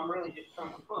 but I'm really just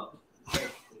trying to fuck.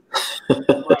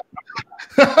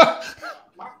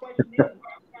 My question is,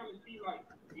 I'm trying to see, like,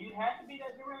 do you have to be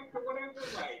that direct or whatever?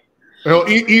 Like, well,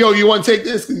 EO, you want to take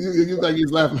this? You like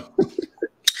he's laughing.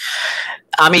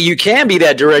 I mean, you can be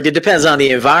that direct. It depends on the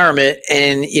environment.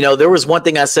 And, you know, there was one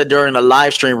thing I said during a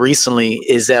live stream recently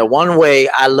is that one way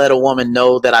I let a woman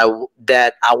know that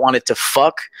I wanted to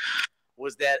fuck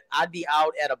was that I'd be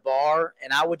out at a bar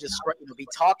and I would just be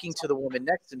talking to the woman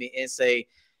next to me and say,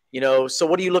 you know, so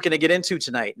what are you looking to get into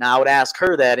tonight? Now I would ask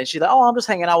her that and she's like, oh, I'm just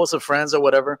hanging out with some friends or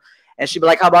whatever. And she'd be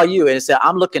like, how about you? And it said,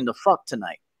 I'm looking to fuck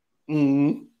tonight.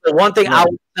 Mm-hmm. The one thing I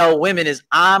would tell women is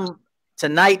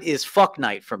tonight is fuck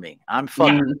night for me. I'm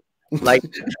fucking like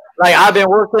I've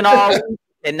been working all week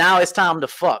and now it's time to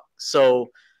fuck. So,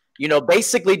 you know,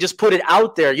 basically just put it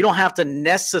out there. You don't have to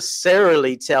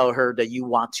necessarily tell her that you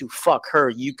want to fuck her.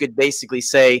 You could basically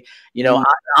say, you know,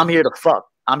 I'm here to fuck.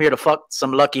 I'm here to fuck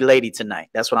some lucky lady tonight.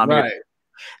 That's what I'm here to do.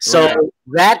 So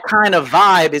that kind of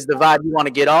vibe is the vibe you want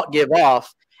to give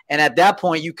off. And at that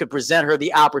point, you could present her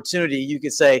the opportunity. You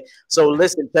could say, so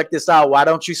listen, check this out. Why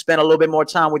don't you spend a little bit more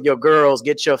time with your girls,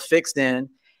 get your fixed in.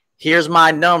 Here's my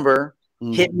number.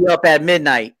 Hit me up at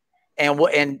midnight. And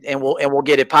we'll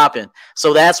get it popping.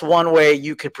 So that's one way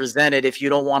you could present it if you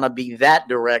don't want to be that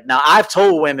direct. Now, I've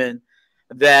told women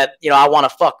that, you know, I want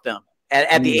to fuck them.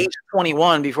 At the age of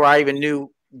 21, before I even knew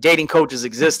dating coaches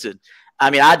existed. I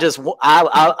mean,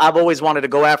 I've always wanted to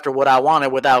go after what I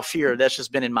wanted without fear. That's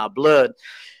just been in my blood.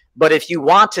 But if you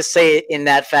want to say it in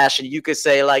that fashion, you could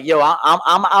say like, yo,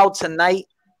 I'm out tonight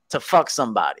to fuck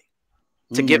somebody.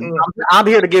 I'm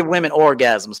here to give women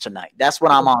orgasms tonight. That's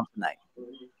what I'm on tonight.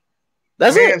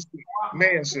 That's it.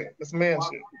 Man shit. That's man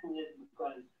shit.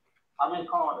 Because I've been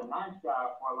called a nice guy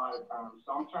for a lot of times,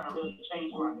 so I'm trying to really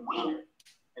change my demeanor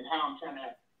and how I'm trying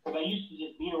to. Because I used to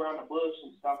just beat around the bush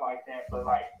and stuff like that, but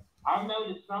like I've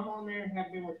noticed some on there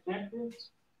have been receptive,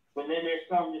 but then there's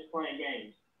some just playing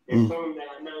games. There's some that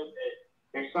I know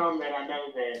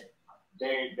that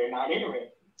they're not interested.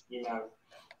 You know,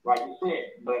 like you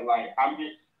said, but like I'm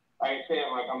just like I said,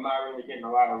 like I'm not really getting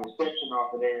a lot of reception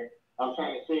off of there. I'm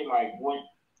trying to see, like, what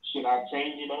should I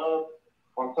change it up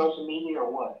on social media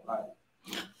or what? Like,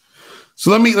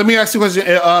 so let me ask you a question.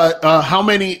 How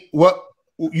many? What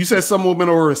you said? Some women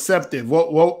are receptive.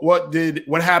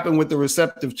 What happened with the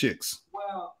receptive chicks?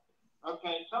 Well,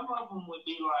 okay, some of them would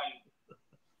be like,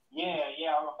 yeah,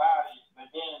 I'm about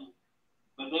it,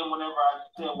 But then whenever I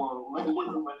said, well, let's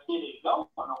get it going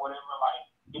or whatever, like,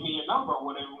 give me your number or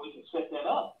whatever, we can set that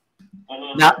up.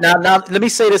 And then now, let me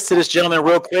say this to this gentleman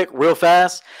real quick, real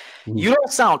fast. You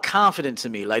don't sound confident to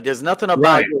me. Like, there's nothing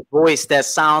about your voice that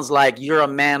sounds like you're a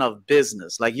man of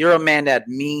business. Like, you're a man that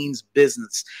means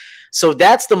business. So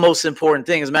that's the most important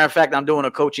thing. As a matter of fact, I'm doing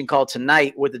a coaching call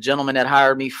tonight with the gentleman that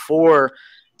hired me to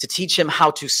teach him how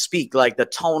to speak, like the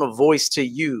tone of voice to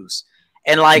use.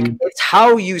 And like, it's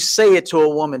how you say it to a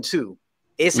woman too.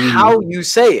 It's how you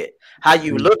say it, how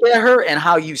you look at her and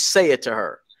how you say it to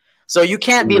her. So you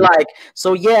can't be like,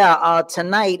 so yeah,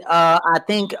 tonight, I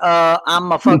think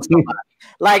I'm a fuck somebody.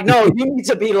 Like, no, you need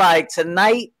to be like,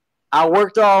 tonight I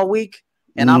worked all week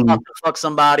and I'm about to fuck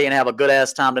somebody and have a good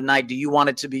ass time tonight. Do you want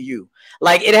it to be you?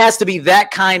 Like, it has to be that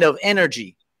kind of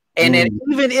energy. And then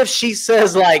even if she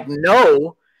says like,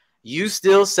 no, you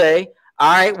still say,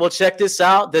 all right, well, check this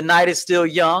out. The night is still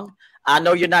young. I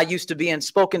know you're not used to being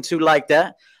spoken to like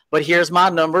that, but here's my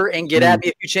number and get at me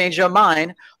if you change your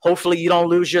mind. Hopefully you don't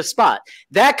lose your spot.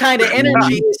 That kind of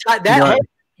energy,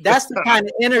 that's the kind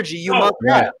of energy you must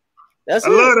have. That's I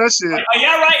love that shit. Are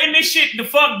y'all writing this shit the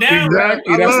fuck down?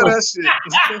 Exactly. I love that shit.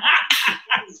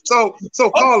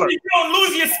 So caller, you don't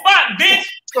lose your spot, bitch.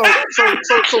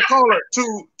 So caller,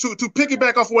 to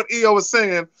piggyback off what EO was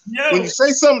saying, when you say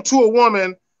something to a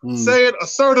woman, say it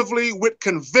assertively with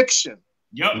conviction.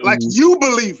 Like you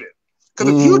believe it.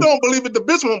 Because if you don't believe it, the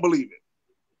bitch won't believe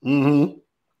it.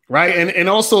 Right. And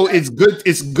also it's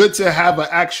good to have an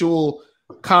actual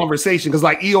conversation. Because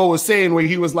like EO was saying, where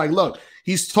he was like, look,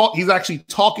 he's actually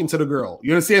talking to the girl.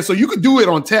 You understand? So you could do it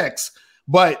on text,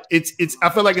 but I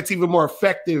feel like it's even more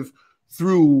effective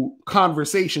through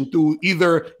conversation, through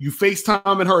either you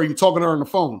FaceTiming her or you're talking to her on the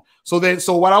phone. So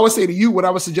what I would say to you, what I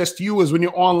would suggest to you is when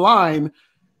you're online,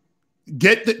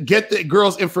 get the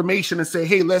girl's information and say,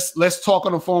 hey, let's talk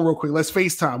on the phone real quick. Let's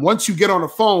FaceTime. Once you get on the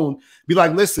phone, be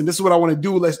like, listen, this is what I want to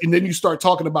do. And then you start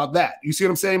talking about that. You see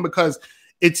what I'm saying? Because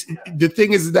the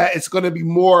thing is that it's going to be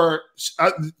more,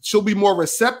 she'll be more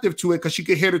receptive to it because she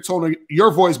can hear the tone of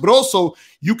your voice, but also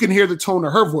you can hear the tone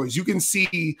of her voice. You can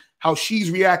see how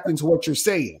she's reacting to what you're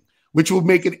saying, which will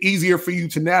make it easier for you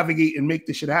to navigate and make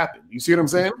this shit happen. You see what I'm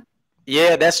saying?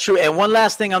 Yeah, that's true. And one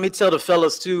last thing, let me tell the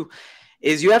fellas too,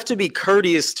 is you have to be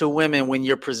courteous to women when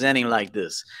you're presenting like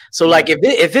this. So like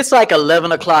if it's like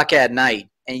 11 o'clock at night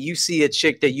and you see a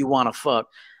chick that you want to fuck,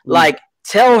 like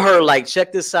tell her, like,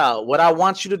 check this out. What I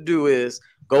want you to do is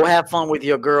go have fun with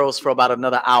your girls for about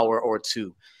another hour or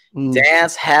two.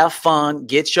 Dance, have fun,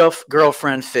 get your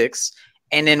girlfriend fixed.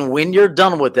 And then when you're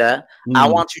done with that, I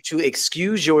want you to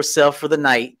excuse yourself for the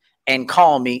night and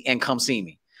call me and come see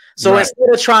me. So instead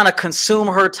of trying to consume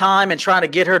her time and trying to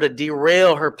get her to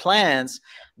derail her plans,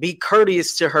 be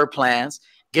courteous to her plans,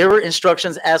 give her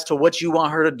instructions as to what you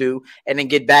want her to do, and then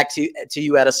get back to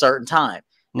you at a certain time.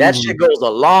 That shit goes a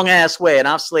long ass way, and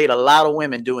I've slayed a lot of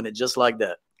women doing it just like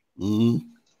that. All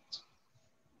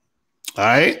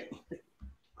right.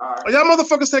 Are y'all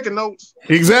motherfuckers taking notes?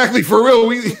 Exactly, for real.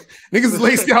 We niggas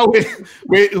laced out with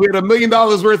 $1 million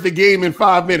worth of game in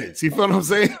 5 minutes. You feel what I'm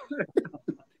saying?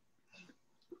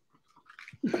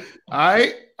 All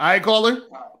right, caller.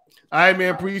 All right,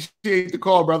 man. Appreciate the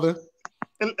call, brother.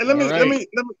 And let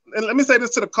me say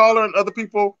this to the caller and other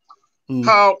people.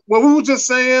 How what we were just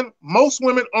saying, most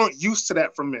women aren't used to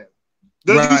that from men.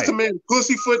 They're used to men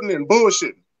pussyfooting and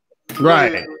bullshitting.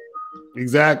 Right.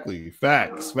 Exactly.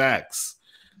 Facts. All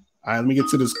right, let me get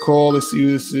to this call. Let's see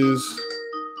who this is.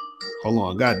 Hold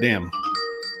on. Goddamn.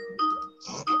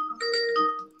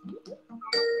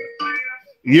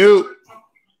 You.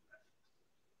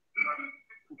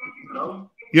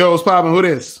 Yo, what's poppin'? Who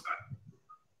this?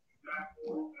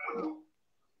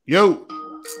 Yo.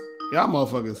 Y'all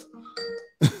motherfuckers.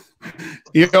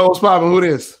 Yo, what's poppin'? Who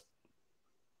this?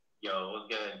 Yo, what's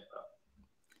good?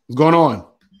 What's going on?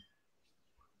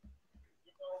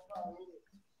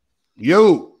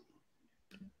 Yo.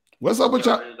 What's up with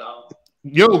y'all?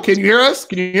 Yo, can you hear us?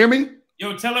 Can you hear me?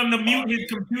 Yo, tell him to mute his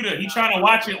computer. He's trying to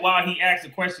watch it while he asks a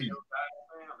question.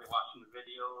 I've been watching the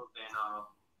videos and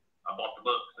I bought the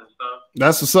books and stuff.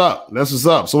 That's what's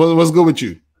up. So what's good with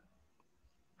you?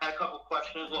 I had a couple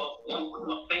questions. Well,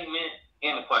 a statement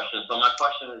and a question. So my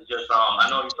question is just, I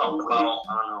know you talked about,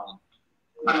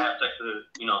 I have sex with,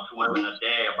 2 women a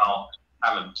day about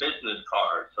having business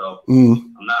cards. So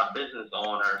I'm not a business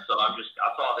owner. So I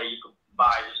saw that you could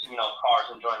buy just,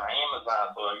 cards and join our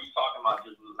Amazon. So are you talking about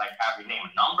just like have your name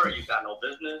and number? You got no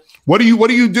business? What do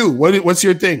you do? What's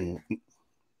your thing?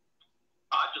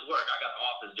 I just work. I got an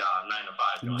office job, 9 to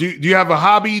 5. Do you have a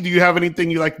hobby? Do you have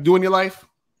anything you like to do in your life?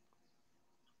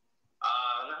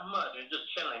 Not much.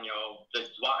 Just chilling,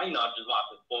 just watch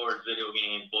the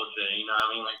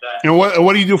what I mean? Like that. And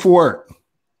what do you do for work?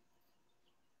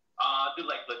 Do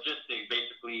like logistics,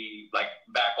 basically like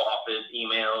back office,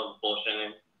 emails,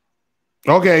 bullshitting.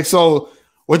 Okay, so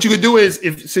what you could do is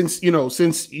since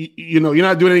you're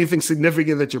not doing anything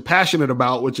significant that you're passionate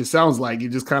about, which it sounds like you're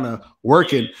just kind of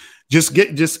working,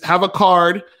 just have a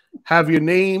card, have your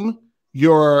name,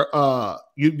 your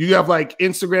you have like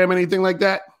Instagram, anything like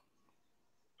that?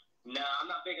 Nah, I'm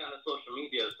not big on the social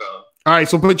medias, bro. All right,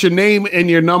 so put your name and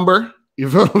your number, you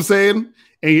feel what I'm saying?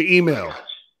 And your email.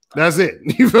 That's it.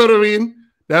 You feel what I mean?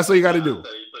 That's what you got to do. So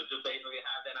just basically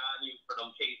have that on you for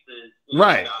them cases.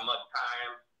 Right. Got much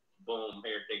time. Boom.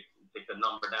 Here, take the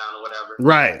number down or whatever.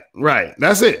 Right.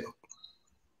 That's it.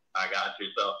 I got you.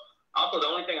 So also the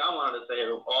only thing I wanted to say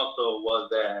also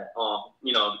was that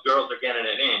the girls are getting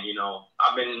it in.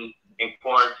 I've been in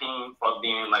quarantine for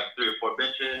being like 3 or 4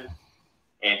 bitches,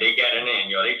 and they getting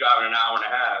in. They driving an hour and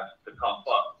a half to come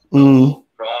fuck.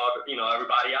 For all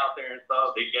everybody out there and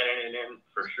stuff, they getting it in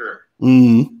for sure.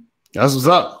 That's what's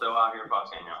up. Still out here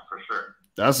fucking, for sure.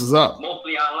 That's what's up.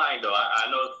 Mostly online though. I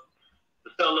know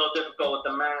it's still a little difficult with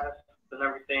the masks and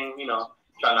everything.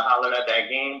 Trying to holler at that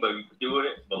game, but you can do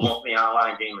it. But mostly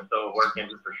online game is still working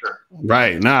for sure.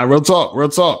 Right. Nah, real talk.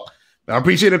 I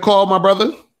appreciate the call, my brother.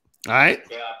 All right.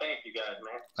 Yeah, thank you guys,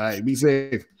 man. All right, be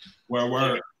safe.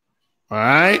 Word. All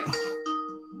right.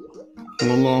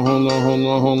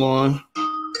 Hold on.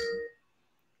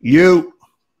 You.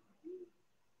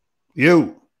 Yo,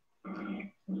 what's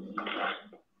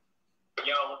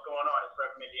going on? It's Fred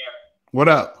from Indiana. What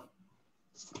up?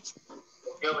 What's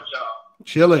good with y'all?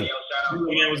 Chilling. Yo, shout out.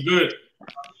 Yeah, it was good.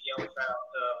 Yo, shout out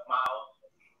to Miles.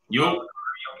 Yo.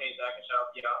 Okay, Zach, and shout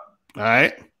out to y'all. All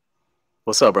right.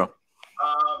 What's up, bro?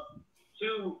 To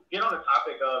get on the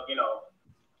topic of,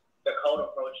 the code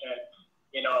approach and,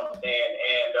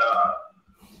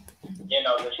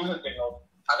 the choosing signals,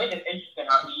 I think it's interesting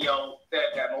how EO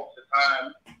said that most of the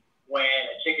time when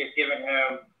a chick is giving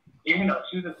him,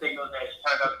 choosing signals that she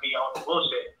turns out to be on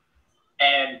bullshit.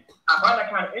 And I find that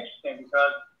kind of interesting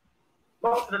because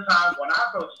most of the time when I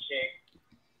approach a chick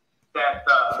that's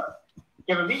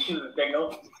giving me choosing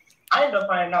signals, I end up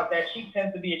finding out that she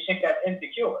tends to be a chick that's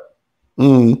insecure.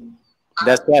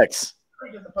 That's facts.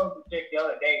 I just approached a chick the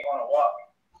other day on a walk.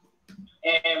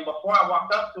 And before I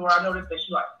walked up to her, I noticed that she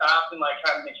stopped and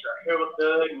tried to make sure her hair was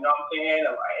good, you know what I'm saying?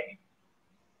 And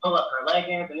pull up her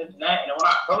leggings and this and that. And then when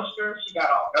I approached her, she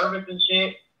got all nervous and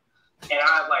shit. And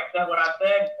I said what I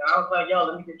said, and I was like, yo,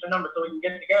 let me get your number so we can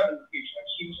get together in the future. And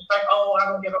she was just like, oh, I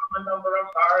don't give up my number, I'm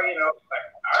sorry. And I was like,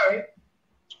 all right,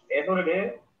 it's what it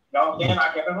is. You know what I'm saying?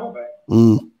 I kept it moving.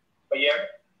 But yeah,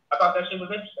 I thought that shit was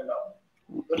interesting though.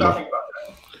 What y'all think about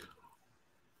that?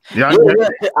 Yeah,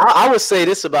 I would say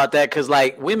this about that because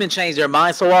women change their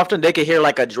mind so often. They could hear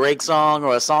a Drake song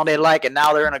or a song they like, and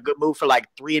now they're in a good mood for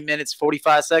 3 minutes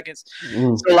 45 seconds.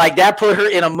 So that put her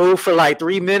in a mood for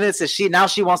 3 minutes, and now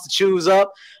she wants to choose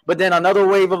up. But then another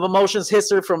wave of emotions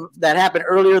hits her from that happened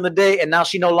earlier in the day, and now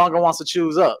she no longer wants to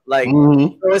choose up.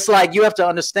 So it's you have to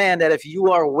understand that if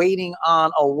you are waiting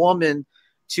on a woman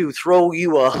to throw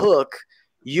you a hook,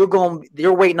 you're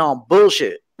waiting on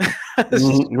bullshit.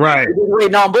 Right. You're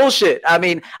waiting on bullshit. I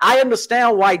mean, I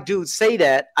understand why dudes say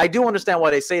that. I do understand why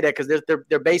they say that because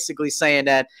they're basically saying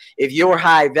that if you're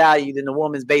high value, then the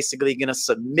woman's basically going to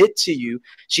submit to you.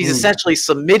 She's essentially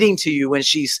submitting to you when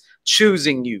she's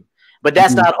choosing you. But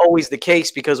that's not always the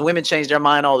case because women change their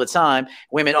mind all the time.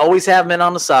 Women always have men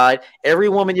on the side. Every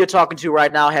woman you're talking to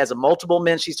right now has multiple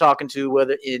men she's talking to,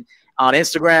 whether on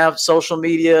Instagram, social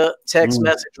media, text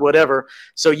message, whatever.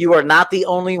 So you are not the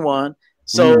only one.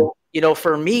 So,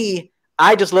 for me,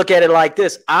 I just look at it like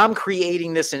this. I'm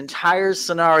creating this entire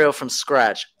scenario from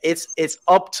scratch. It's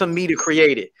up to me to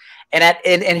create it.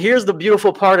 And here's the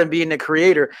beautiful part of being the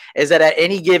creator is that at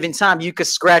any given time, you could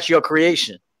scratch your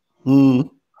creation.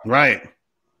 Right.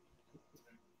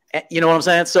 You know what I'm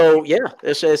saying? So, yeah,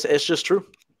 it's just true.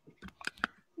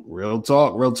 Real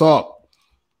talk.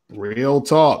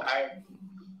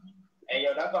 Hey,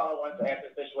 yo, that's all I wanted to answer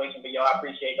the situation, but yo, I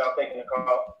appreciate y'all taking the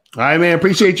call. All right, man.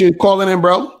 Appreciate you calling in,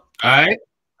 bro. All right.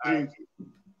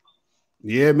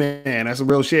 Yeah, man. That's some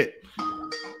real shit. All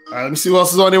right, let me see who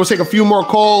else is on there. We'll take a few more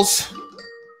calls.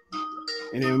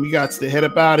 And then we got to head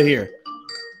up out of here.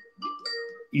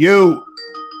 Hold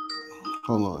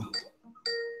on.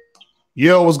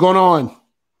 Yo, what's going on?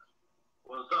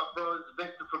 What's up, bro? It's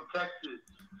Victor from Texas.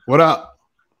 What up?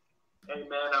 Hey,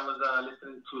 man, I was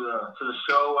listening to the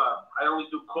show. I always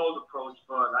do cold approach,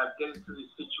 but I get into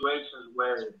these situations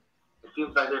where it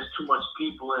seems like there's too much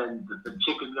people and the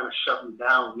chick is going to shut me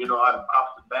down,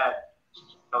 off the bat.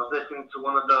 I was listening to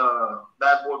one of the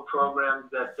Bad Boy programs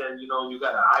that said, you know, you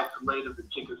gotta isolate if the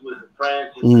chick is with her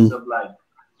friends instead of like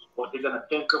what they're gonna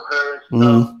think of her and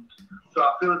stuff. So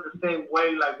I feel it's the same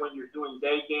way, like when you're doing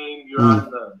day game, you're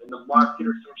out in the market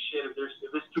or some shit. If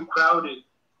it's too crowded,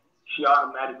 she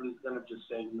automatically is gonna just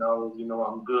say, no, you know,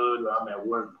 I'm good or I'm at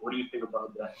work. What do you think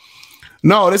about that?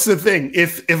 No, this is the thing.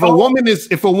 If a woman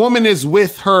is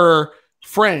with her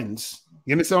friends,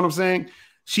 you understand what I'm saying?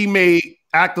 She may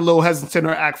act a little hesitant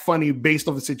or act funny based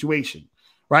on the situation,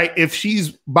 right? If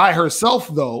she's by herself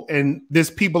though, and there's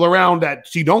people around that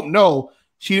she don't know,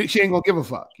 she ain't gonna give a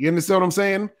fuck. You understand what I'm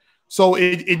saying? So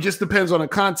it just depends on the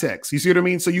context. You see what I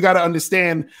mean? So you got to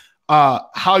understand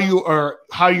how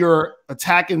you're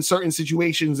attacking certain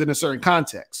situations in a certain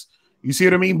context. You see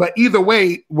what I mean? But either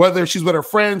way, whether she's with her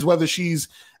friends, whether she's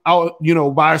out, you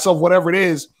know, by herself, whatever it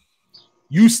is,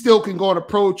 you still can go and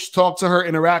approach, talk to her,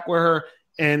 interact with her,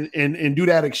 and do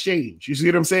that exchange. You see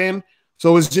what I'm saying?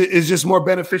 So it's just more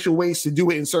beneficial ways to do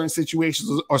it in certain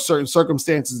situations or certain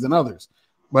circumstances than others.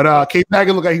 But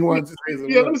K-Pagan look like he wanted to say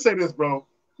something. Yeah, let me say this, bro.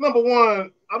 Number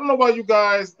one, I don't know why you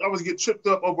guys always get tripped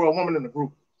up over a woman in the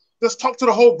group. Just talk to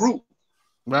the whole group.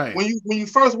 Right. When you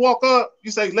first walk up, you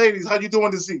say, ladies, how you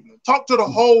doing this evening? Talk to the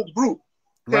whole group.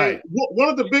 Okay? Right. One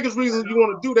of the biggest reasons you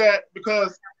want to do that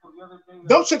because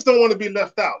those chicks don't want to be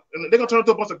left out. And they're going to turn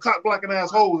into a bunch of cock-blocking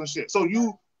assholes and shit. So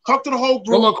you talk to the whole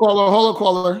group. Hold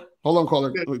on,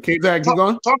 caller. K-Tag, keep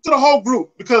going. Talk to the whole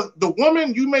group because the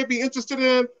woman you may be interested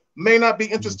in may not be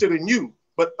interested in you.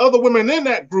 But other women in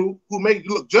that group who may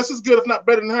look just as good, if not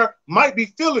better than her, might be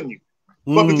feeling you.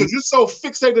 But because you're so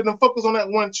fixated and focused on that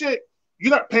one chick,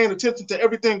 you're not paying attention to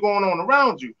everything going on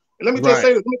around you. And let me just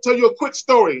say this. Let me tell you a quick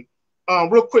story,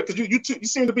 real quick, because you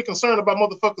seem to be concerned about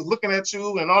motherfuckers looking at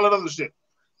you and all that other shit.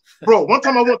 Bro, one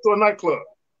time I went to a nightclub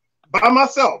by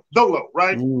myself, dolo,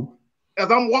 right?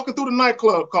 As I'm walking through the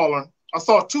nightclub, caller, I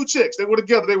saw two chicks. They were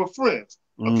together. They were friends,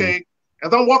 okay?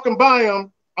 As I'm walking by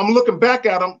them, I'm looking back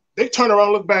at them. They turned around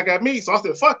and looked back at me. So I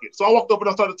said, fuck it. So I walked over and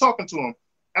I started talking to them.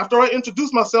 After I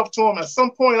introduced myself to them, at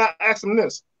some point I asked them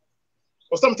this,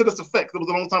 or something to this effect. It was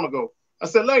a long time ago. I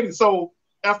said, ladies, so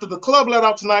after the club let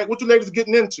out tonight, what you ladies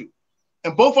getting into?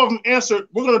 And both of them answered,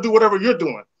 we're going to do whatever you're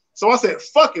doing. So I said,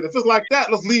 fuck it. If it's like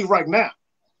that, let's leave right now.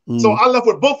 So I left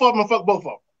with both of them and fucked both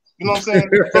of them. You know what I'm saying?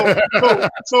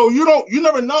 so you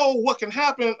never know what can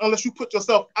happen unless you put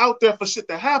yourself out there for shit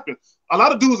to happen. A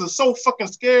lot of dudes are so fucking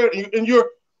scared, and you're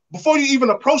before you even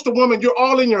approach the woman, you're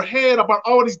all in your head about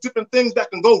all these different things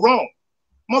that can go wrong.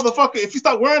 Motherfucker, if you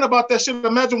start worrying about that shit,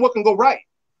 imagine what can go right.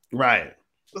 Right.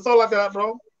 That's all I got,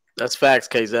 bro. That's facts,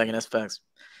 K-Zaggin. That's facts.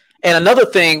 And another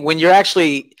thing, when you're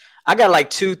actually, I got like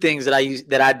two things that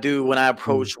I do when I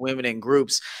approach women in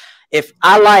groups. If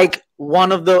I like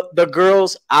one of the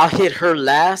girls, I'll hit her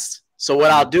last. So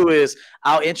what I'll do is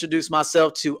I'll introduce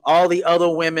myself to all the other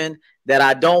women that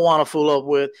I don't want to fool up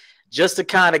with, just to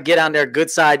kind of get on their good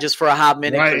side just for a hot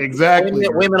minute. Right, exactly.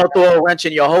 Women will throw a wrench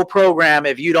in your whole program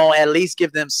if you don't at least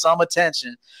give them some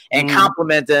attention and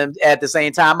compliment them at the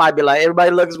same time. I might be like,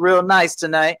 everybody looks real nice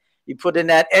tonight. You put in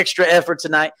that extra effort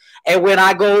tonight. And when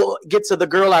I go get to the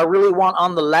girl I really want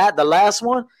on the last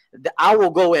one, I will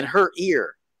go in her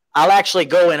ear. I'll actually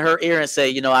go in her ear and say,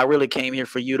 you know, I really came here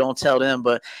for you. Don't tell them,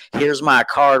 but here's my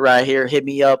card right here. Hit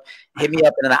me up in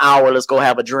an hour. Let's go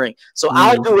have a drink. So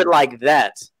I'll do it like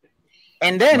that.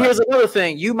 And then here's another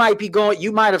thing. You might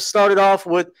have started off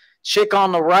with chick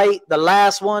on the right, the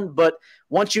last one, but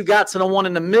once you got to the one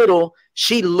in the middle,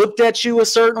 she looked at you a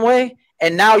certain way.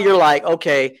 And now you're like,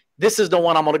 okay, this is the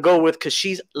one I'm going to go with because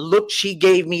she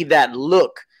gave me that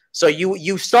look. So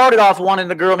you started off wanting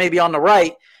the girl maybe on the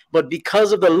right, but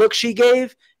because of the look she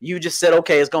gave, you just said,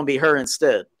 okay, it's going to be her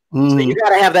instead. So you got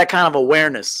to have that kind of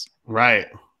awareness. Right.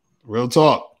 Real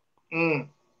talk.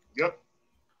 Yep.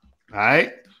 All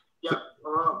right. Yeah,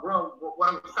 bro, what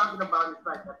I'm talking about is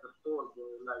like at the store, bro.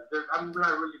 Like, I'm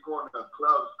not really going to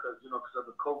clubs because of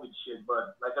the COVID shit,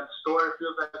 but like at the store, it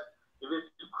feels like if it's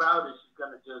too crowded, she's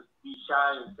going to just be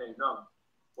shy and say no.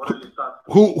 What are your thoughts?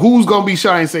 Who's going to be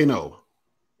shy and say no?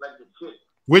 Like the chick.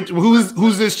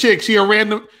 Who's this chick? She a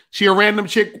random chick? Yeah, random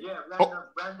chick at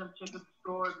the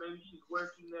store. Maybe she's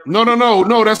working there.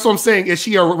 No. That's what I'm saying. Is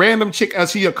she a random chick?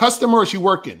 Is she a customer or is she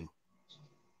working?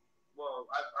 Well,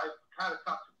 I kind of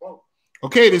talked to both.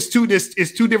 Okay, it's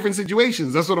two different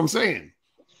situations. That's what I'm saying.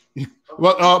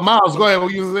 Well, Miles, go ahead.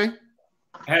 What you saying?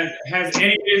 Has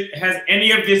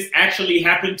any of this actually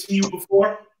happened to you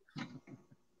before?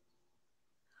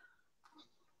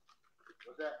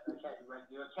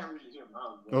 I can't really hear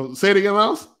Miles. Oh, say it again,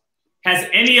 Miles. Has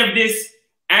any of this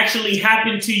actually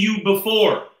happened to you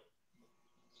before?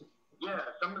 Yeah,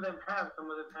 some of them have, some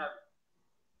of them haven't.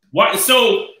 Why?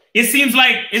 So it seems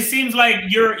like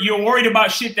you're worried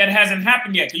about shit that hasn't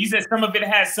happened yet. You said some of it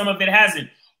has, some of it hasn't.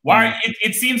 Why?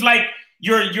 It seems like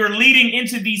you're leading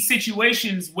into these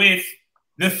situations with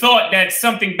the thought that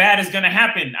something bad is going to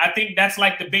happen. I think that's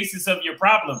like the basis of your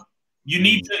problem. You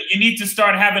need to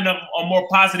start having a more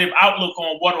positive outlook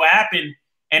on what will happen,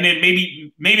 and then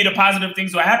maybe the positive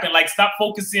things will happen. Like stop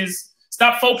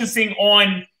focusing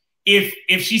on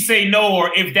if she say no,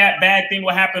 or if that bad thing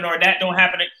will happen or that don't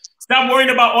happen. Stop worrying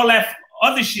about all that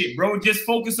other shit, bro. Just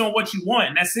focus on what you want,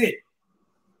 and that's it.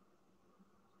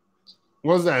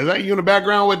 What's that? Is that you in the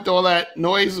background with all that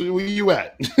noise? Where you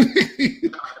at?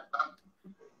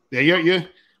 Yeah,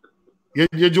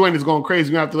 your joint is going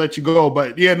crazy. We have to let you go.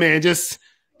 But yeah, man, just,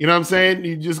 you know what I'm saying?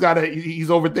 You just gotta, he's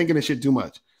overthinking this shit too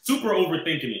much. Super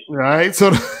overthinking it. All right.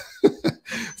 So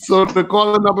so the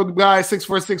calling number, guys,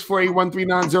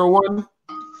 646-481-3901.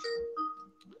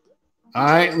 All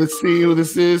right, let's see who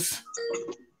this is.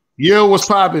 Yo, what's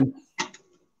popping?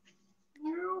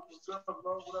 Yo, what's up,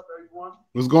 bro? What up, everyone?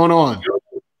 What's going on?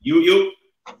 You.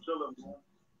 I'm chilling, man.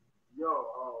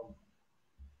 Yo,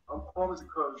 I'm calling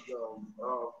because you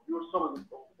were telling me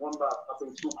one night, I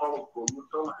think 2 callers ago, you were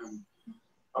telling him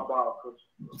about, because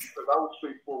I was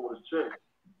straightforward with a chick,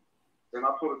 and I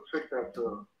told a chick that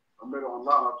I met her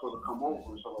online, I told her to come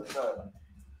over and stuff like that.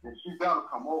 And she's down to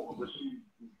come over, but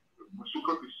she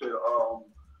quickly said,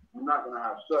 we're not going to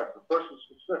have sex. The first was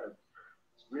she said,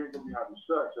 we ain't going to be having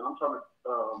sex. And I'm trying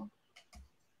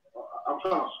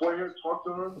to sway her, talk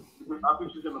to her. I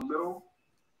think she's in the middle.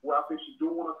 Well, I think she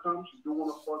do want to come, she do want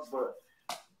to fuck, but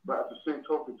at the same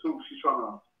token too, she's trying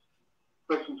to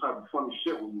play some type of funny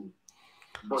shit with me.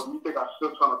 But do you think I'm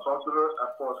still trying to talk to her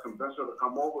as far as convince her to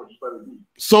come over, or just let it be?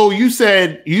 So you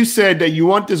said that you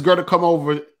want this girl to come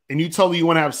over, and you told her you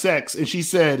want to have sex, and she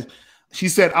said,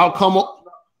 I'll come over.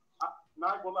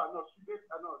 Not gonna lie, no, she did.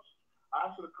 I know. I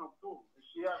asked her to come through, and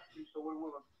she asked me, so what we're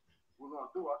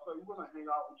gonna do? I said, you're gonna hang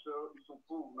out and chill, eat some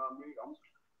food. You know what I mean?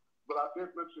 But I did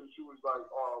mention, she was like,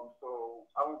 so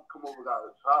I won't come over to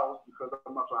his house because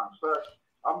I'm not trying to have sex.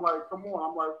 I'm like, come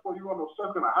on. I'm like, you want no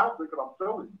sex in the house because I'm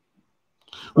feeling you.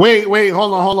 Wait,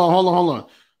 hold on.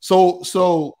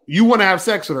 So you want to have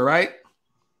sex with her, right?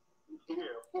 Yeah,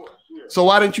 of course, yeah. So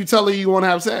why didn't you tell her you want to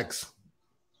have sex?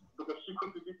 Because she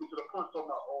couldn't get me to the point talking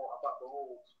about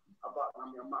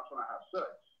I'm not trying to have sex.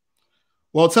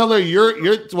 Well,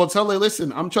 tell her,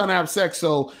 listen, I'm trying to have sex,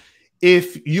 so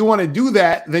if you want to do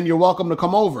that, then you're welcome to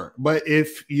come over. But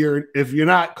if you're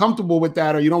not comfortable with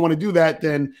that, or you don't want to do that,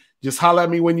 then just holler at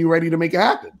me when you're ready to make it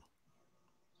happen.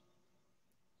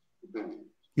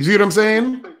 You see what I'm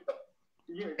saying?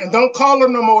 And don't call her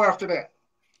no more after that.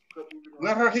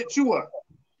 Let her hit you up.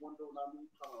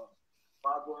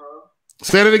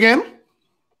 Say it again.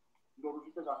 You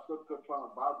think I still trying to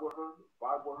vibe with her,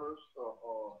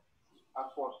 as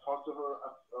far as talk to her,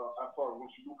 as far as when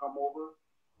she do come over?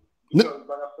 Because,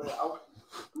 like I said,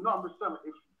 I'm just saying,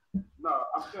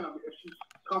 if she's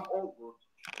come over,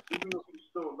 even if she's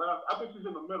still alive, I think she's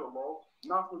in the middle, bro.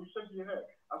 Not when you shake your head.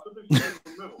 I still think she's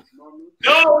in the middle. You know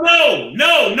what I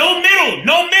mean?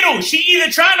 No middle. She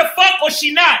either trying to fuck or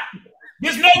she not.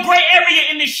 There's no gray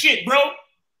area in this shit, bro.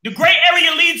 The gray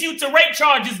area leads you to rape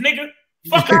charges, nigga.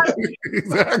 Fuck her.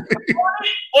 Exactly.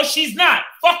 Or she's not.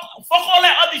 Fuck all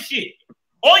that other shit.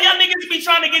 All y'all niggas be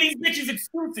trying to get these bitches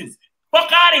excuses.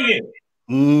 Fuck out of here.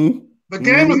 Mm-hmm. The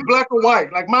game is black or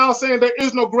white. Like Miles saying, there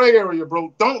is no gray area,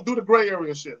 bro. Don't do the gray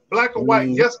area shit. Black or white,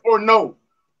 yes or no.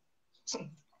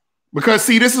 Because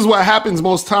see, this is what happens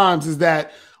most times is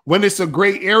that when it's a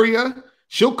gray area,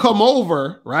 she'll come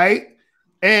over, right?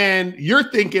 And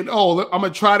you're thinking, oh, I'm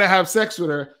going to try to have sex with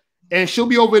her. And she'll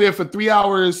be over there for 3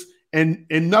 hours and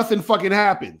nothing fucking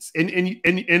happens. And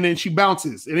then she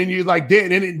bounces. And then you're like,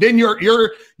 damn. And then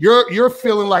you're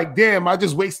feeling like, damn, I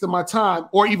just wasted my time.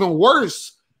 Or even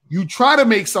worse, you try to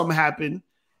make something happen.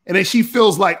 And then she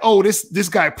feels like, oh, this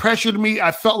guy pressured me.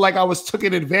 I felt like I was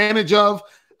taken advantage of.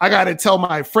 I got to tell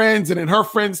my friends, and then her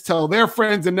friends tell their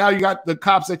friends. And now you got the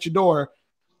cops at your door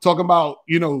talking about,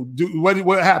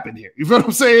 what happened here? You feel what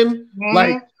I'm saying? Mm-hmm.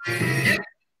 Like,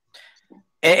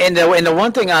 and the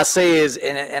one thing I say is,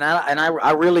 and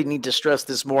I really need to stress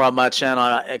this more on my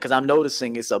channel because I'm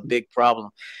noticing it's a big problem.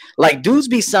 Like dudes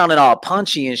be sounding all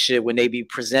punchy and shit when they be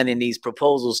presenting these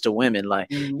proposals to women. Like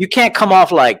you can't come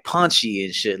off like punchy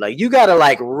and shit. Like you gotta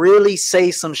like really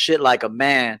say some shit like a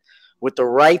man with the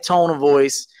right tone of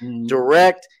voice,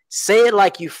 direct. Say it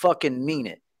like you fucking mean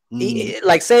it.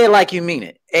 Like say it like you mean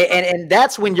it, and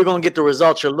that's when you're gonna get the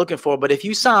results you're looking for. But if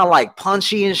you sound like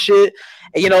punchy and shit,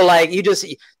 like you just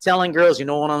telling girls, you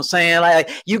know what I'm saying? Like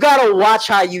you gotta watch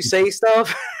how you say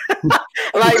stuff.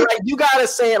 like you gotta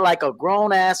say it like a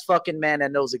grown ass fucking man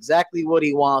that knows exactly what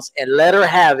he wants, and let her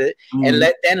have it, and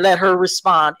let her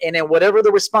respond. And then whatever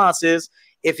the response is,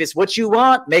 if it's what you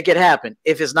want, make it happen.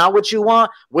 If it's not what you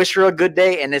want, wish her a good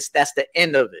day, and that's the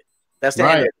end of it. That's the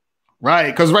end of it.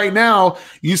 Right, because right now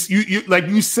you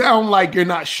sound like you're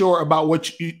not sure about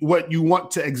what you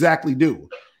want to exactly do.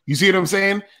 You see what I'm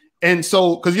saying? And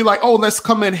so, because you're like, oh, let's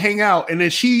come and hang out, and then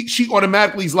she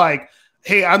automatically is like,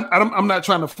 hey, I'm not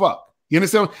trying to fuck. You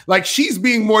understand? Like she's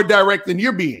being more direct than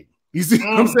you're being. You see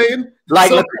what I'm saying?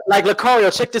 Like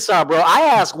Lucario, check this out, bro. I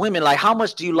ask women like, how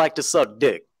much do you like to suck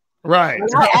dick? Right.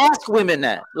 I ask women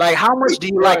that. Like, how much do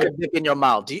you like a dick in your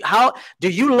mouth? Do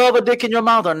you love a dick in your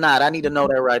mouth or not? I need to know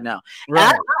that right now.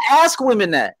 Right. I ask women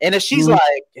that. And if she's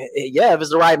like, yeah, if it's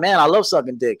the right man, I love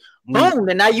sucking dick. Boom,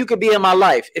 then now you could be in my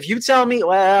life. If you tell me,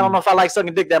 well, I don't know if I like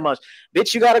sucking dick that much,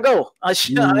 bitch, you gotta go. I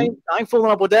ain't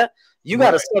fooling up with that. You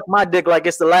gotta suck my dick like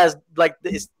it's the last,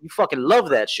 you fucking love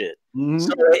that shit.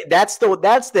 So that's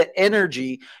the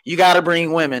energy you gotta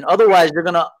bring women. Otherwise, you're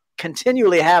gonna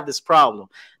continually have this problem.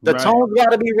 The tone's got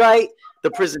to be right.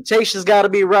 The presentation's got to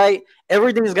be right.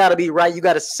 Everything's got to be right. You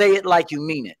got to say it like you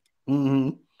mean it.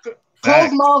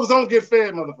 Closed mouths don't get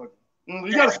fed, motherfucker.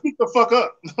 You got to speak the fuck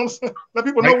up. Let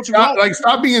people know what you want. Like,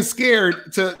 stop being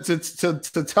scared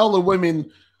to tell the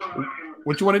women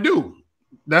what you want to do.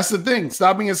 That's the thing.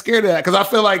 Stop being scared of that. Because I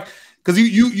feel like, because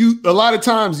you a lot of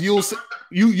times you'll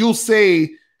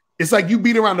say it's like you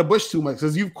beat around the bush too much,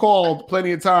 because you've called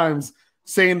plenty of times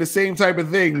saying the same type of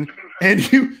thing,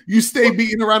 and you stay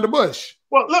beating around the bush.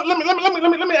 Well, let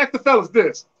me ask the fellas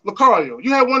this. Lucario,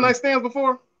 you had one night stands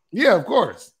before? Yeah, of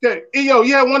course. Okay, EO,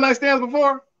 you had one night stands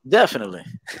before? Definitely.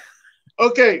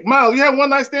 Okay, Miles, you had one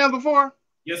night stands before?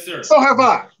 Yes, sir. So have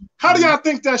I. How do y'all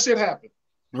think that shit happened?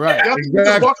 Right. Y'all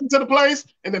just walked into the place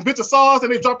and then bitches saw us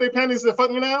and they dropped their panties and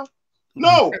fuck me now?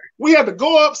 No, we had to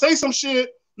go up, say some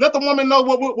shit, let the woman know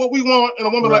what we want, and the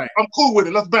woman like, I'm cool with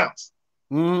it. Let's bounce.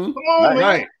 Come on,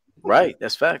 man. Right.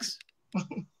 That's facts.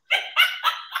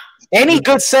 Any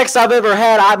good sex I've ever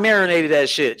had, I marinated that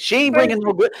shit. She ain't bringing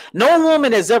no good. No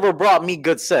woman has ever brought me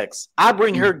good sex. I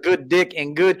bring her good dick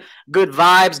and good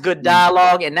vibes, good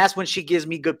dialogue, and that's when she gives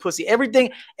me good pussy.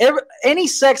 Any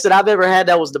sex that I've ever had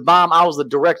that was the bomb, I was the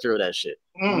director of that shit.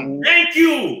 Thank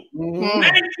you.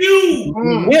 Thank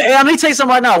you. Yeah, let me tell you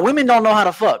something right now. Women don't know how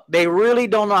to fuck. They really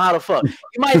don't know how to fuck.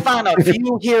 You might find a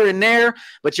few here and there,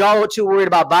 but y'all are too worried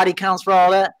about body counts for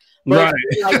all that. But,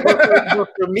 but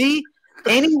for me,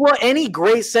 any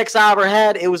great sex I ever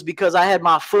had, it was because I had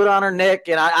my foot on her neck,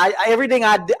 and I everything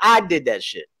I did that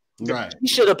shit. Right.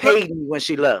 She should have paid me when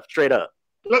she left, straight up.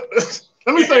 Let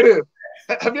me say this.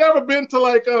 Have you ever been to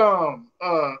like a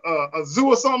zoo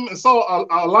or something and saw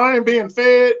a lion being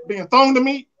fed, being thrown to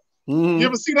meat? You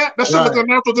ever see that? That shit look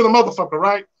unnatural to the motherfucker,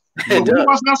 right? So when you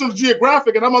watch National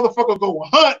Geographic and that motherfucker go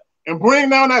hunt and bring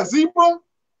down that zebra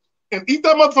and eat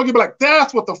that motherfucker, you be like,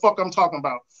 that's what the fuck I'm talking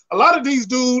about. A lot of these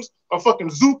dudes are fucking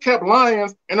zoo-kept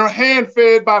lions and are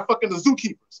hand-fed by fucking the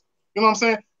zookeepers. You know what I'm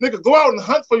saying? Nigga, go out and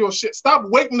hunt for your shit. Stop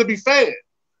waiting to be fed.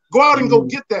 Go out and go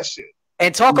get that shit.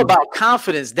 And talk about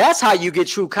confidence. That's how you get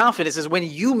true confidence, is when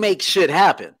you make shit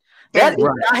happen. I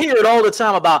hear it all the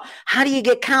time about, how do you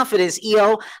get confidence,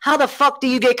 EO? How the fuck do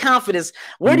you get confidence?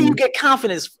 Where do you get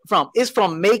confidence from? It's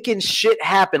from making shit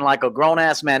happen like a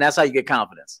grown-ass man. That's how you get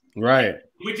confidence. Right.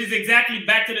 Which is exactly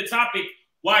back to the topic,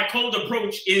 why cold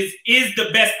approach is the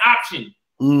best option.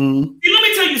 See, let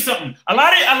me tell you something. A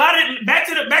lot of back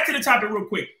to the topic real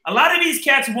quick. A lot of these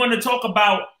cats want to talk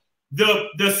about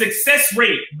the success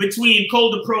rate between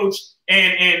cold approach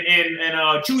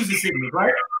and choose the signal,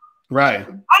 right? Right.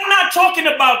 I'm not talking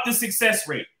about the success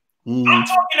rate. I'm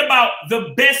talking about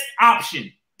the best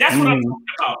option. That's what I'm talking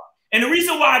about. And the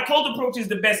reason why cold approach is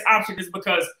the best option is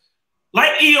because,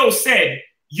 like EO said,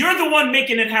 you're the one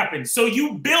making it happen. So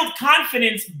you build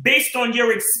confidence based on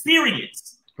your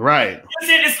experience. Right.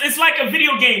 It's like a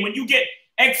video game when you get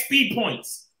XP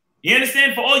points. You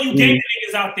understand? For all you gaming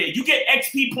niggas out there, you get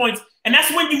XP points, and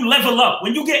that's when you level up.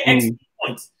 When you get XP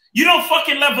points, you don't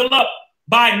fucking level up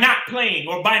by not playing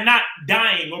or by not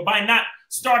dying or by not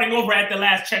starting over at the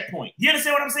last checkpoint. You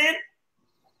understand what I'm saying?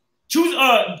 Choose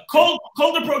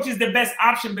cold approach is the best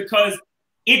option because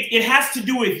it has to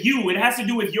do with you. It has to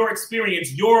do with your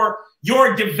experience, your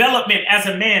development as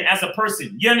a man, as a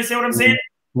person. You understand what I'm saying?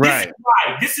 Right.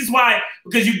 This is why,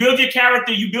 because you build your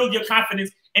character, you build your confidence,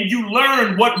 and you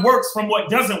learn what works from what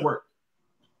doesn't work.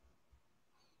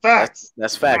 Facts.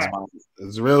 That's facts, man.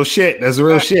 That's real shit. That's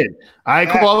real shit. All right,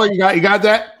 caller, you got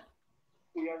that?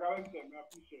 Yeah, I got it. I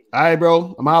appreciate it. All right,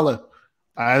 bro. I'm holla.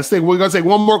 All right, we're gonna take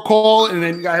one more call and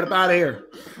then you gotta head up out of here.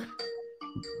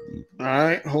 All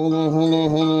right, hold on.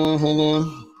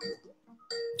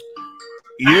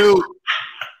 You,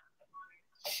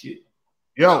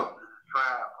 yo,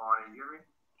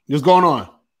 what's going on?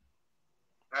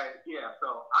 Yeah,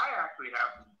 so I actually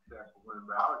have some successful women,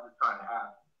 but I was just trying to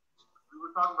ask. We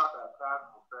were talking about that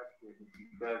casual sex shit, and she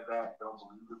says that, don't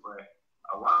believe it, but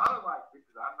a lot of like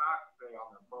bitches, I'm not say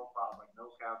on their profile like no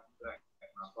casual sex,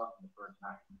 and I'm fucking the first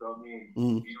night. So I mean,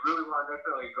 you really want to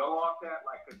necessarily go off that,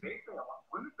 like, because they say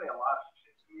women say a lot of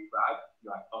shit to me, but I just be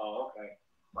like, oh, okay.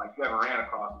 Like, you ever ran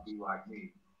across a dude like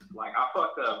me. Like, I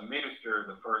fucked a minister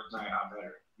the first night I met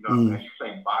her. You know what I'm saying? She's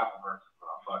saying Bible verses when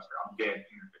I fucked her. I'm dead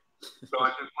serious. So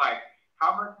it's just like,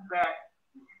 how much is that?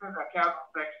 If you said that casual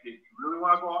sex shit, you really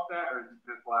want to go off that? Or is it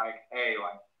just like, hey,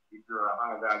 like, if you're a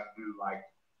high value dude, like,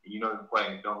 you know the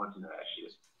play, don't listen to that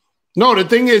shit? No, the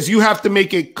thing is, you have to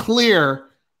make it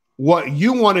clear what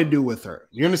you want to do with her.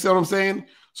 You understand what I'm saying?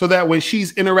 So that when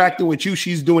she's interacting with you,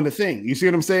 she's doing the thing. You see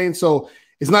what I'm saying? So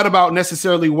it's not about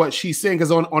necessarily what she's saying, because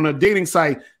on a dating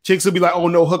site, chicks will be like, oh,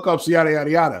 no hookups, yada,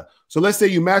 yada, yada. So let's say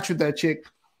you match with that chick.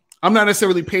 I'm not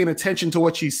necessarily paying attention to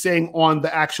what she's saying on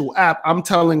the actual app. I'm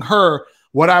telling her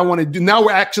what I want to do. Now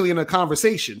we're actually in a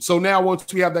conversation. So now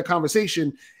once we have that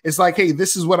conversation, it's like, hey,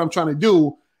 this is what I'm trying to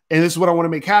do, and this is what I want to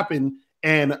make happen,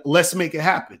 and let's make it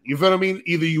happen. You feel what I mean?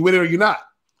 Either you with it or you're not.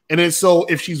 And then so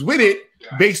if she's with it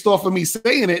based off of me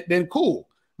saying it, then cool.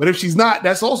 But if she's not,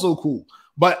 that's also cool.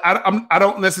 But I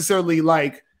don't necessarily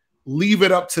like leave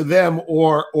it up to them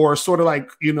or sort of like,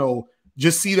 you know,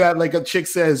 just see that like a chick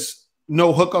says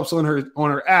no hookups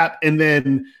on her app and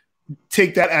then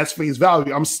take that as face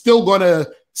value. I'm still going to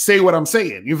say what I'm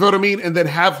saying. You feel what I mean? And then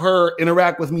have her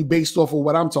interact with me based off of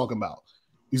what I'm talking about.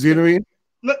 You see what I mean?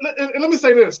 Let me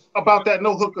say this about that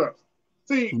no hookups.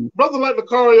 See, brothers like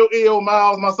Lucario, EO,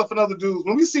 Miles, myself, and other dudes,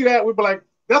 when we see that, we be like,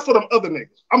 that's for them other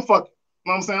niggas. I'm fucking.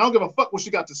 You know what I'm saying? I don't give a fuck what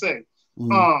she got to say.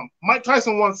 Mike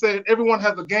Tyson once said, everyone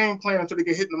has a game plan until they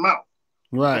get hit in the mouth.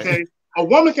 Right. Okay. A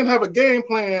woman can have a game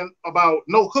plan about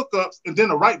no hookups, and then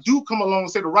the right dude come along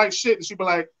and say the right shit, and she be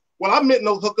like, well, I meant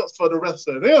no hookups for the rest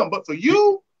of them, but for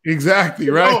you. Exactly,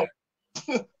 right.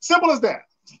 Simple as that.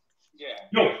 Yeah.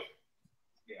 No.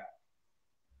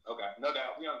 Okay, no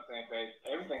doubt. We on the same page.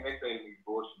 Everything they say to me is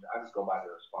bullshit. I just go by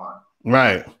their response.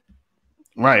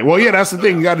 Right. Well, yeah, that's the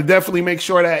thing. You got to definitely make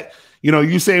sure that, you know,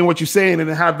 you saying what you're saying and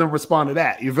then have them respond to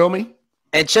that. You feel me?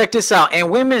 And check this out. And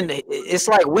women, it's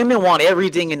like women want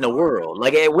everything in the world.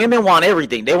 Like women want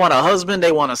everything. They want a husband.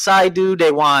 They want a side dude.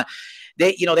 They want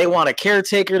a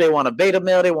caretaker. They want a beta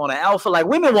male. They want an alpha. Like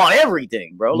women want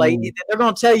everything, bro. Like they're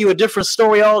going to tell you a different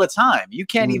story all the time. You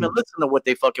can't even listen to what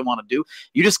they fucking want to do.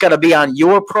 You just got to be on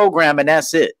your program, and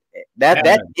that's it. That's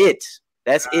it.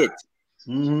 That's it.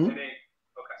 And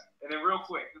then real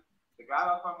quick, the guy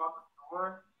I was talking about the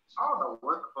store, I don't know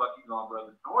what the fuck he's on, bro.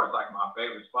 The store is like my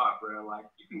favorite spot, bro. Like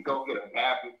you can go get a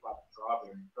package like a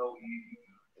strawberry, so easy.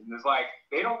 And it's like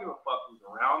they don't give a fuck who's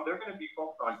around. They're gonna be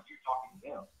focused on you talking to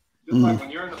them. Just like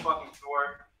when you're in the fucking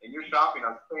store and you're shopping,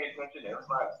 I'm paying attention to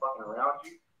everybody's fucking around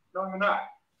you. No, you're not.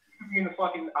 You could be in the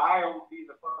fucking aisle, be in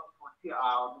the fucking tortilla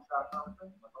aisle, and start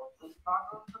conversation like, oh,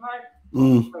 tacos tonight?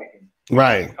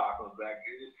 Right. Tacos back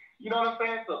here. You know what I'm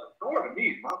saying? So the store to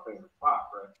me is my favorite spot,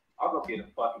 bro. I'll go get a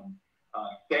fucking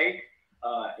steak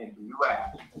and some new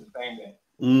ass the same day.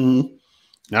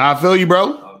 Now I feel you,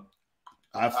 bro.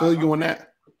 I feel you on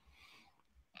that.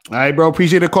 All right, bro.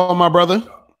 Appreciate the call, my brother.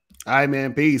 All right,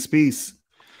 man. Peace.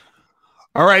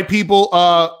 All right, people.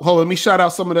 Hold on. Let me shout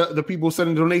out some of the people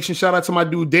sending donations. Shout out to my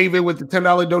dude David with the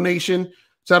 $10 donation.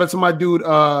 Shout out to my dude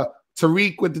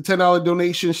Tariq with the $10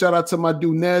 donation. Shout out to my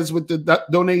dude Nez with the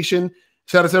donation.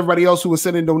 Shout out to everybody else who was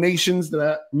sending donations that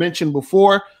I mentioned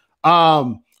before.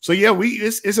 So yeah,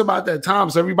 it's about that time.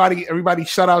 So everybody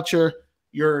shout out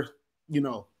your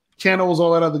channels,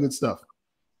 all that other good stuff.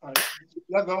 All right.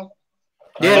 Let's go.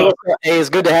 Yeah, hey, it's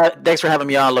good to have. Thanks for having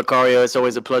me on, Lucario. It's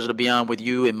always a pleasure to be on with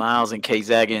you and Miles and K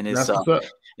Zaggin.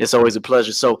 It's always a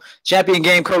pleasure. So, Champion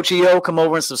Game Coach EO, come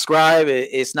over and subscribe.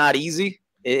 It's not easy.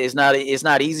 It's not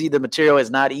easy. The material is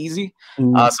not easy.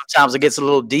 Sometimes it gets a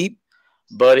little deep,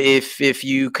 but if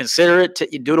you consider it,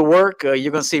 you do the work,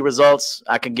 you're gonna see results.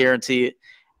 I can guarantee it.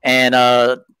 And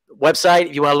website,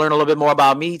 if you want to learn a little bit more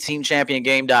about me,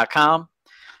 teamchampiongame.com.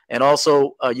 And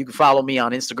also, you can follow me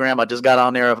on Instagram. I just got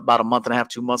on there about a month and a half,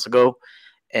 2 months ago.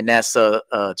 And that's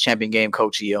Champion Game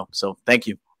Coach EO. So thank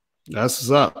you. That's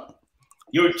what's up.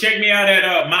 Yo, check me out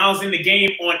at Miles in the Game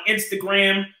on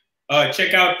Instagram.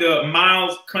 Check out the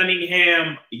Miles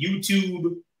Cunningham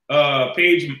YouTube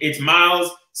page. It's Miles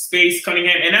space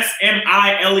Cunningham. And that's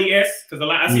MILES. Because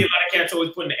I see a lot of cats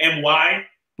always putting the MY.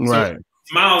 Right.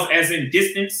 So Miles as in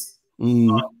distance.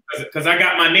 because I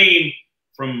got my name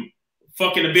from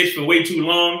fucking a bitch for way too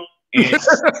long. And this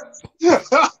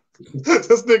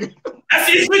nigga.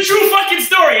 It's the true fucking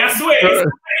story. I swear.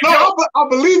 No, I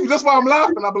believe you. That's why I'm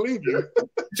laughing. I believe you.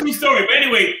 True story. But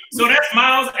anyway, so that's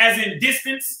Miles as in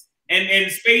distance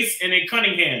and space and then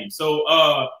Cunningham. So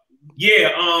yeah,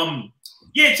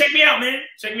 check me out, man.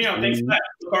 Check me out. Thanks for that,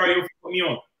 Lucario, for putting me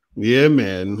on. Yeah,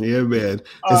 man. Yeah, man.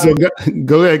 So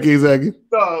go ahead, K-Zaggin.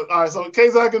 All right, so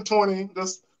K-Zaggin 20.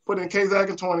 Just put in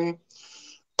K-Zaggin 20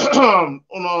 on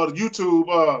YouTube,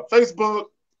 Facebook.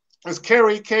 It's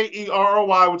Kerry,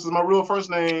 K-E-R-R-Y, which is my real first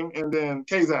name, and then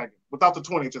K-Zaggin without the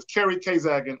 20. Just Kerry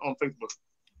K-Zaggin on Facebook.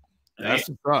 That's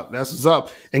what's up. That's what's up.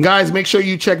 And guys, make sure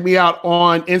you check me out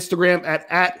on Instagram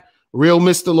at Real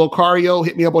Mr. Lucario.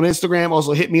 Hit me up on Instagram.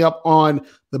 Also hit me up on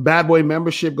the Bad Boy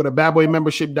membership. Go to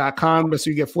badboymembership.com. So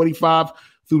you get 45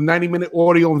 through 90-minute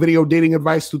audio and video dating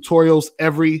advice tutorials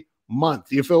every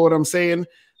month. You feel what I'm saying?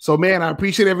 So, man, I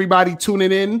appreciate everybody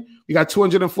tuning in. We got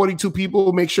 242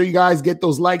 people. Make sure you guys get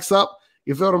those likes up.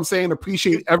 You feel what I'm saying?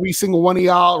 Appreciate every single one of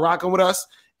y'all rocking with us.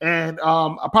 And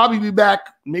I'll probably be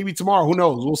back maybe tomorrow. Who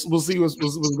knows? We'll see what's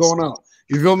going on.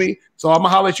 You feel me? So I'm going to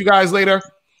holler at you guys later.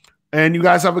 And you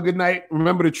guys have a good night.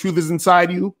 Remember, the truth is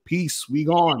inside you. Peace. We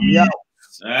gone. Yeah.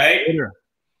 All right. Later.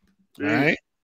 All right.